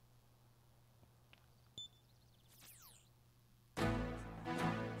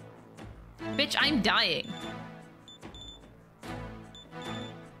 Bitch, I'm dying.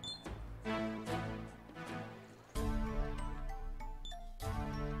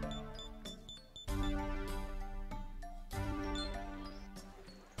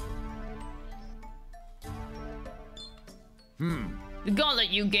 The gauntlet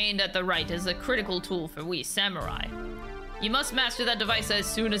you gained at the right is a critical tool for we samurai. You must master that device as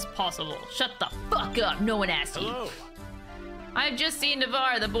soon as possible. Shut the fuck up, no one asked you. Hello. I've just seen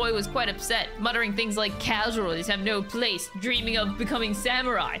Navarre. The boy was quite upset, muttering things like casualties have no place, dreaming of becoming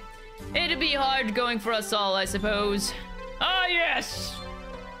samurai. It'd be hard going for us all, I suppose. Ah, yes!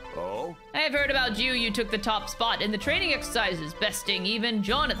 Oh? I have heard about you. You took the top spot in the training exercises, besting even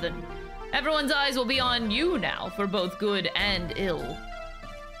Jonathan. Everyone's eyes will be on you now, for both good and ill.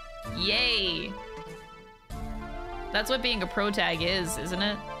 Yay. That's what being a pro tag is, isn't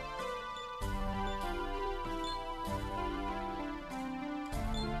it?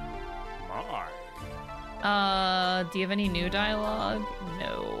 Do you have any new dialogue?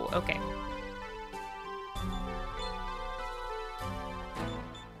 No. Okay.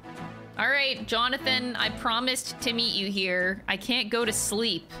 Alright. right, Jonathan, I promised to meet you here. I can't go to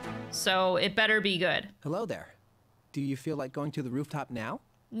sleep, so it better be good. Hello there. Do you feel like going to the rooftop now?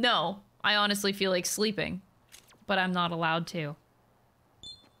 No, I honestly feel like sleeping, but I'm not allowed to.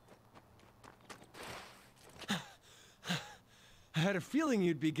 I had a feeling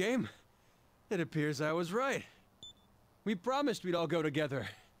you'd be game. It appears I was right. We promised we'd all go together.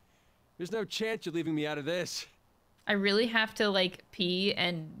 There's no chance you're leaving me out of this. I really have to, like, pee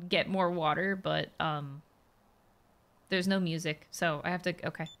and get more water, but, there's no music, so I have to...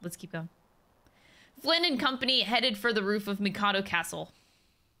 Okay, let's keep going. Flynn and company headed for the roof of Mikado Castle.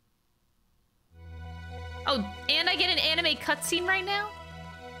 Oh, and I get an anime cutscene right now?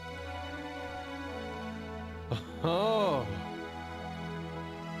 Oh.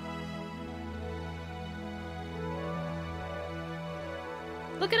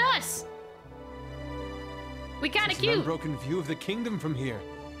 Look at us! We kinda cute! An unbroken view of the kingdom from here.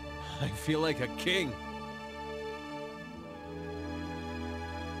 I feel like a king.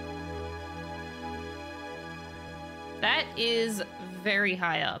 That is very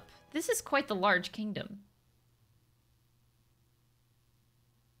high up. This is quite the large kingdom.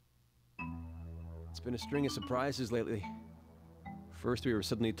 It's been a string of surprises lately. First we were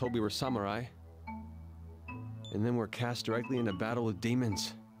suddenly told we were samurai. And then we're cast directly into battle with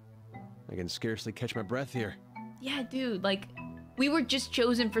demons. I can scarcely catch my breath here. Yeah, dude, like, we were just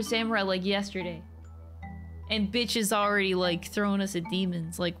chosen for samurai, like, yesterday. And bitch is already, like, throwing us at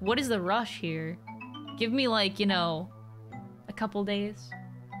demons. Like, what is the rush here? Give me, like, you know, a couple days.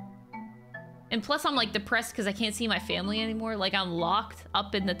 And plus I'm, like, depressed because I can't see my family anymore. Like, I'm locked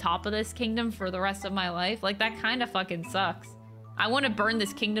up in the top of this kingdom for the rest of my life. Like, that kind of fucking sucks. I want to burn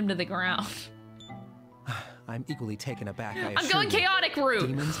this kingdom to the ground. I'm equally taken aback. I'm going chaotic route.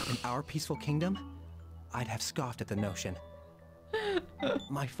 Demons in our peaceful kingdom? I'd have scoffed at the notion.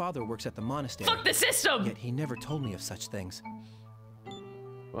 My father works at the monastery. Fuck the system! Yet he never told me of such things.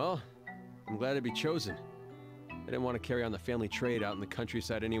 Well, I'm glad to be chosen. I didn't want to carry on the family trade out in the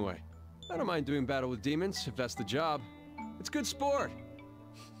countryside anyway. I don't mind doing battle with demons, if that's the job. It's good sport.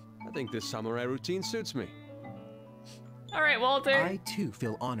 I think this samurai routine suits me. Alright, Walter. I, too,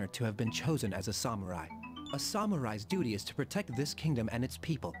 feel honored to have been chosen as a samurai. A samurai's duty is to protect this kingdom and its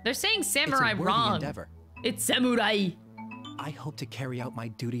people. They're saying samurai it's a wrong. Endeavor. It's samurai. I hope to carry out my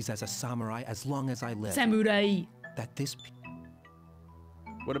duties as a samurai as long as I live. Samurai. That this...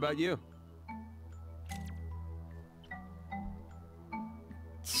 What about you?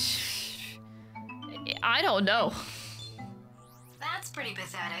 I don't know. That's pretty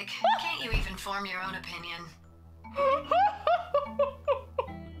pathetic. Can't you even form your own opinion?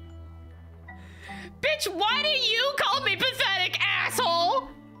 Bitch, why do you call me pathetic, asshole?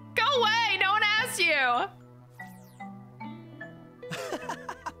 Go away, no one asked you.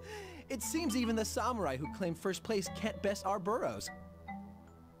 It seems even the samurai who claim first place can't best our burrows.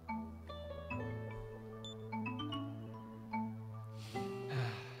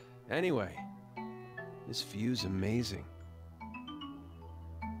 Anyway, this view's amazing.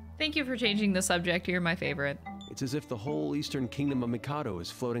 Thank you for changing the subject. You're my favorite. It's as if the whole eastern kingdom of Mikado is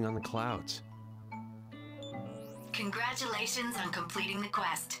floating on the clouds. Congratulations on completing the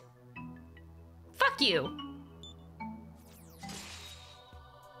quest. Fuck you.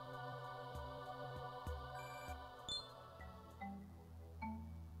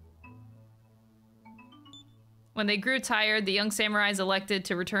 When they grew tired, the young samurais elected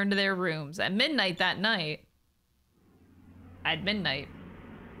to return to their rooms. At midnight that night... At midnight...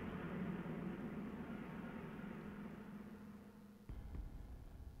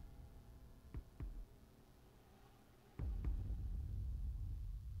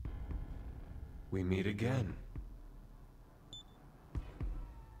 We meet again.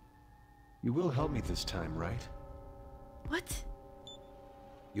 You will help me this time, right? What?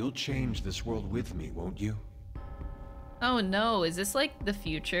 You'll change this world with me, won't you? Oh no, is this like the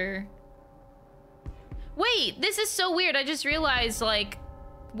future? Wait, this is so weird. I just realized, like,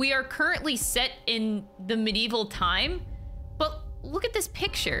 we are currently set in the medieval time, but look at this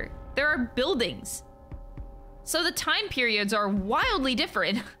picture. There are buildings. So the time periods are wildly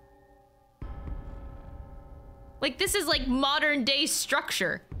different. Like, this is like modern day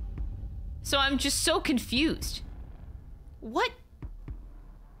structure. So I'm just so confused. What?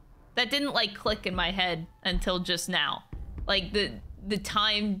 That didn't like click in my head until just now. Like the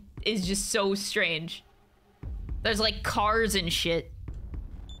time is just so strange. There's like cars and shit.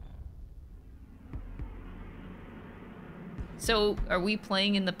 So are we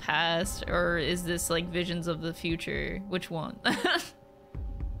playing in the past or is this like visions of the future? Which one?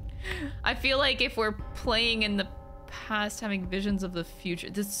 I feel like if we're playing in the past having visions of the future.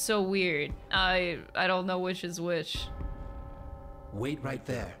 This is so weird. I don't know which is which. Wait right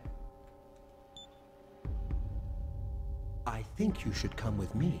there. I think you should come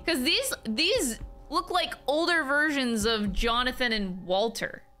with me. Because these look like older versions of Jonathan and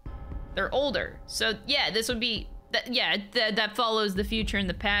Walter. They're older. So yeah, this would be, that follows the future and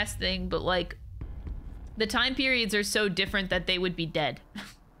the past thing, but like, the time periods are so different that they would be dead.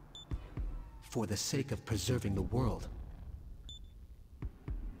 For the sake of preserving the world.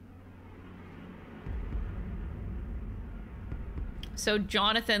 So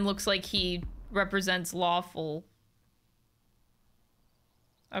Jonathan looks like he represents lawful.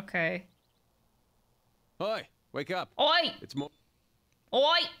 Okay. Oi, wake up. Oi! It's more.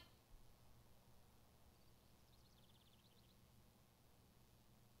 Oi!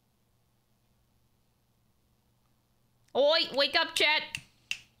 Oi, wake up, chat.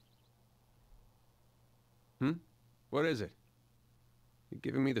 What is it? You're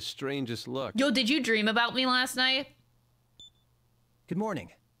giving me the strangest look. Yo, did you dream about me last night? Good morning.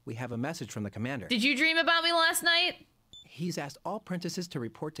 We have a message from the commander. Did you dream about me last night? He's asked all apprentices to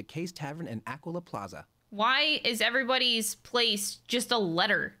report to Kay's Tavern in Aquila Plaza. Why is everybody's place just a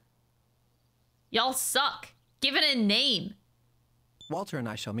letter? Y'all suck. Give it a name. Walter and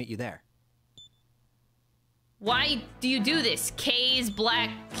I shall meet you there. Why do you do this? Q's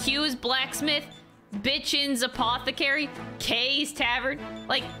Blacksmith, Bitchin's Apothecary, Kay's Tavern?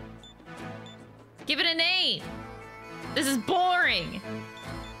 Like, give it a name. This is boring.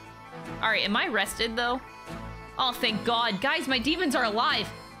 All right, am I rested though? Oh, thank God. Guys, my demons are alive.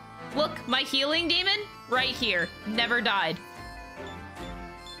 Look, my healing demon, right here. Never died.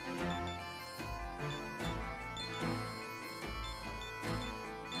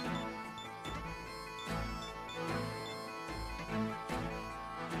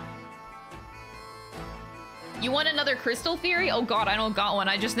 You want another crystal theory? Oh God, I don't got one.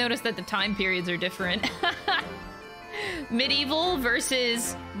 I just noticed that the time periods are different. Medieval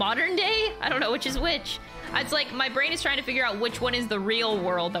versus modern day? I don't know which is which. It's like my brain is trying to figure out which one is the real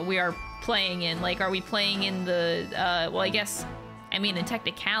world that we are playing in. Like, are we playing in the, well, I guess, I mean, in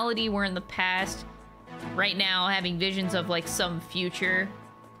technicality, we're in the past right now having visions of like some future.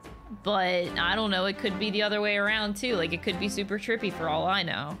 But I don't know, it could be the other way around too. Like, it could be super trippy for all I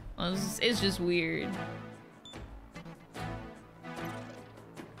know. It's just weird.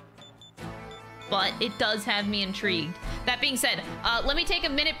 But it does have me intrigued. That being said, let me take a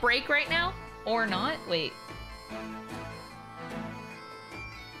minute break right now. Or not. Wait.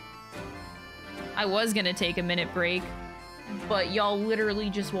 I was gonna take a minute break, but y'all literally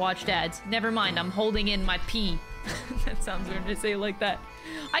just watched ads. Never mind, I'm holding in my pee. That sounds weird to say it like that.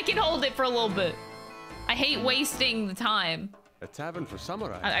 I can hold it for a little bit. I hate wasting the time. A tavern for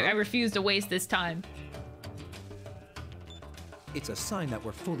samurai. I refuse to waste this time. It's a sign that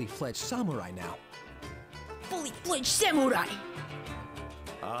we're fully fledged samurai now. Fully fledged samurai!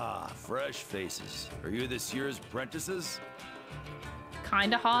 Ah, fresh faces. Are you this year's apprentices?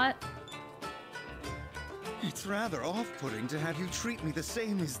 Kinda hot. It's rather off-putting to have you treat me the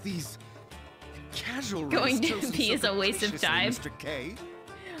same as these casual Going to pee is a waste of time. Mr. K.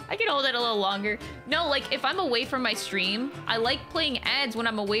 I can hold it a little longer. No, like, if I'm away from my stream, I like playing ads when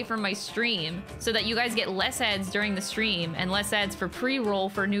I'm away from my stream so that you guys get less ads during the stream and less ads for pre-roll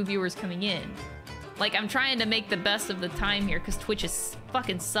for new viewers coming in. Like, I'm trying to make the best of the time here because Twitch is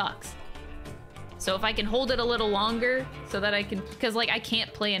fucking sucks. So if I can hold it a little longer so that I can, because like I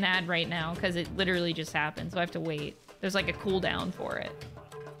can't play an ad right now because it literally just happened. So I have to wait. There's like a cooldown for it.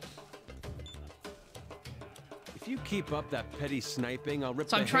 If you keep up that petty sniping, I'll rip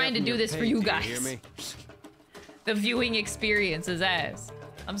So I'm trying to do this for you guys. You hear me? The viewing experience is ass.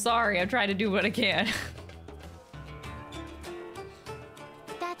 I'm sorry, I'm trying to do what I can.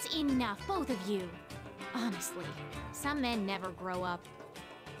 That's enough, both of you. Honestly, some men never grow up.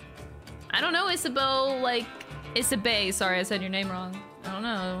 I don't know, Isabeau, like, Isabe, sorry, I said your name wrong. I don't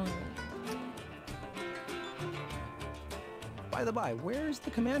know. By the by, where's the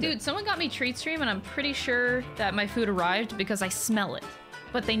commander? Dude, someone got me treat stream and I'm pretty sure that my food arrived because I smell it.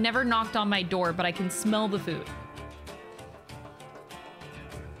 But they never knocked on my door, but I can smell the food.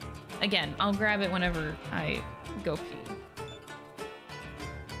 Again, I'll grab it whenever I go pee.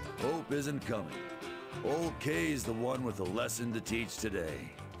 Hope isn't coming. Old K's the one with a lesson to teach today.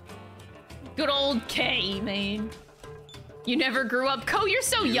 Good old K, man. You never grew up. Ko, you're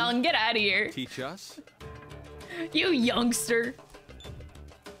so young. Get out of here. Teach us? You youngster.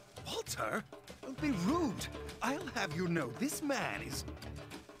 Walter, don't be rude. I'll have you know this man is...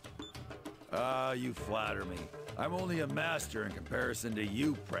 Ah, you flatter me. I'm only a master in comparison to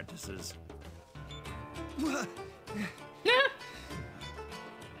you, prentices.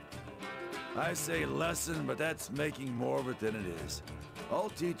 I say lesson, but that's making more of it than it is. I'll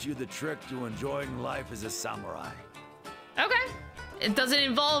teach you the trick to enjoying life as a samurai. Okay. It doesn't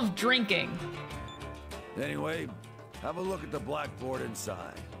involve drinking. Anyway, have a look at the blackboard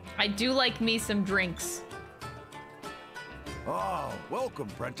inside. I do like me some drinks. Oh, welcome,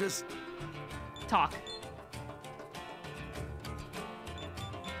 Prentice. Talk.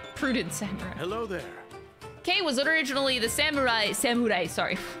 Prudent samurai. Hello there. Kei was originally the samurai,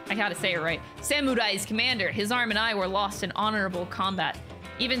 sorry, I gotta say it right. Samurai's commander. His arm and I were lost in honorable combat.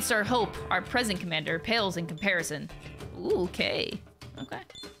 Even Sir Hope, our present commander, pales in comparison. Ooh, Kei. Okay.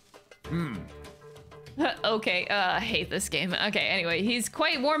 Okay, I hate this game. Okay, anyway, he's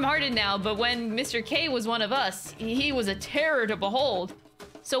quite warm-hearted now, but when Mr. K was one of us, he was a terror to behold.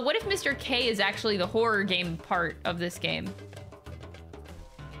 So what if Mr. K is actually the horror game part of this game?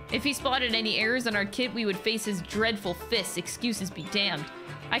 If he spotted any errors on our kit, we would face his dreadful fists. Excuses be damned.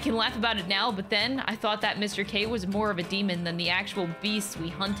 I can laugh about it now, but then I thought that Mr. K was more of a demon than the actual beasts we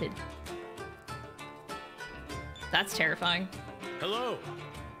hunted. That's terrifying. Hello.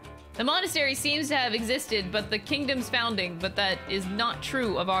 The monastery seems to have existed, but the kingdom's founding, but that is not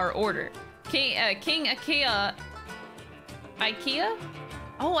true of our order. King Ikea... Ikea?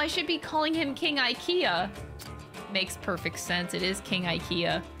 Oh, I should be calling him King Ikea. Makes perfect sense. It is King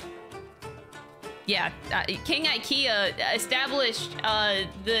Ikea. Yeah, King Ikea established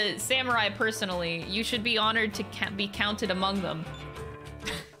the samurai personally. You should be honored to be counted among them.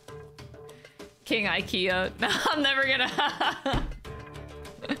 King Ikea. I'm never gonna...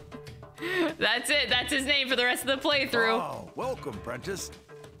 That's it. That's his name for the rest of the playthrough. Oh, welcome, Prentice.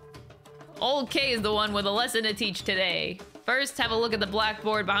 Old K is the one with a lesson to teach today. First, have a look at the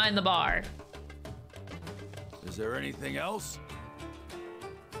blackboard behind the bar. Is there anything else?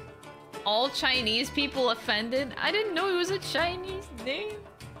 All Chinese people offended? I didn't know it was a Chinese name.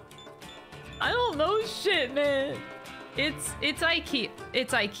 I don't know shit, man. It's IKEA.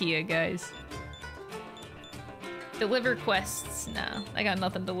 It's IKEA, guys. Deliver quests. No, I got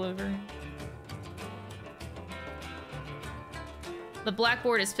nothing to deliver. The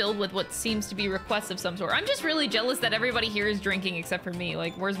blackboard is filled with what seems to be requests of some sort. I'm just really jealous that everybody here is drinking except for me.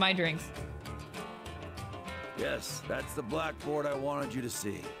 Like, where's my drinks? Yes, that's the blackboard I wanted you to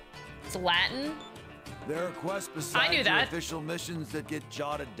see. It's Latin? There are quests besides your official missions that get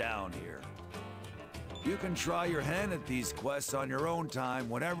jotted down here. You can try your hand at these quests on your own time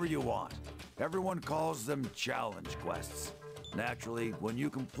whenever you want. Everyone calls them challenge quests. Naturally, when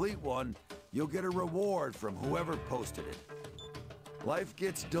you complete one, you'll get a reward from whoever posted it. Life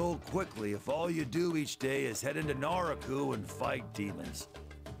gets dull quickly if all you do each day is head into Naraku and fight demons.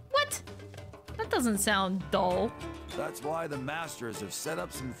 What? That doesn't sound dull. That's why the masters have set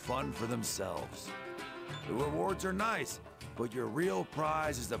up some fun for themselves. The rewards are nice, but your real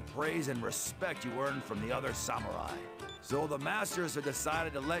prize is the praise and respect you earn from the other samurai. So the masters have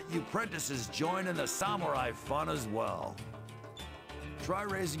decided to let you prentices join in the samurai fun as well. Try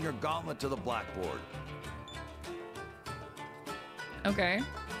raising your gauntlet to the blackboard. Okay.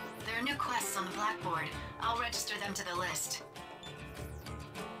 There are new quests on the blackboard. I'll register them to the list.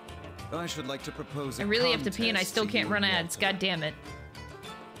 I should like to propose I really have to pee and I still can't run ads. God damn it.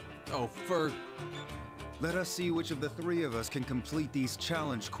 Oh, for... Let us see which of the three of us can complete these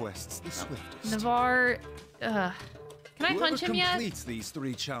challenge quests the swiftest. Navarre... Can I punch him yet? Whoever completes these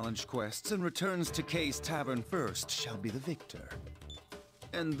 3 challenge quests and returns to Kay's Tavern first shall be the victor.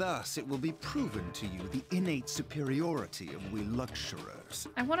 And thus it will be proven to you the innate superiority of we luxurers.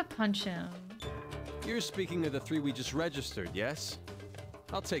 I want to punch him. You're speaking of the 3 we just registered, yes?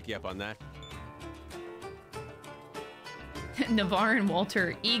 I'll take you up on that. Navarre and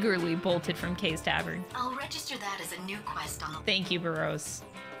Walter eagerly bolted from Kay's Tavern. I'll register that as a new quest on the... Thank you, Burroughs.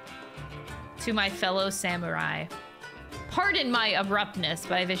 To my fellow samurai. Pardon my abruptness,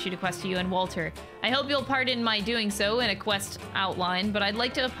 but I've issued a quest to you and Walter. I hope you'll pardon my doing so in a quest outline, but I'd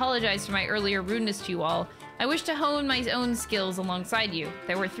like to apologize for my earlier rudeness to you all. I wish to hone my own skills alongside you.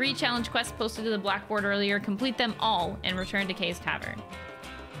 There were 3 challenge quests posted to the blackboard earlier. Complete them all and return to Kay's Tavern.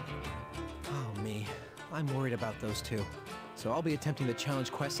 Oh, me. I'm worried about those 2. So I'll be attempting the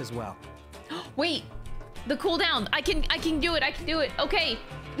challenge quest as well. Wait! The cooldown! I can do it! I can do it! Okay!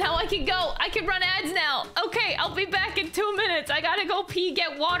 Now I can go! I can run ads now! Okay, I'll be back in 2 minutes! I gotta go pee,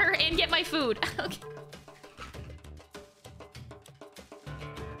 get water, and get my food. Okay.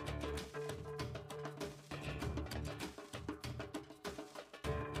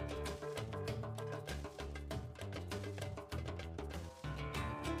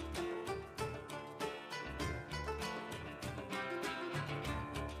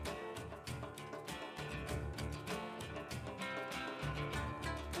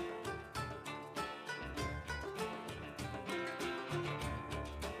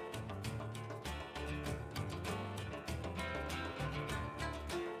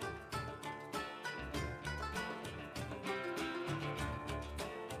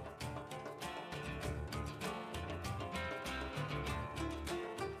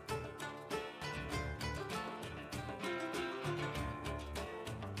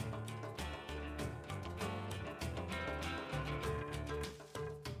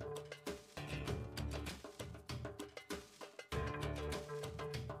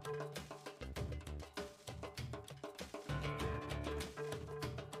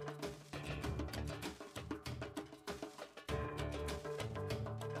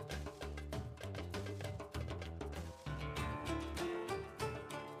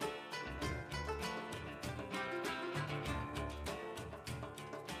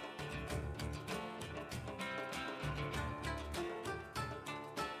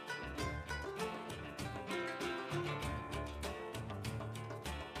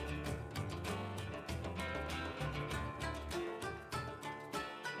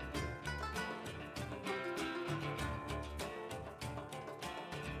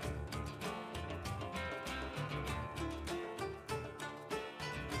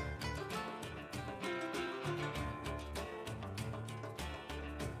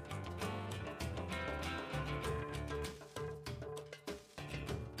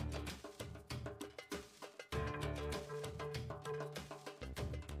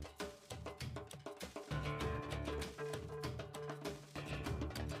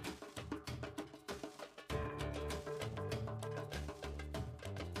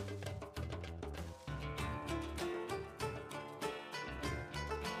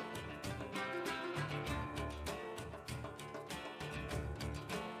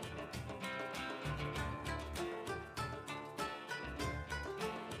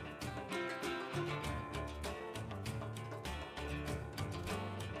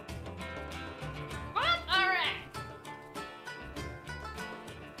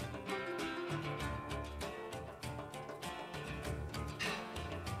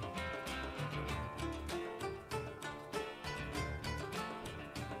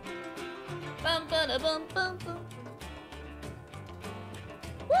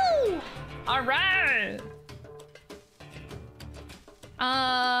 Woo! All right.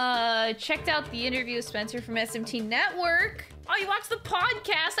 Checked out the interview with Spencer from SMT Network. Oh, you watched the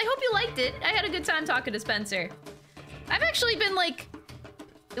podcast? I hope you liked it. I had a good time talking to Spencer. I've actually been like,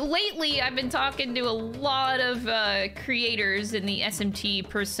 lately I've been talking to a lot of creators in the SMT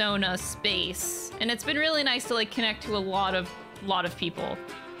persona space, and it's been really nice to like connect to a lot of people.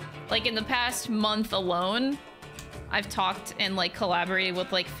 Like in the past month alone, I've talked and like collaborated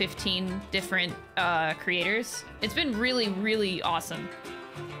with like 15 different creators. It's been really, really awesome.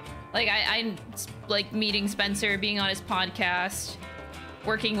 Like I like meeting Spencer, being on his podcast,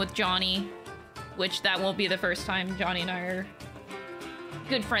 working with Johnny, which that won't be the first time. Johnny and I are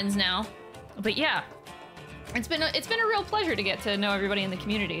good friends now. But yeah, it's been a real pleasure to get to know everybody in the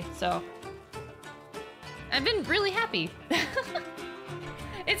community. So I've been really happy.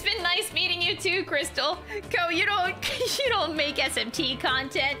 It's been nice meeting you too, Crystal. Ko, you don't make SMT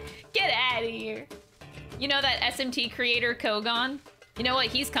content. Get out of here. You know that SMT creator Kogon? You know what?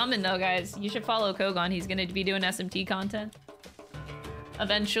 He's coming though, guys. You should follow Kogon. He's gonna be doing SMT content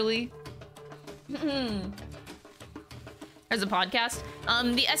eventually. There's a podcast.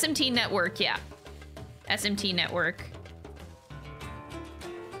 The SMT Network, yeah. SMT Network.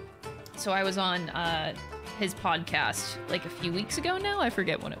 So I was on his podcast like a few weeks ago now. I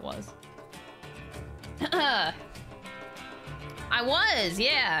forget when it was. I was,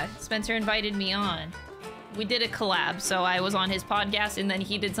 yeah. Spencer invited me on. We did a collab, so I was on his podcast and then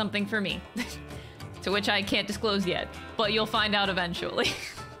he did something for me. To which I can't disclose yet, but you'll find out eventually.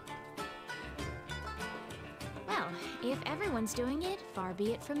 Well, if everyone's doing it, far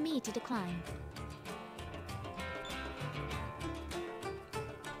be it from me to decline.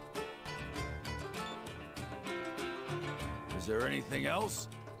 Is there anything else?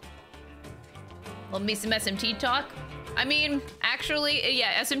 Love me some SMT talk. I mean, actually,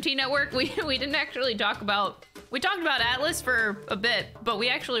 yeah, SMT Network, we didn't actually talk about... We talked about Atlas for a bit, but we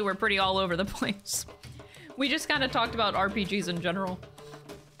actually were pretty all over the place. We just kind of talked about RPGs in general.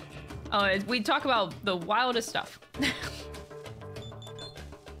 We talk about the wildest stuff.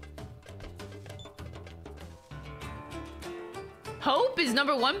 Hope is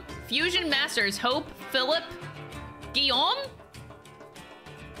number 1. Fusion Masters, Hope, Philip, Guillaume?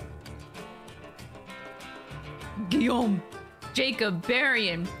 Guillaume, Jacob,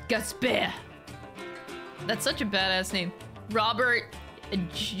 Barian, Gasper. That's such a badass name. Robert,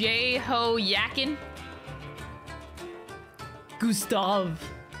 Jeho Yakin. Gustav.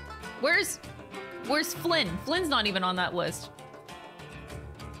 Where's Flynn? Flynn's not even on that list.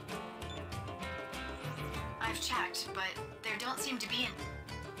 I've checked, but there don't seem to be an...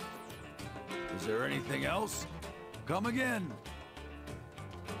 Is there anything else? Come again.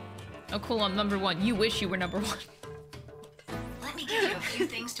 Oh, cool, I'm number 1. You wish you were number 1. Let me give you a few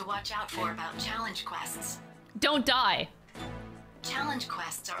things to watch out for about challenge quests. Don't die. Challenge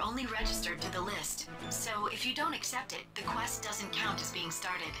quests are only registered to the list, so if you don't accept it, the quest doesn't count as being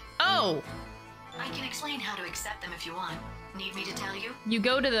started. Oh! I can explain how to accept them if you want. Need me to tell you? You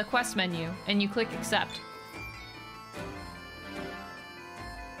go to the quest menu and you click accept.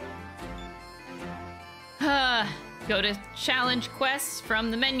 Go to challenge quests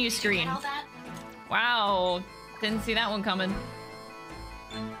from the menu screen. Did you get all that? Wow, didn't see that one coming.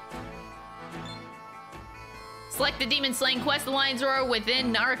 Select the demon slaying quest. The lions roar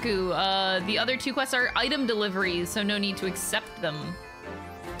within Naraku. The other 2 quests are item deliveries, so no need to accept them.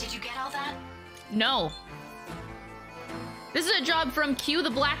 Did you get all that? No. This is a job from Q the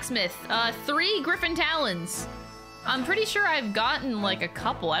blacksmith. 3 griffin talons. I'm pretty sure I've gotten like a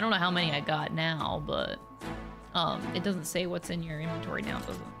couple. I don't know how many I got now, but it doesn't say what's in your inventory now,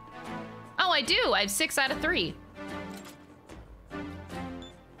 does it? Oh, I do. I have 6 out of 3.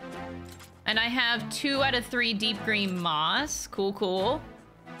 And I have 2 out of 3 deep green moss. Cool, cool.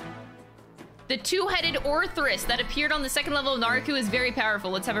 The 2-headed Orthrus that appeared on the 2nd level of Naraku is very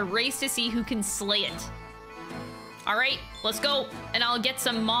powerful. Let's have a race to see who can slay it. All right, let's go. And I'll get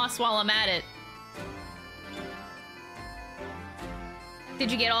some moss while I'm at it.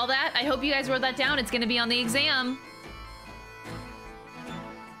 Did you get all that? I hope you guys wrote that down. It's gonna be on the exam.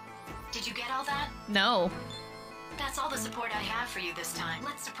 Did you get all that? No. That's all the support I have for you this time.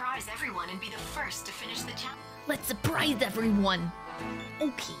 Let's surprise everyone and be the first to finish the challenge. Let's surprise everyone.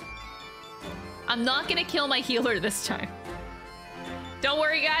 Okay. I'm not gonna kill my healer this time. Don't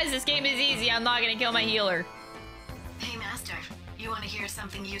worry, guys. This game is easy. I'm not gonna kill my healer. Hey, Master. You want to hear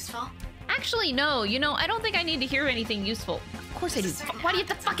something useful? Actually, no. You know, I don't think I need to hear anything useful. Of course I do. Why do you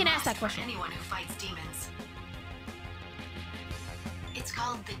have to fucking ask that question? Anyone who fights demons. It's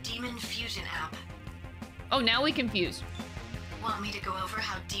called the Demon Fusion app. Oh, now we confused. Want me to go over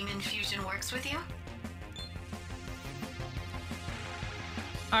how Demon Fusion works with you?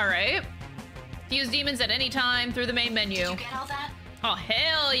 Alright. Fuse demons at any time through the main menu. Did you get all that? Oh,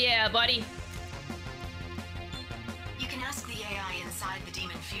 hell yeah, buddy. You can ask the AI inside the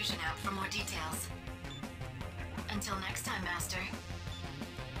Demon Fusion app for more details. Until next time, Master.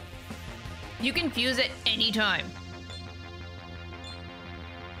 You can fuse at any time.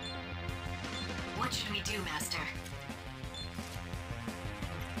 What should we do, Master?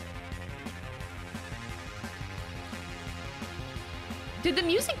 Did the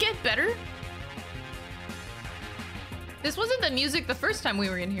music get better? This wasn't the music the first time we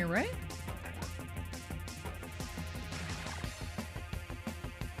were in here, right?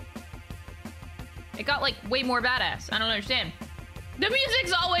 It got like way more badass. I don't understand. The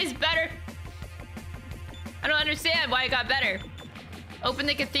music's always better. I don't understand why it got better. Open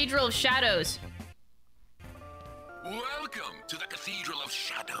the Cathedral of Shadows. Welcome to the Cathedral of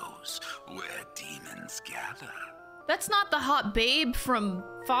Shadows, where demons gather. That's not the hot babe from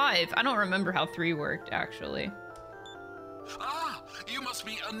 5. I don't remember how 3 worked, actually. Ah, you must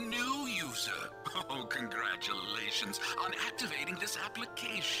be a new user. Oh, congratulations on activating this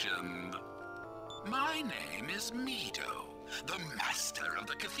application. My name is Mido, the master of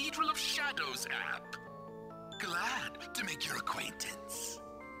the Cathedral of Shadows app. Glad to make your acquaintance.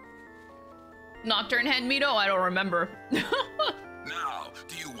 Nocturne Head Mido? I don't remember. Now,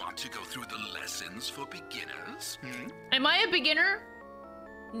 do you want to go through the lessons for beginners? Am I a beginner?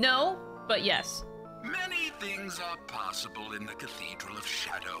 No, but yes. Many things are possible in the Cathedral of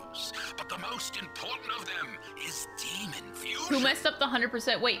Shadows, but the most important of them is Demon Fusion. Who messed up the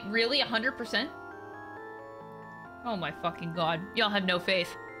 100%? Wait, really? 100%? Oh my fucking god. Y'all have no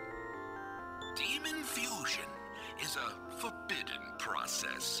faith. Demon Fusion is a forbidden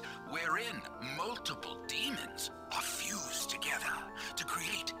process wherein multiple demons are fused together to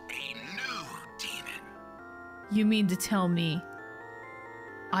create a new demon. You mean to tell me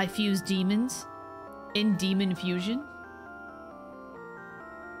I fuse demons in Demon Fusion?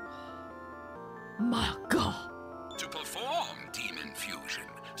 My god. To perform Demon Fusion,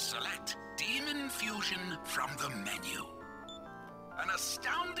 select Demon Fusion from the menu. An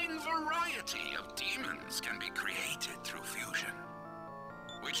astounding variety of demons can be created through fusion.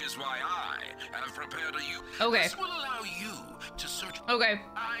 Which is why I have prepared a Okay. This will allow you to search. Okay.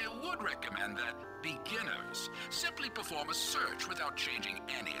 I would recommend that beginners simply perform a search without changing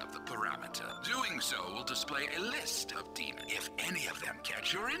any of the parameter. Doing so will display a list of demons. If any of them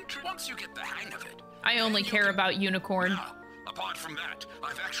catch your interest, once you get the hang of it. I only care about Unicorn. Now, apart from that,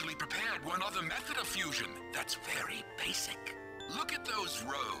 I've actually prepared one other method of fusion that's very basic. Look at those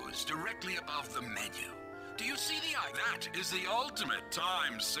rows directly above the menu. Do you see the eye? That is the ultimate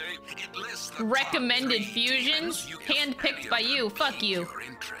time save. It lists the Recommended top 3 fusions? demons you Handpicked by you. Fuck you. your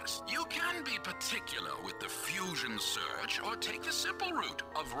interest. You can be particular with the fusion search or take the simple route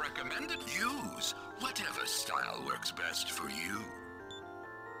of recommended. Use whatever style works best for you.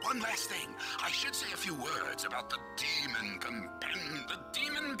 One last thing, I should say a few words about the Demon Companion. The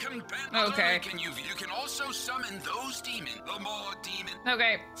Demon Companion. Okay. You can also summon those demons. The more demons.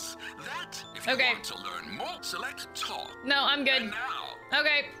 Okay. That, if you want to learn more, select Talk. No, I'm good. And now.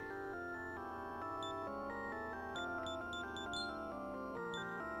 Okay.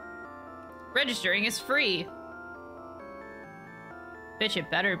 Registering is free. Bitch,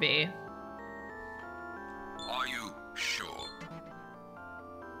 it better be. Are you sure?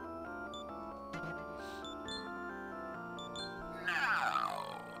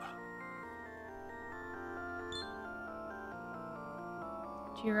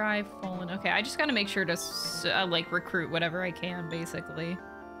 GRI Fallen. Okay, I just gotta make sure to, like, recruit whatever I can, basically.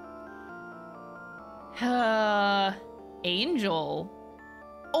 Angel.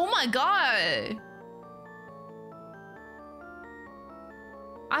 Oh my god!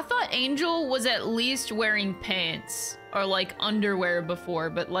 I thought Angel was at least wearing pants or, like, underwear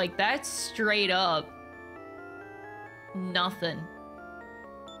before, but, like, that's straight up nothing.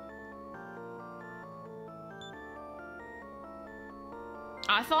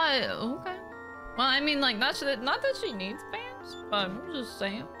 I thought, okay. Well, I mean, like, not that she needs pants, but I'm just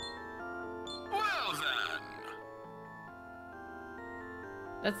saying. Well then.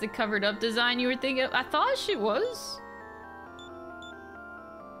 That's the covered up design you were thinking of? I thought she was.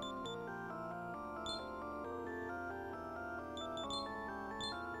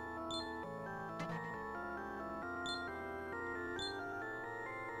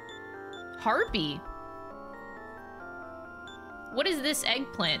 Harpy. What is this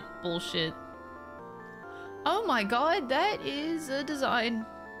eggplant bullshit? Oh my god, that is a design.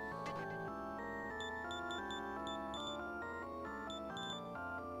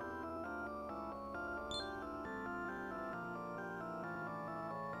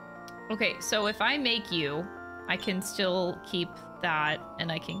 Okay, so if I make you, I can still keep that,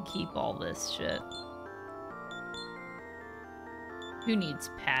 and I can keep all this shit. Who needs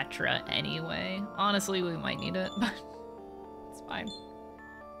Patra anyway? Honestly, we might need it, but it's fine.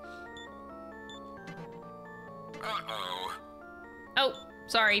 Uh-oh. Oh,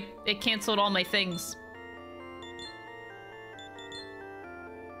 sorry. It canceled all my things.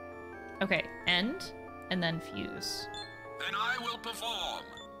 Okay, end, and then fuse. Then I will perform.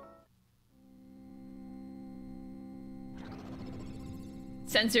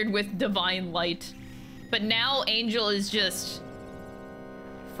 Censored with divine light. But now Angel is just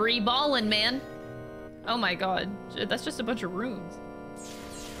free ballin', man. Oh my god. That's just a bunch of runes.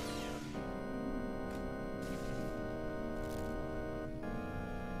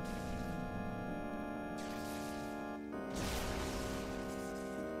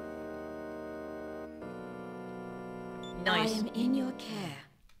 Nice. I am in your care.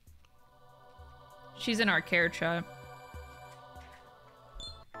 She's in our care chat.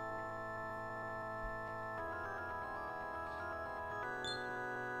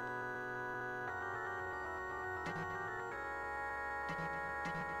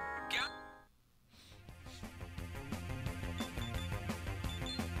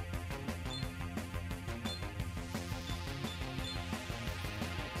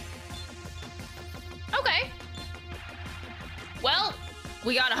 Okay. Well,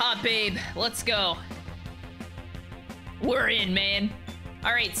 we got a hot babe. Let's go. We're in, man.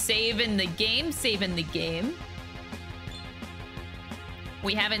 All right, saving the game, saving the game.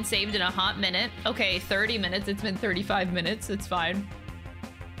 We haven't saved in a hot minute. Okay, 30 minutes. It's been 35 minutes. It's fine.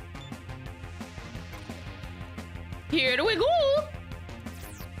 Here we go.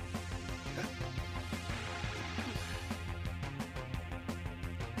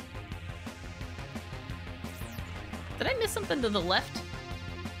 Did I miss something to the left?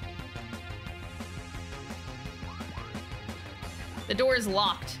 The door is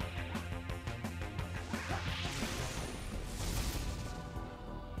locked.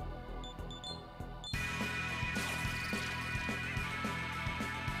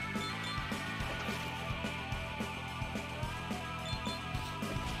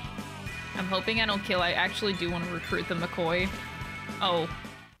 I'm hoping I don't kill. I actually do want to recruit the McCoy. Oh.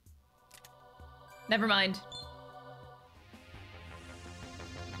 Never mind.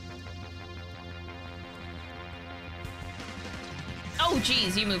 Oh,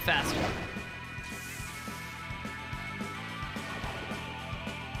 geez, you move fast.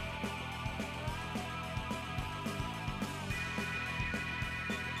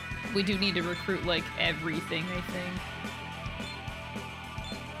 We do need to recruit, like, everything, I think.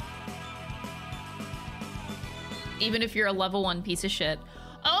 Even if you're a level 1 piece of shit.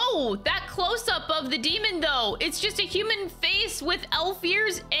 Oh, that close-up of the demon, though. It's just a human face with elf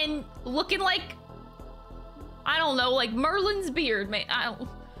ears and looking like... I don't know, like Merlin's beard, man.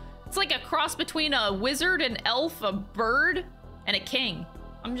 It's like a cross between a wizard, an elf, a bird, and a king.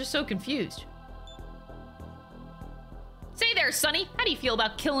 I'm just so confused. Say there, Sonny. How do you feel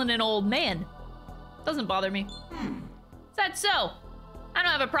about killing an old man? Doesn't bother me. Is that so? I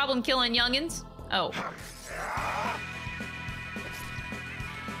don't have a problem killing youngins. Oh.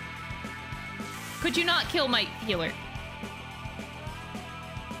 Could you not kill my healer?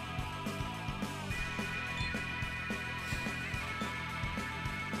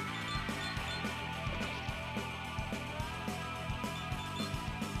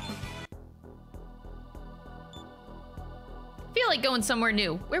 I feel like going somewhere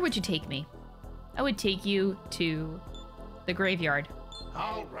new. Where would you take me? I would take you to the graveyard.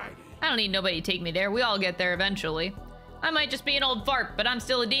 Alrighty. I don't need nobody to take me there. We all get there eventually. I might just be an old fart, but I'm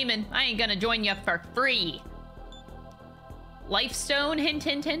still a demon. I ain't gonna join you for free. Lifestone, hint,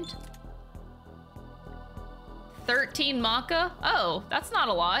 hint, hint. 13 Maka? Oh, that's not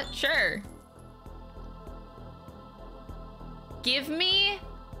a lot. Sure. Give me...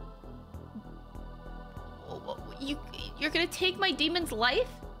 You're gonna take my demon's life?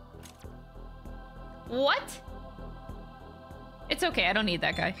 What? It's okay, I don't need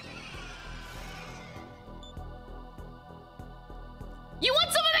that guy. You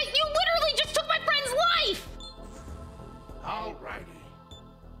want some of that? You literally just took my friend's life! Alrighty.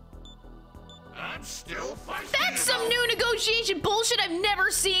 I'm still fighting. That's some new negotiation bullshit I've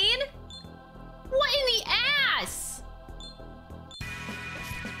never seen! What in the ass?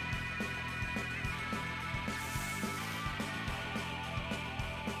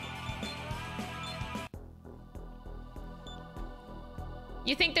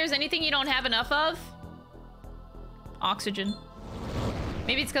 You think there's anything you don't have enough of? Oxygen.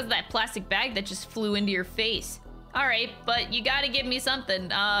 Maybe it's because of that plastic bag that just flew into your face. Alright, but you gotta give me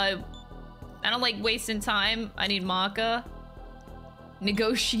something. I don't like wasting time. I need maca.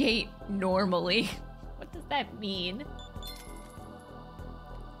 Negotiate normally. What does that mean?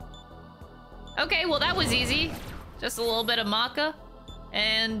 Okay, well that was easy. Just a little bit of maca.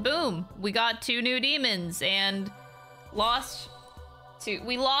 And boom, we got 2 new demons and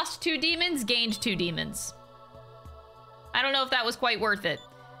we lost 2 demons, gained 2 demons. I don't know if that was quite worth it.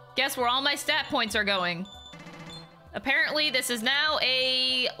 Guess where all my stat points are going. Apparently, this is now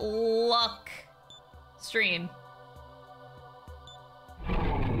a luck stream.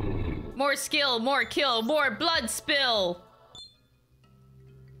 More skill, more kill, more blood spill.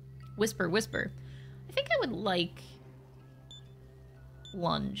 Whisper, whisper. I think I would like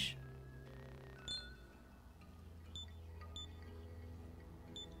lunge.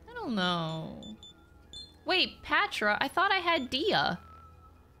 I don't know. Wait, Patra, I thought I had Dia.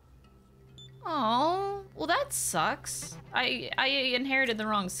 Oh, well that sucks. I inherited the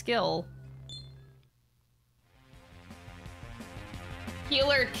wrong skill.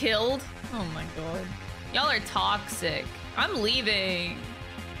 Healer killed? Oh my god. Y'all are toxic. I'm leaving.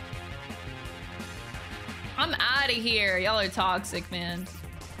 I'm out of here. Y'all are toxic, man.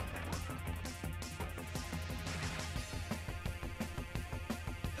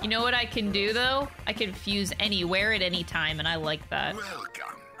 You know what I can do, though? I can fuse anywhere at any time, and I like that.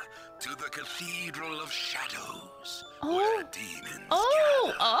 Welcome to the Cathedral of Shadows, Oh. where demons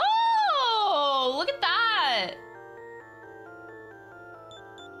Oh! Oh! Look at that!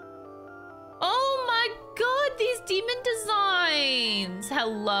 Oh my god, these demon designs!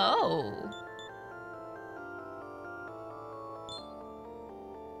 Hello!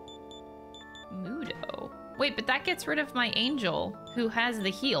 Mudo. Wait, but that gets rid of my angel, who has the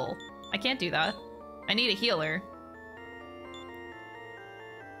heal. I can't do that. I need a healer.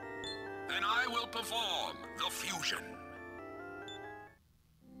 Then I will perform the fusion.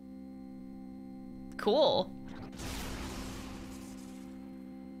 Cool.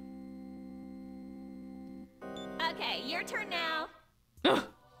 Okay, your turn now.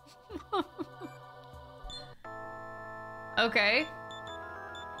 Okay.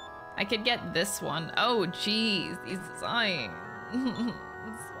 I could get this one. Oh, jeez, these designs.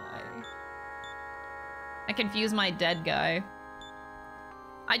 That's why. I confuse my dead guy.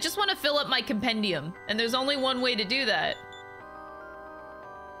 I just want to fill up my compendium, and there's only one way to do that.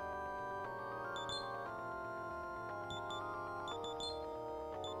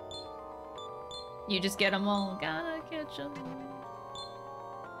 You just get them all. Gotta catch them.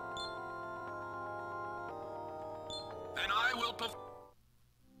 Then I will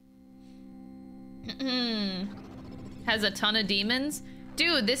Has a ton of demons.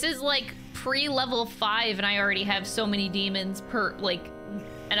 Dude, this is like pre-level 5 and I already have so many demons per, like,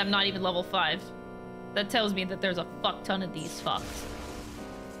 and I'm not even level 5. That tells me that there's a fuck ton of these fucks.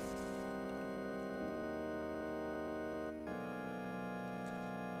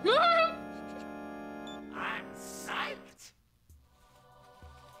 I'm psyched.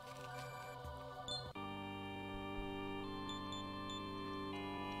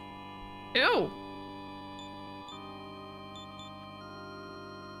 Ew.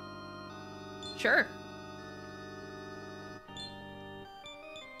 Sure.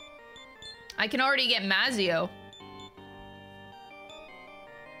 I can already get Mazio.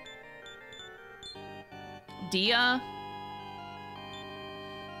 Dia.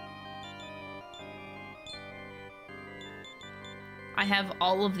 I have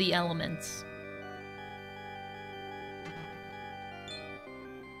all of the elements.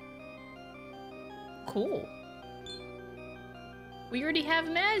 Cool. We already have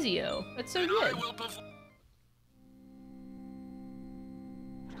Mazio. That's so good.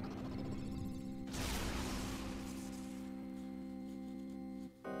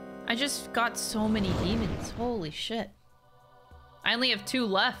 I just got so many demons. Holy shit. I only have 2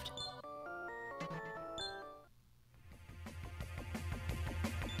 left.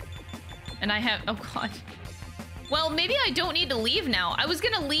 And I have... Oh god. Well, maybe I don't need to leave now. I was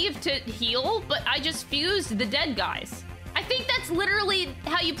gonna leave to heal, but I just fused the dead guys. I think that's literally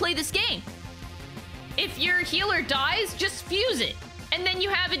how you play this game. If your healer dies, just fuse it. And then you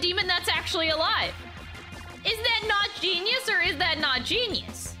have a demon that's actually alive. Is that not genius or is that not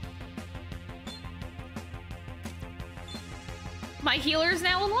genius? My healer's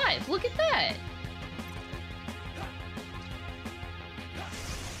now alive. Look at that.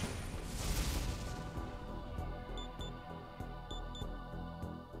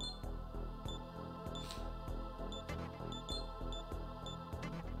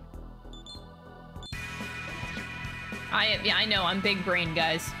 Yeah, I know, I'm big brain,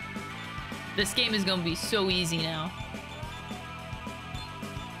 guys. This game is gonna be so easy now.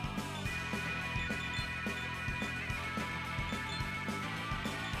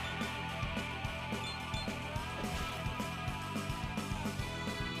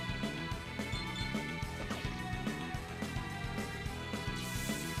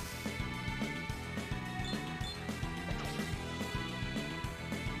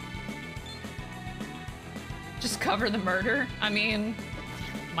 Just cover the murder? I mean,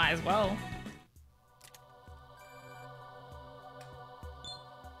 might as well.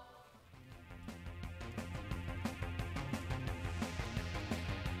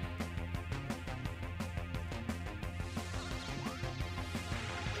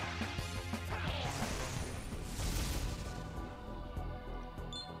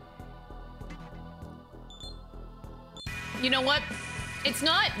 You know what? It's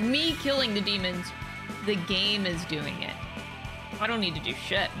not me killing the demons. The game is doing it. I don't need to do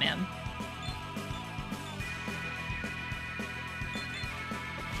shit, man.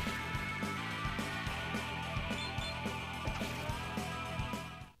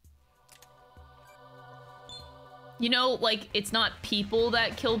 You know, like, it's not people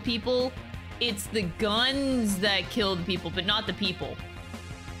that kill people. It's the guns that kill the people, but not the people.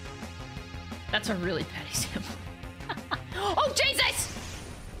 That's a really bad example. Oh, Jesus!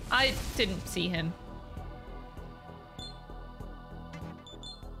 I didn't see him.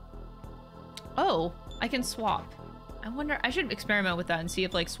 Oh, I can swap. I wonder, I should experiment with that and see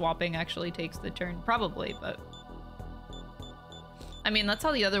if, like, swapping actually takes the turn. Probably, but... I mean, that's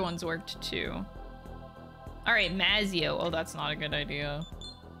how the other ones worked, too. Alright, Mazio. Oh, that's not a good idea.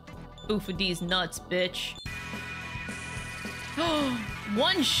 Oof with these nuts, bitch.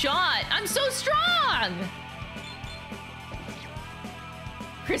 One shot! I'm so strong!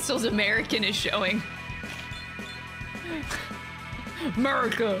 Crystal's American is showing.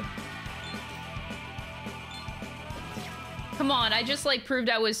 America! Come on, I just, like, proved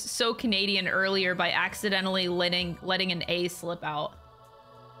I was so Canadian earlier by accidentally letting an A slip out.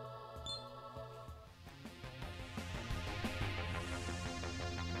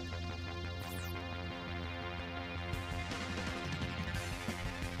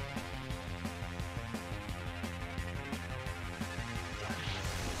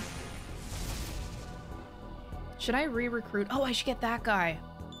 Should I re-recruit? Oh, I should get that guy.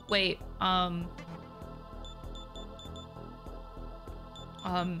 Wait,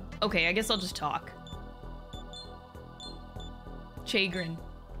 okay, I guess I'll just talk. Chagrin.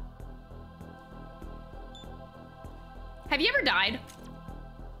 Have you ever died?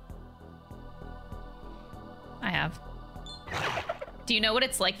 I have. Do you know what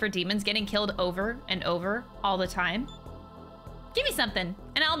it's like for demons getting killed over and over all the time? Give me something,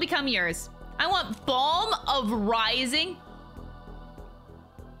 and I'll become yours. I want Balm of Rising.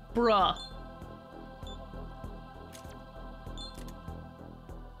 Bruh.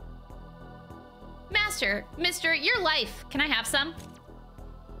 Mister, your life. Can I have some?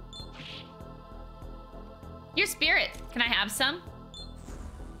 Your spirit. Can I have some?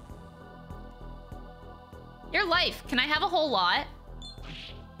 Your life. Can I have a whole lot?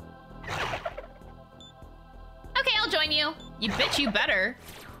 Okay, I'll join you. You bitch, you better.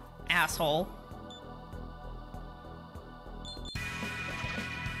 Asshole.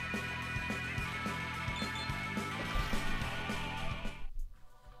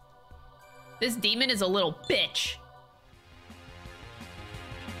 This demon is a little bitch.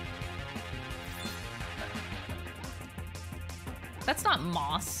 That's not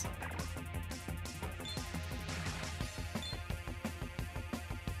moss.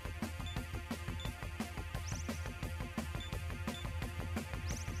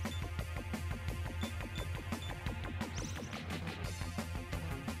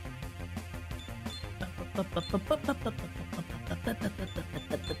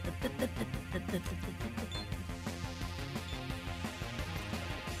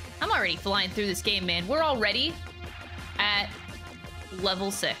 I'm already flying through this game, man. We're already at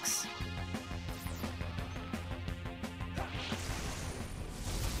level 6.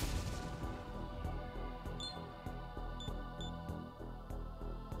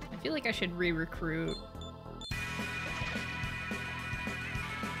 I feel like I should re-recruit.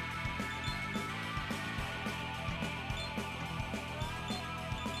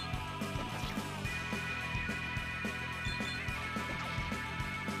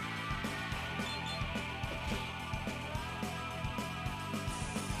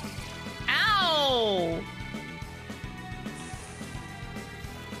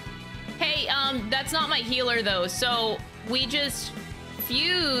 That's not my healer though, so we just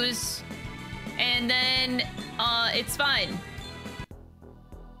fuse and then It's fine.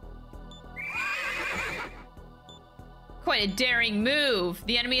 Quite a daring move.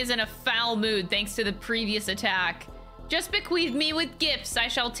 The enemy is in a foul mood thanks to the previous attack. Just bequeath me with gifts. I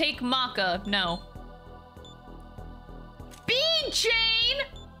shall take Maka. No. Bead chain!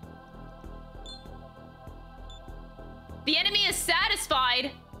 The enemy is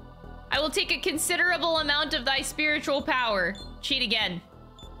satisfied. I will take a considerable amount of thy spiritual power. Cheat again.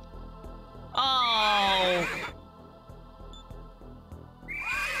 Oh.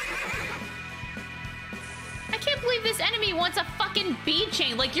 I can't believe this enemy wants a fucking bead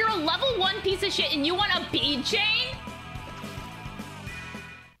chain. Like, you're a level 1 piece of shit and you want a bead chain?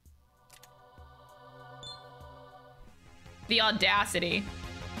 The audacity.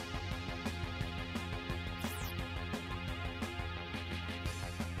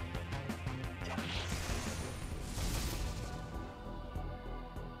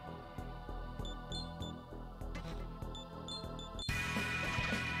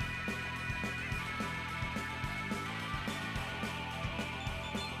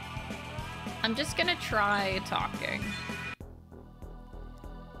 I'm just gonna try talking.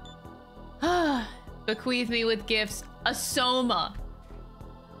 Bequeath me with gifts. A soma.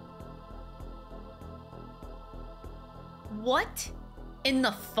 What in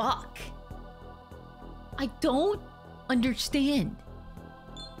the fuck? I don't understand.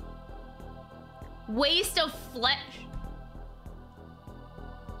 Waste of flesh.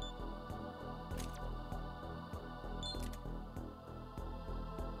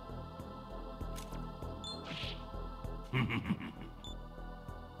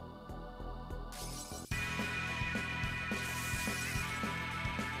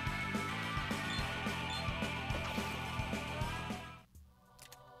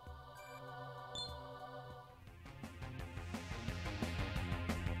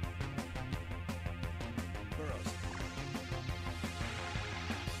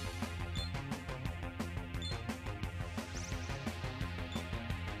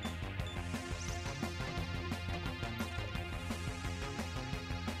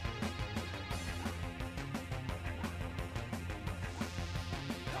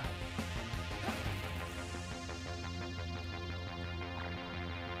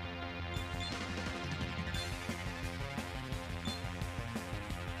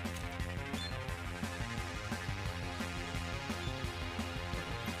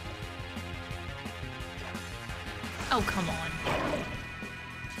 Oh, come on.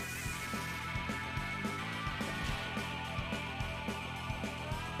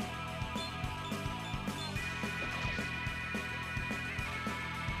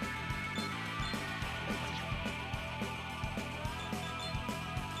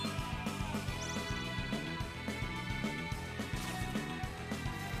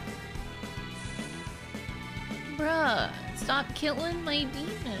 Bruh, stop killing my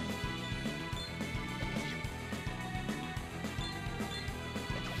demon.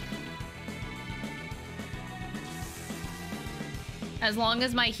 As long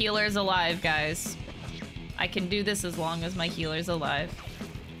as my healer's alive, guys. I can do this as long as my healer's alive.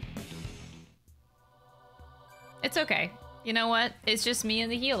 It's okay. You know what? It's just me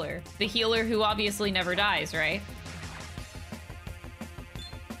and the healer. The healer who obviously never dies, right?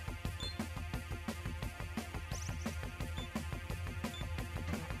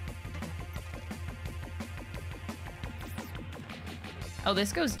 Oh,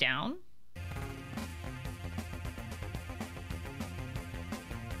 this goes down?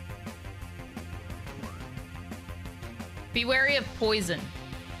 Be wary of poison.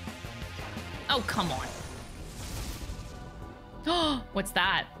 Oh, come on. Oh, what's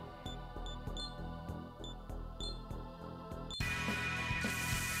that?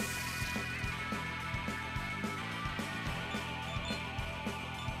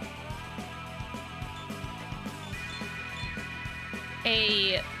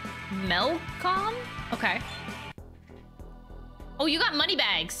 A Melcom? Okay. Oh, you got money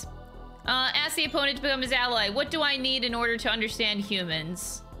bags. Ask the opponent to become his ally. What do I need in order to understand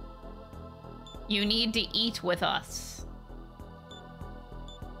humans? You need to eat with us.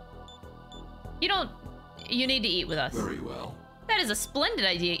 You need to eat with us. Very well. That is a splendid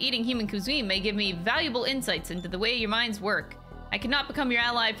idea. Eating human cuisine may give me valuable insights into the way your minds work. I cannot become your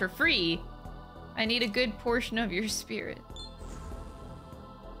ally for free. I need a good portion of your spirit.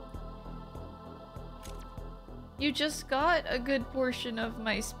 You just got a good portion of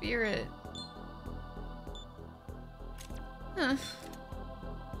my spirit. Huh.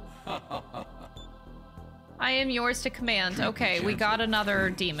 I am yours to command. Okay, we got another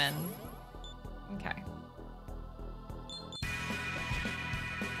demon. Okay.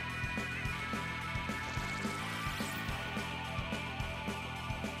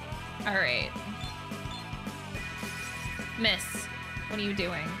 Alright. Miss, what are you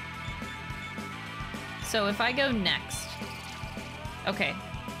doing? So if I go next... Okay.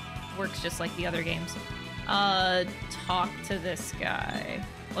 Works just like the other games. Talk to this guy.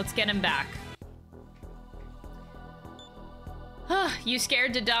 Let's get him back. You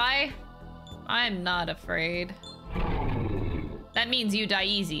scared to die? I'm not afraid. That means you die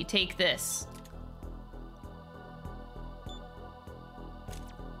easy. Take this.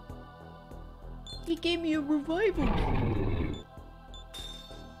 He gave me a revival.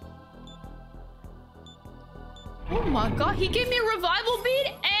 Oh my god, he gave me a revival bead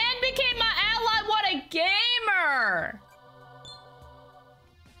and became my ally. What a gamer!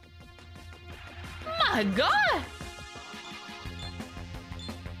 My god!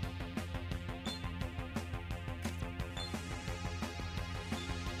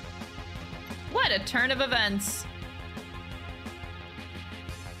 What a turn of events.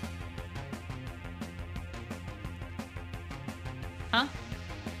 Huh?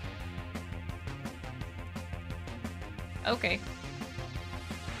 Okay.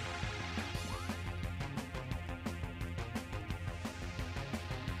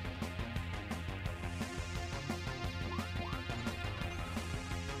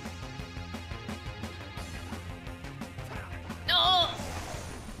 No!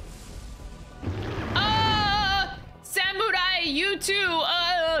 Samurai, you too!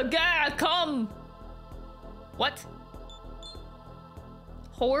 God, come! What?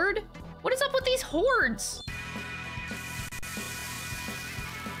 Horde? What is up with these hordes?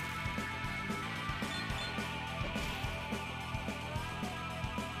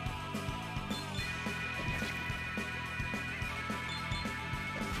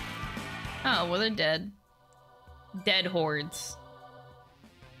 Oh, well, they're dead. Dead hordes.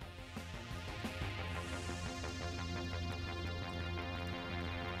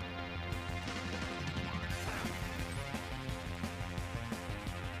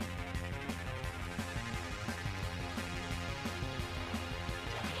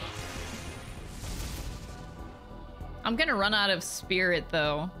 I'm gonna run out of spirit,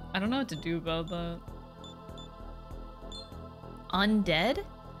 though. I don't know what to do about that. Undead?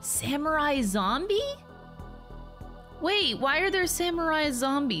 Samurai zombie? Wait, why are there samurai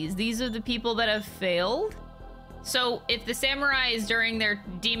zombies? These are the people that have failed? So if the samurais during their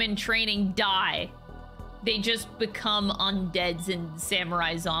demon training die, they just become undeads and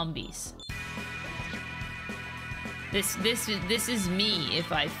samurai zombies. This is me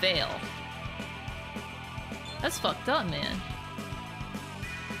if I fail. That's fucked up, man.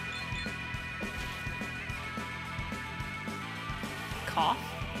 Cough?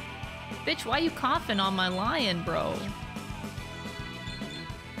 Bitch, why you coughing on my lion, bro?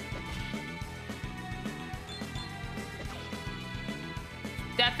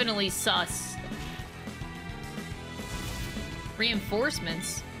 Definitely sus.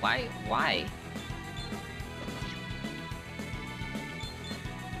 Reinforcements? Why? Why?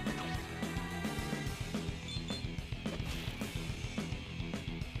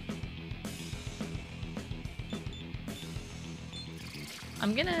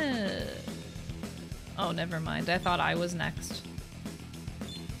 I'm gonna... Oh, never mind. I thought I was next.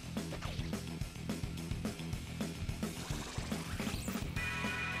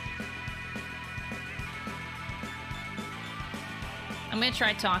 I'm gonna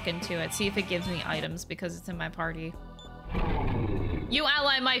try talking to it, see if it gives me items because it's in my party. You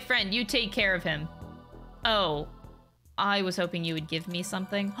ally my friend, you take care of him. Oh, I was hoping you would give me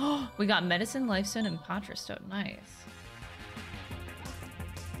something. We got medicine, lifestone, and Patrastone. Nice.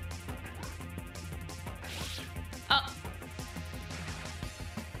 Oh.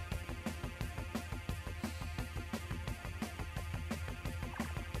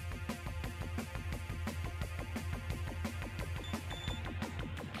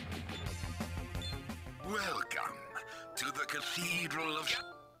 Welcome to the Cathedral of...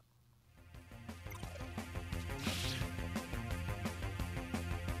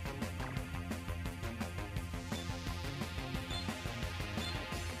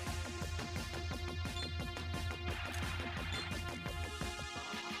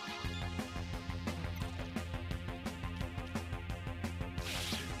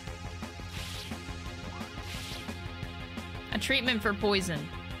 A treatment for poison.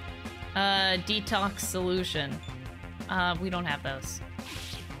 Detox solution. We don't have those.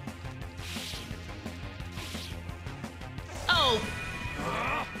 Oh!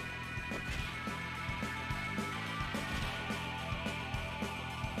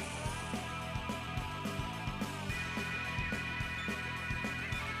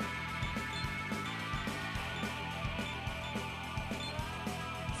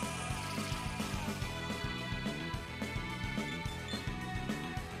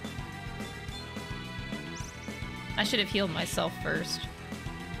 I should have healed myself first.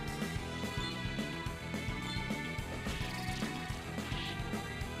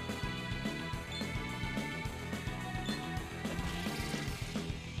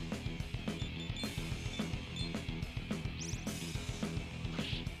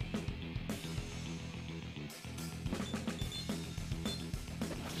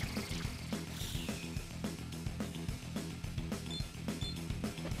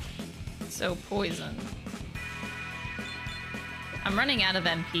 So poison. I'm running out of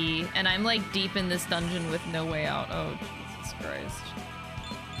MP, and I'm like deep in this dungeon with no way out. Oh, Jesus Christ.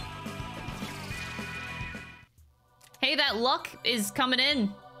 Hey, that luck is coming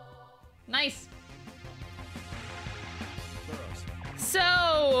in. Nice.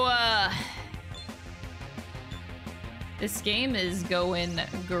 So, this game is going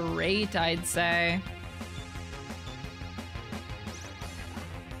great, I'd say.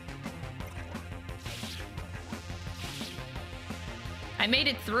 I made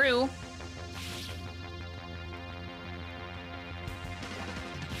it through.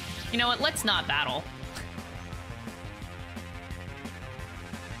 You know what? Let's not battle.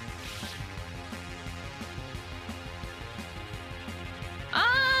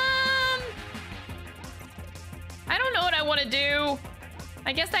 I don't know what I want to do.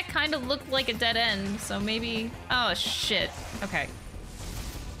 I guess that kind of looked like a dead end, so maybe... Oh, shit. Okay.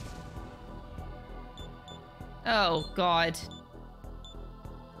 Oh, God.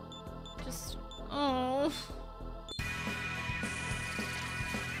 Just... Oh...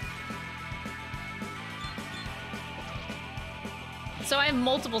 So I have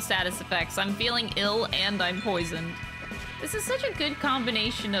multiple status effects. I'm feeling ill and I'm poisoned. This is such a good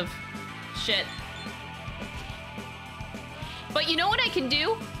combination of shit. But you know what I can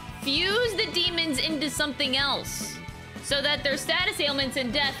do? Fuse the demons into something else so that their status ailments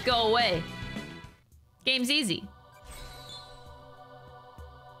and death go away. Game's easy.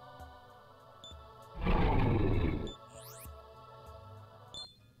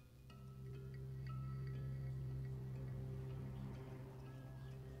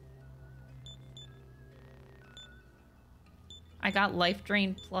 I got life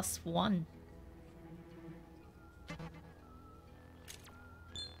drain +1.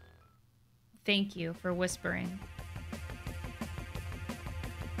 Thank you for whispering.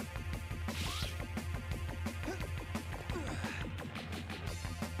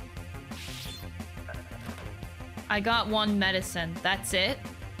 I got 1 medicine. That's it?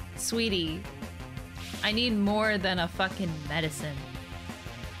 Sweetie, I need more than a fucking medicine.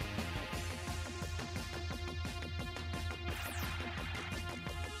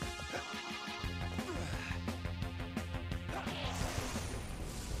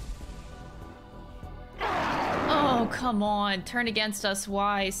 Come on, turn against us,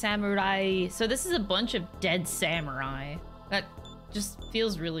 why? Samurai. So this is a bunch of dead samurai. That just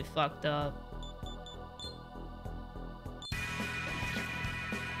feels really fucked up.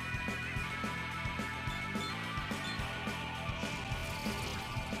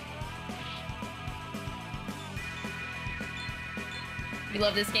 You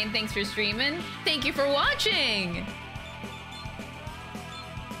love this game, thanks for streaming. Thank you for watching!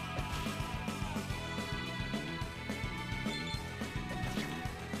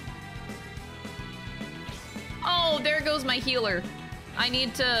 Oh, there goes my healer. I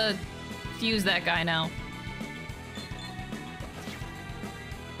need to fuse that guy now.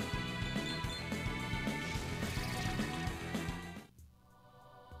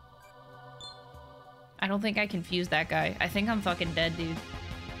 I don't think I can fuse that guy. I think I'm fucking dead, dude.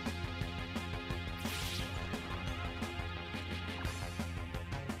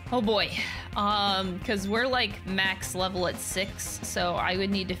 Oh boy. Because we're like max level at 6, so I would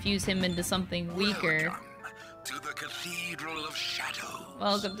need to fuse him into something weaker. To the Cathedral of Shadows.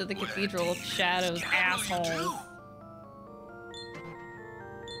 Welcome to the Cathedral of Shadows, asshole.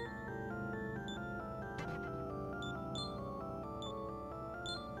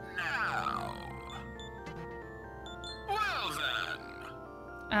 Now. Well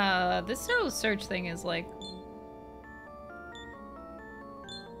then. This whole search thing is like...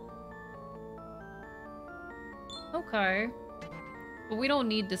 Okay. But we don't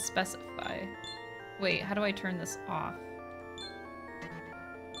need to specify. Wait, how do I turn this off?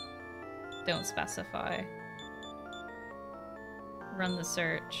 Don't specify. Run the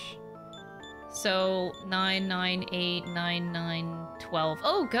search. So 9989912.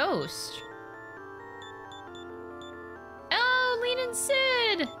 Oh, ghost. Oh, Lean and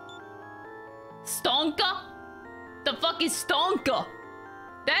Sid. Stonka? The fuck is Stonka?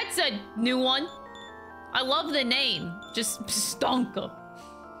 That's a new one. I love the name. Just Stonka.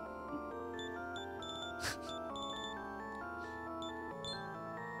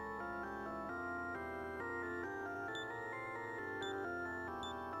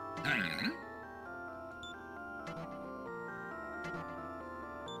 Hmm?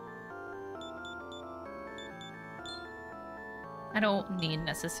 I don't need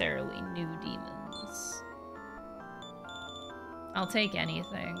necessarily new demons. I'll take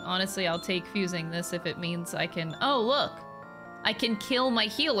anything. Honestly, I'll take fusing this if it means I can... Oh, look! I can kill my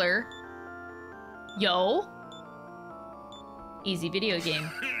healer. Yo! Easy video game.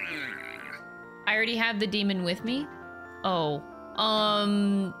 I already have the demon with me? Oh.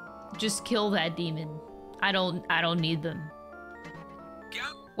 Just kill that demon. I don't need them.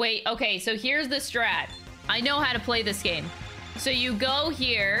 Wait, okay, so here's the strat. I know how to play this game. So you go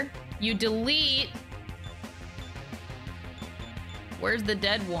here, you delete... Where's the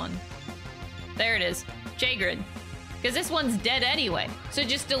dead one? There it is. Jagrid. Because this one's dead anyway. So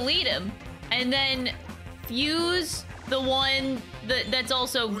just delete him, and then fuse the one that's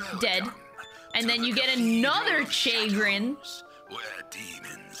also dead. And then you get another Chagrin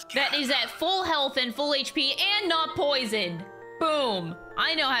that is at full health and full HP and not poisoned. Boom.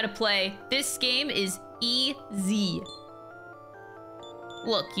 I know how to play. This game is easy.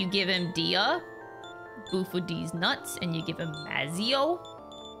 Look, you give him Dia, Bufo D's nuts, and you give him Mazio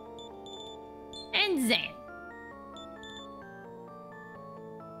and Zan.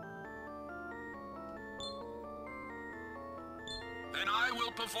 Then I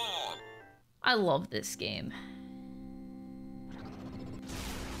will perform. I love this game.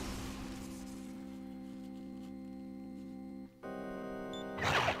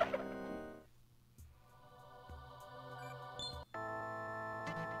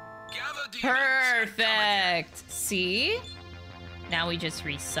 Perfect! See? Now we just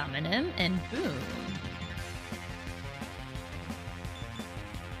resummon him and boom.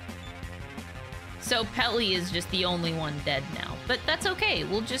 So Pelly is just the only one dead now. But that's okay.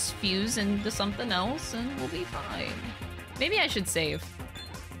 We'll just fuse into something else and we'll be fine. Maybe I should save.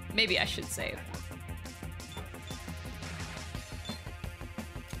 Maybe I should save.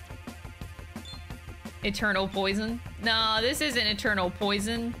 Eternal poison? No, this isn't eternal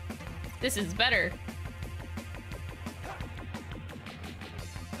poison. This is better.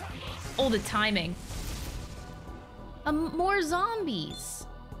 Oh, the timing. More zombies.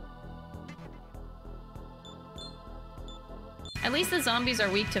 At least the zombies are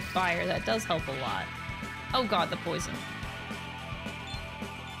weak to fire. That does help a lot. Oh god, the poison.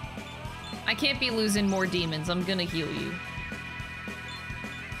 I can't be losing more demons. I'm gonna heal you.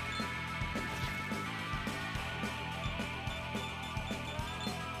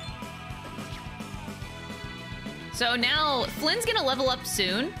 So now, Flynn's gonna level up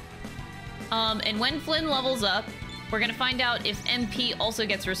soon. And when Flynn levels up, we're gonna find out if MP also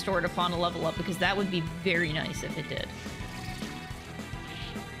gets restored upon a level up, because that would be very nice if it did.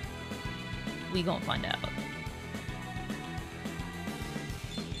 We gonna find out.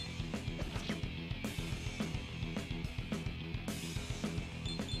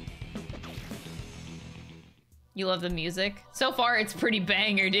 You love the music? So far, it's pretty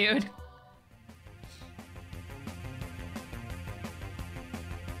banger, dude.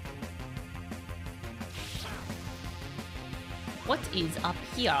 What is up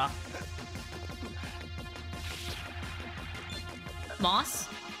here? Moss?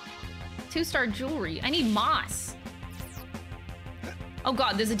 2-star jewelry. I need moss. Oh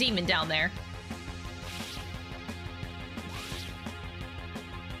god, there's a demon down there.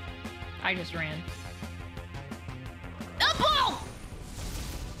 I just ran. A ball!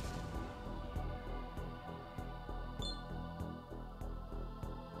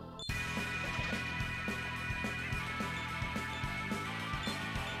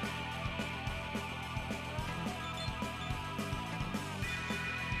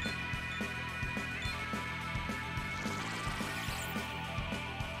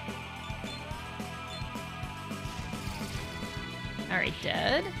 Alright,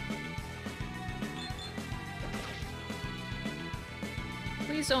 dead.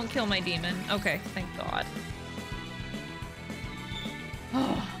 Please don't kill my demon. Okay, thank god.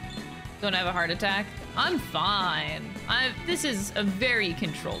 Don't have a heart attack? I'm fine. This is a very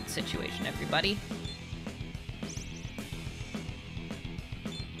controlled situation, everybody.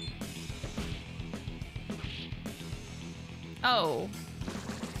 Oh.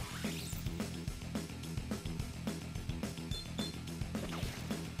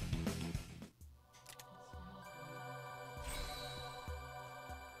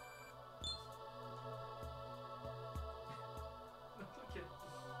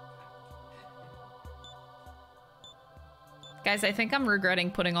 Guys, I think I'm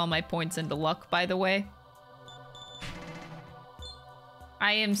regretting putting all my points into luck, by the way.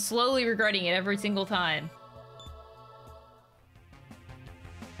 I am slowly regretting it every single time.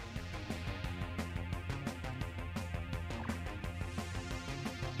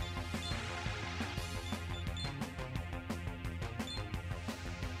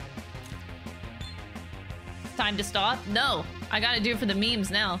 time to stop. No, I gotta do it for the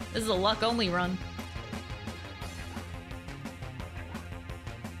memes now. This is a luck-only run.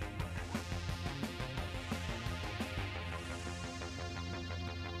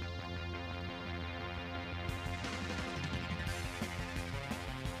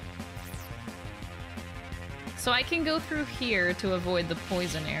 So I can go through here to avoid the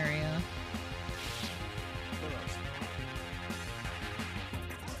poison area.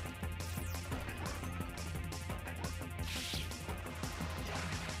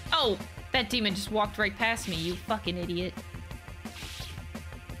 Oh, that demon just walked right past me, you fucking idiot.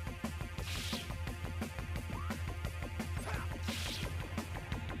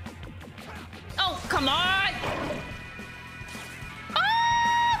 Oh, come on!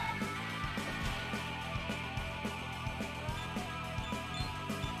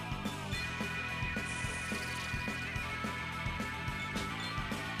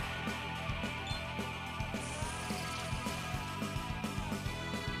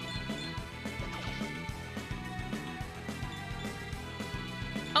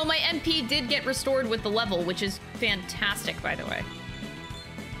 Oh, my MP did get restored with the level, which is fantastic, by the way.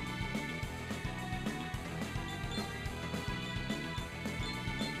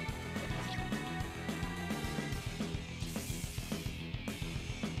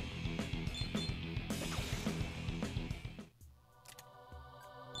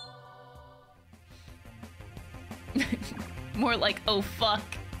 More like, oh fuck.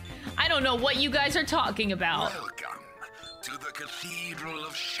 I don't know what you guys are talking about. Welcome to the Cathedral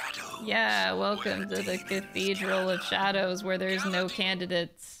of Shadows. Yeah, welcome to the Cathedral of Shadows, where there's no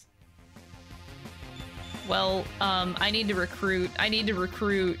candidates. Well, I need to recruit.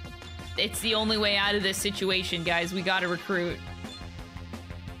 It's the only way out of this situation, guys. We gotta recruit.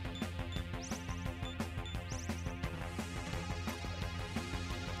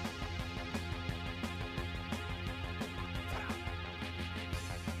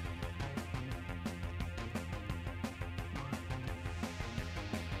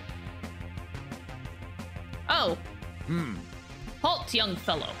 Oh. Halt, young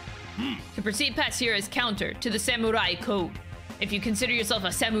fellow. To proceed past here is counter to the samurai code. If you consider yourself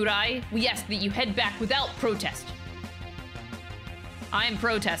a samurai, we ask that you head back without protest. I'm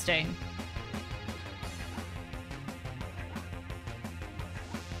protesting.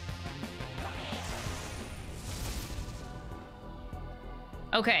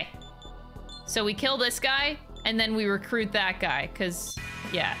 Okay. So we kill this guy, and then we recruit that guy, because,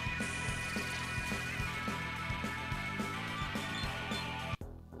 yeah.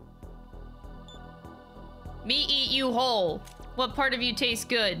 Me eat you whole. What part of you tastes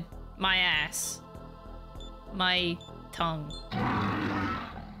good? My ass. My tongue.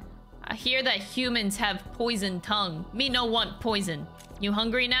 I hear that humans have poison tongue. Me no want poison. You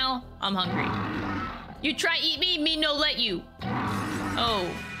hungry now? I'm hungry. You try eat me? Me no let you. Oh.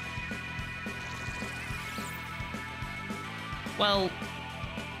 Well.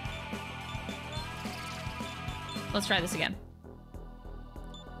 Let's try this again.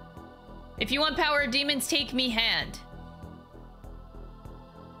 If you want power of demons, take me hand.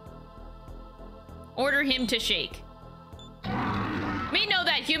 Order him to shake. Me know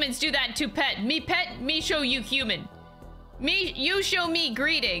that humans do that to pet. Me pet, me show you human. Me, you show me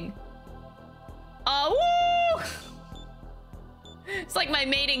greeting. Woo! It's like my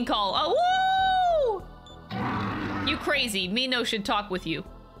mating call. Woo! You crazy. Me no should talk with you.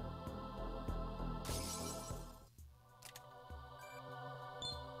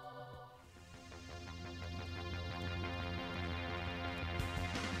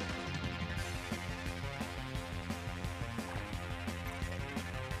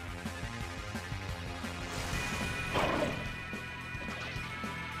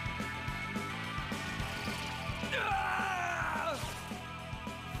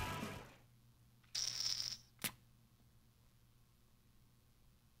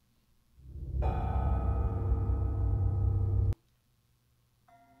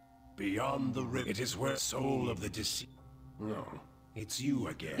 Beyond the river, it is where soul of the deceased. No, it's you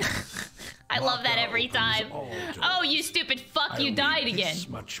again. I love that every time. Oh, you stupid fuck! You died again. This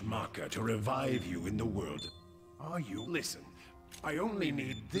much Maka to revive you in the world. Are you? Listen, I only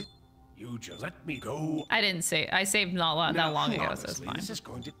need this. You just let me go. I didn't say. I saved not that long ago, so it's fine. This is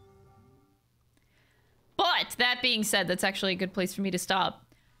going to... But that being said, that's actually a good place for me to stop.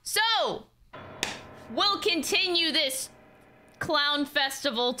 So we'll continue this clown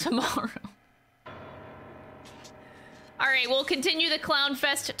festival tomorrow. All right, we'll continue the clown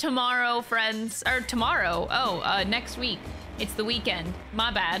fest tomorrow, friends. Or tomorrow. Oh, next week. It's the weekend. My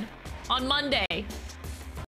bad. On Monday.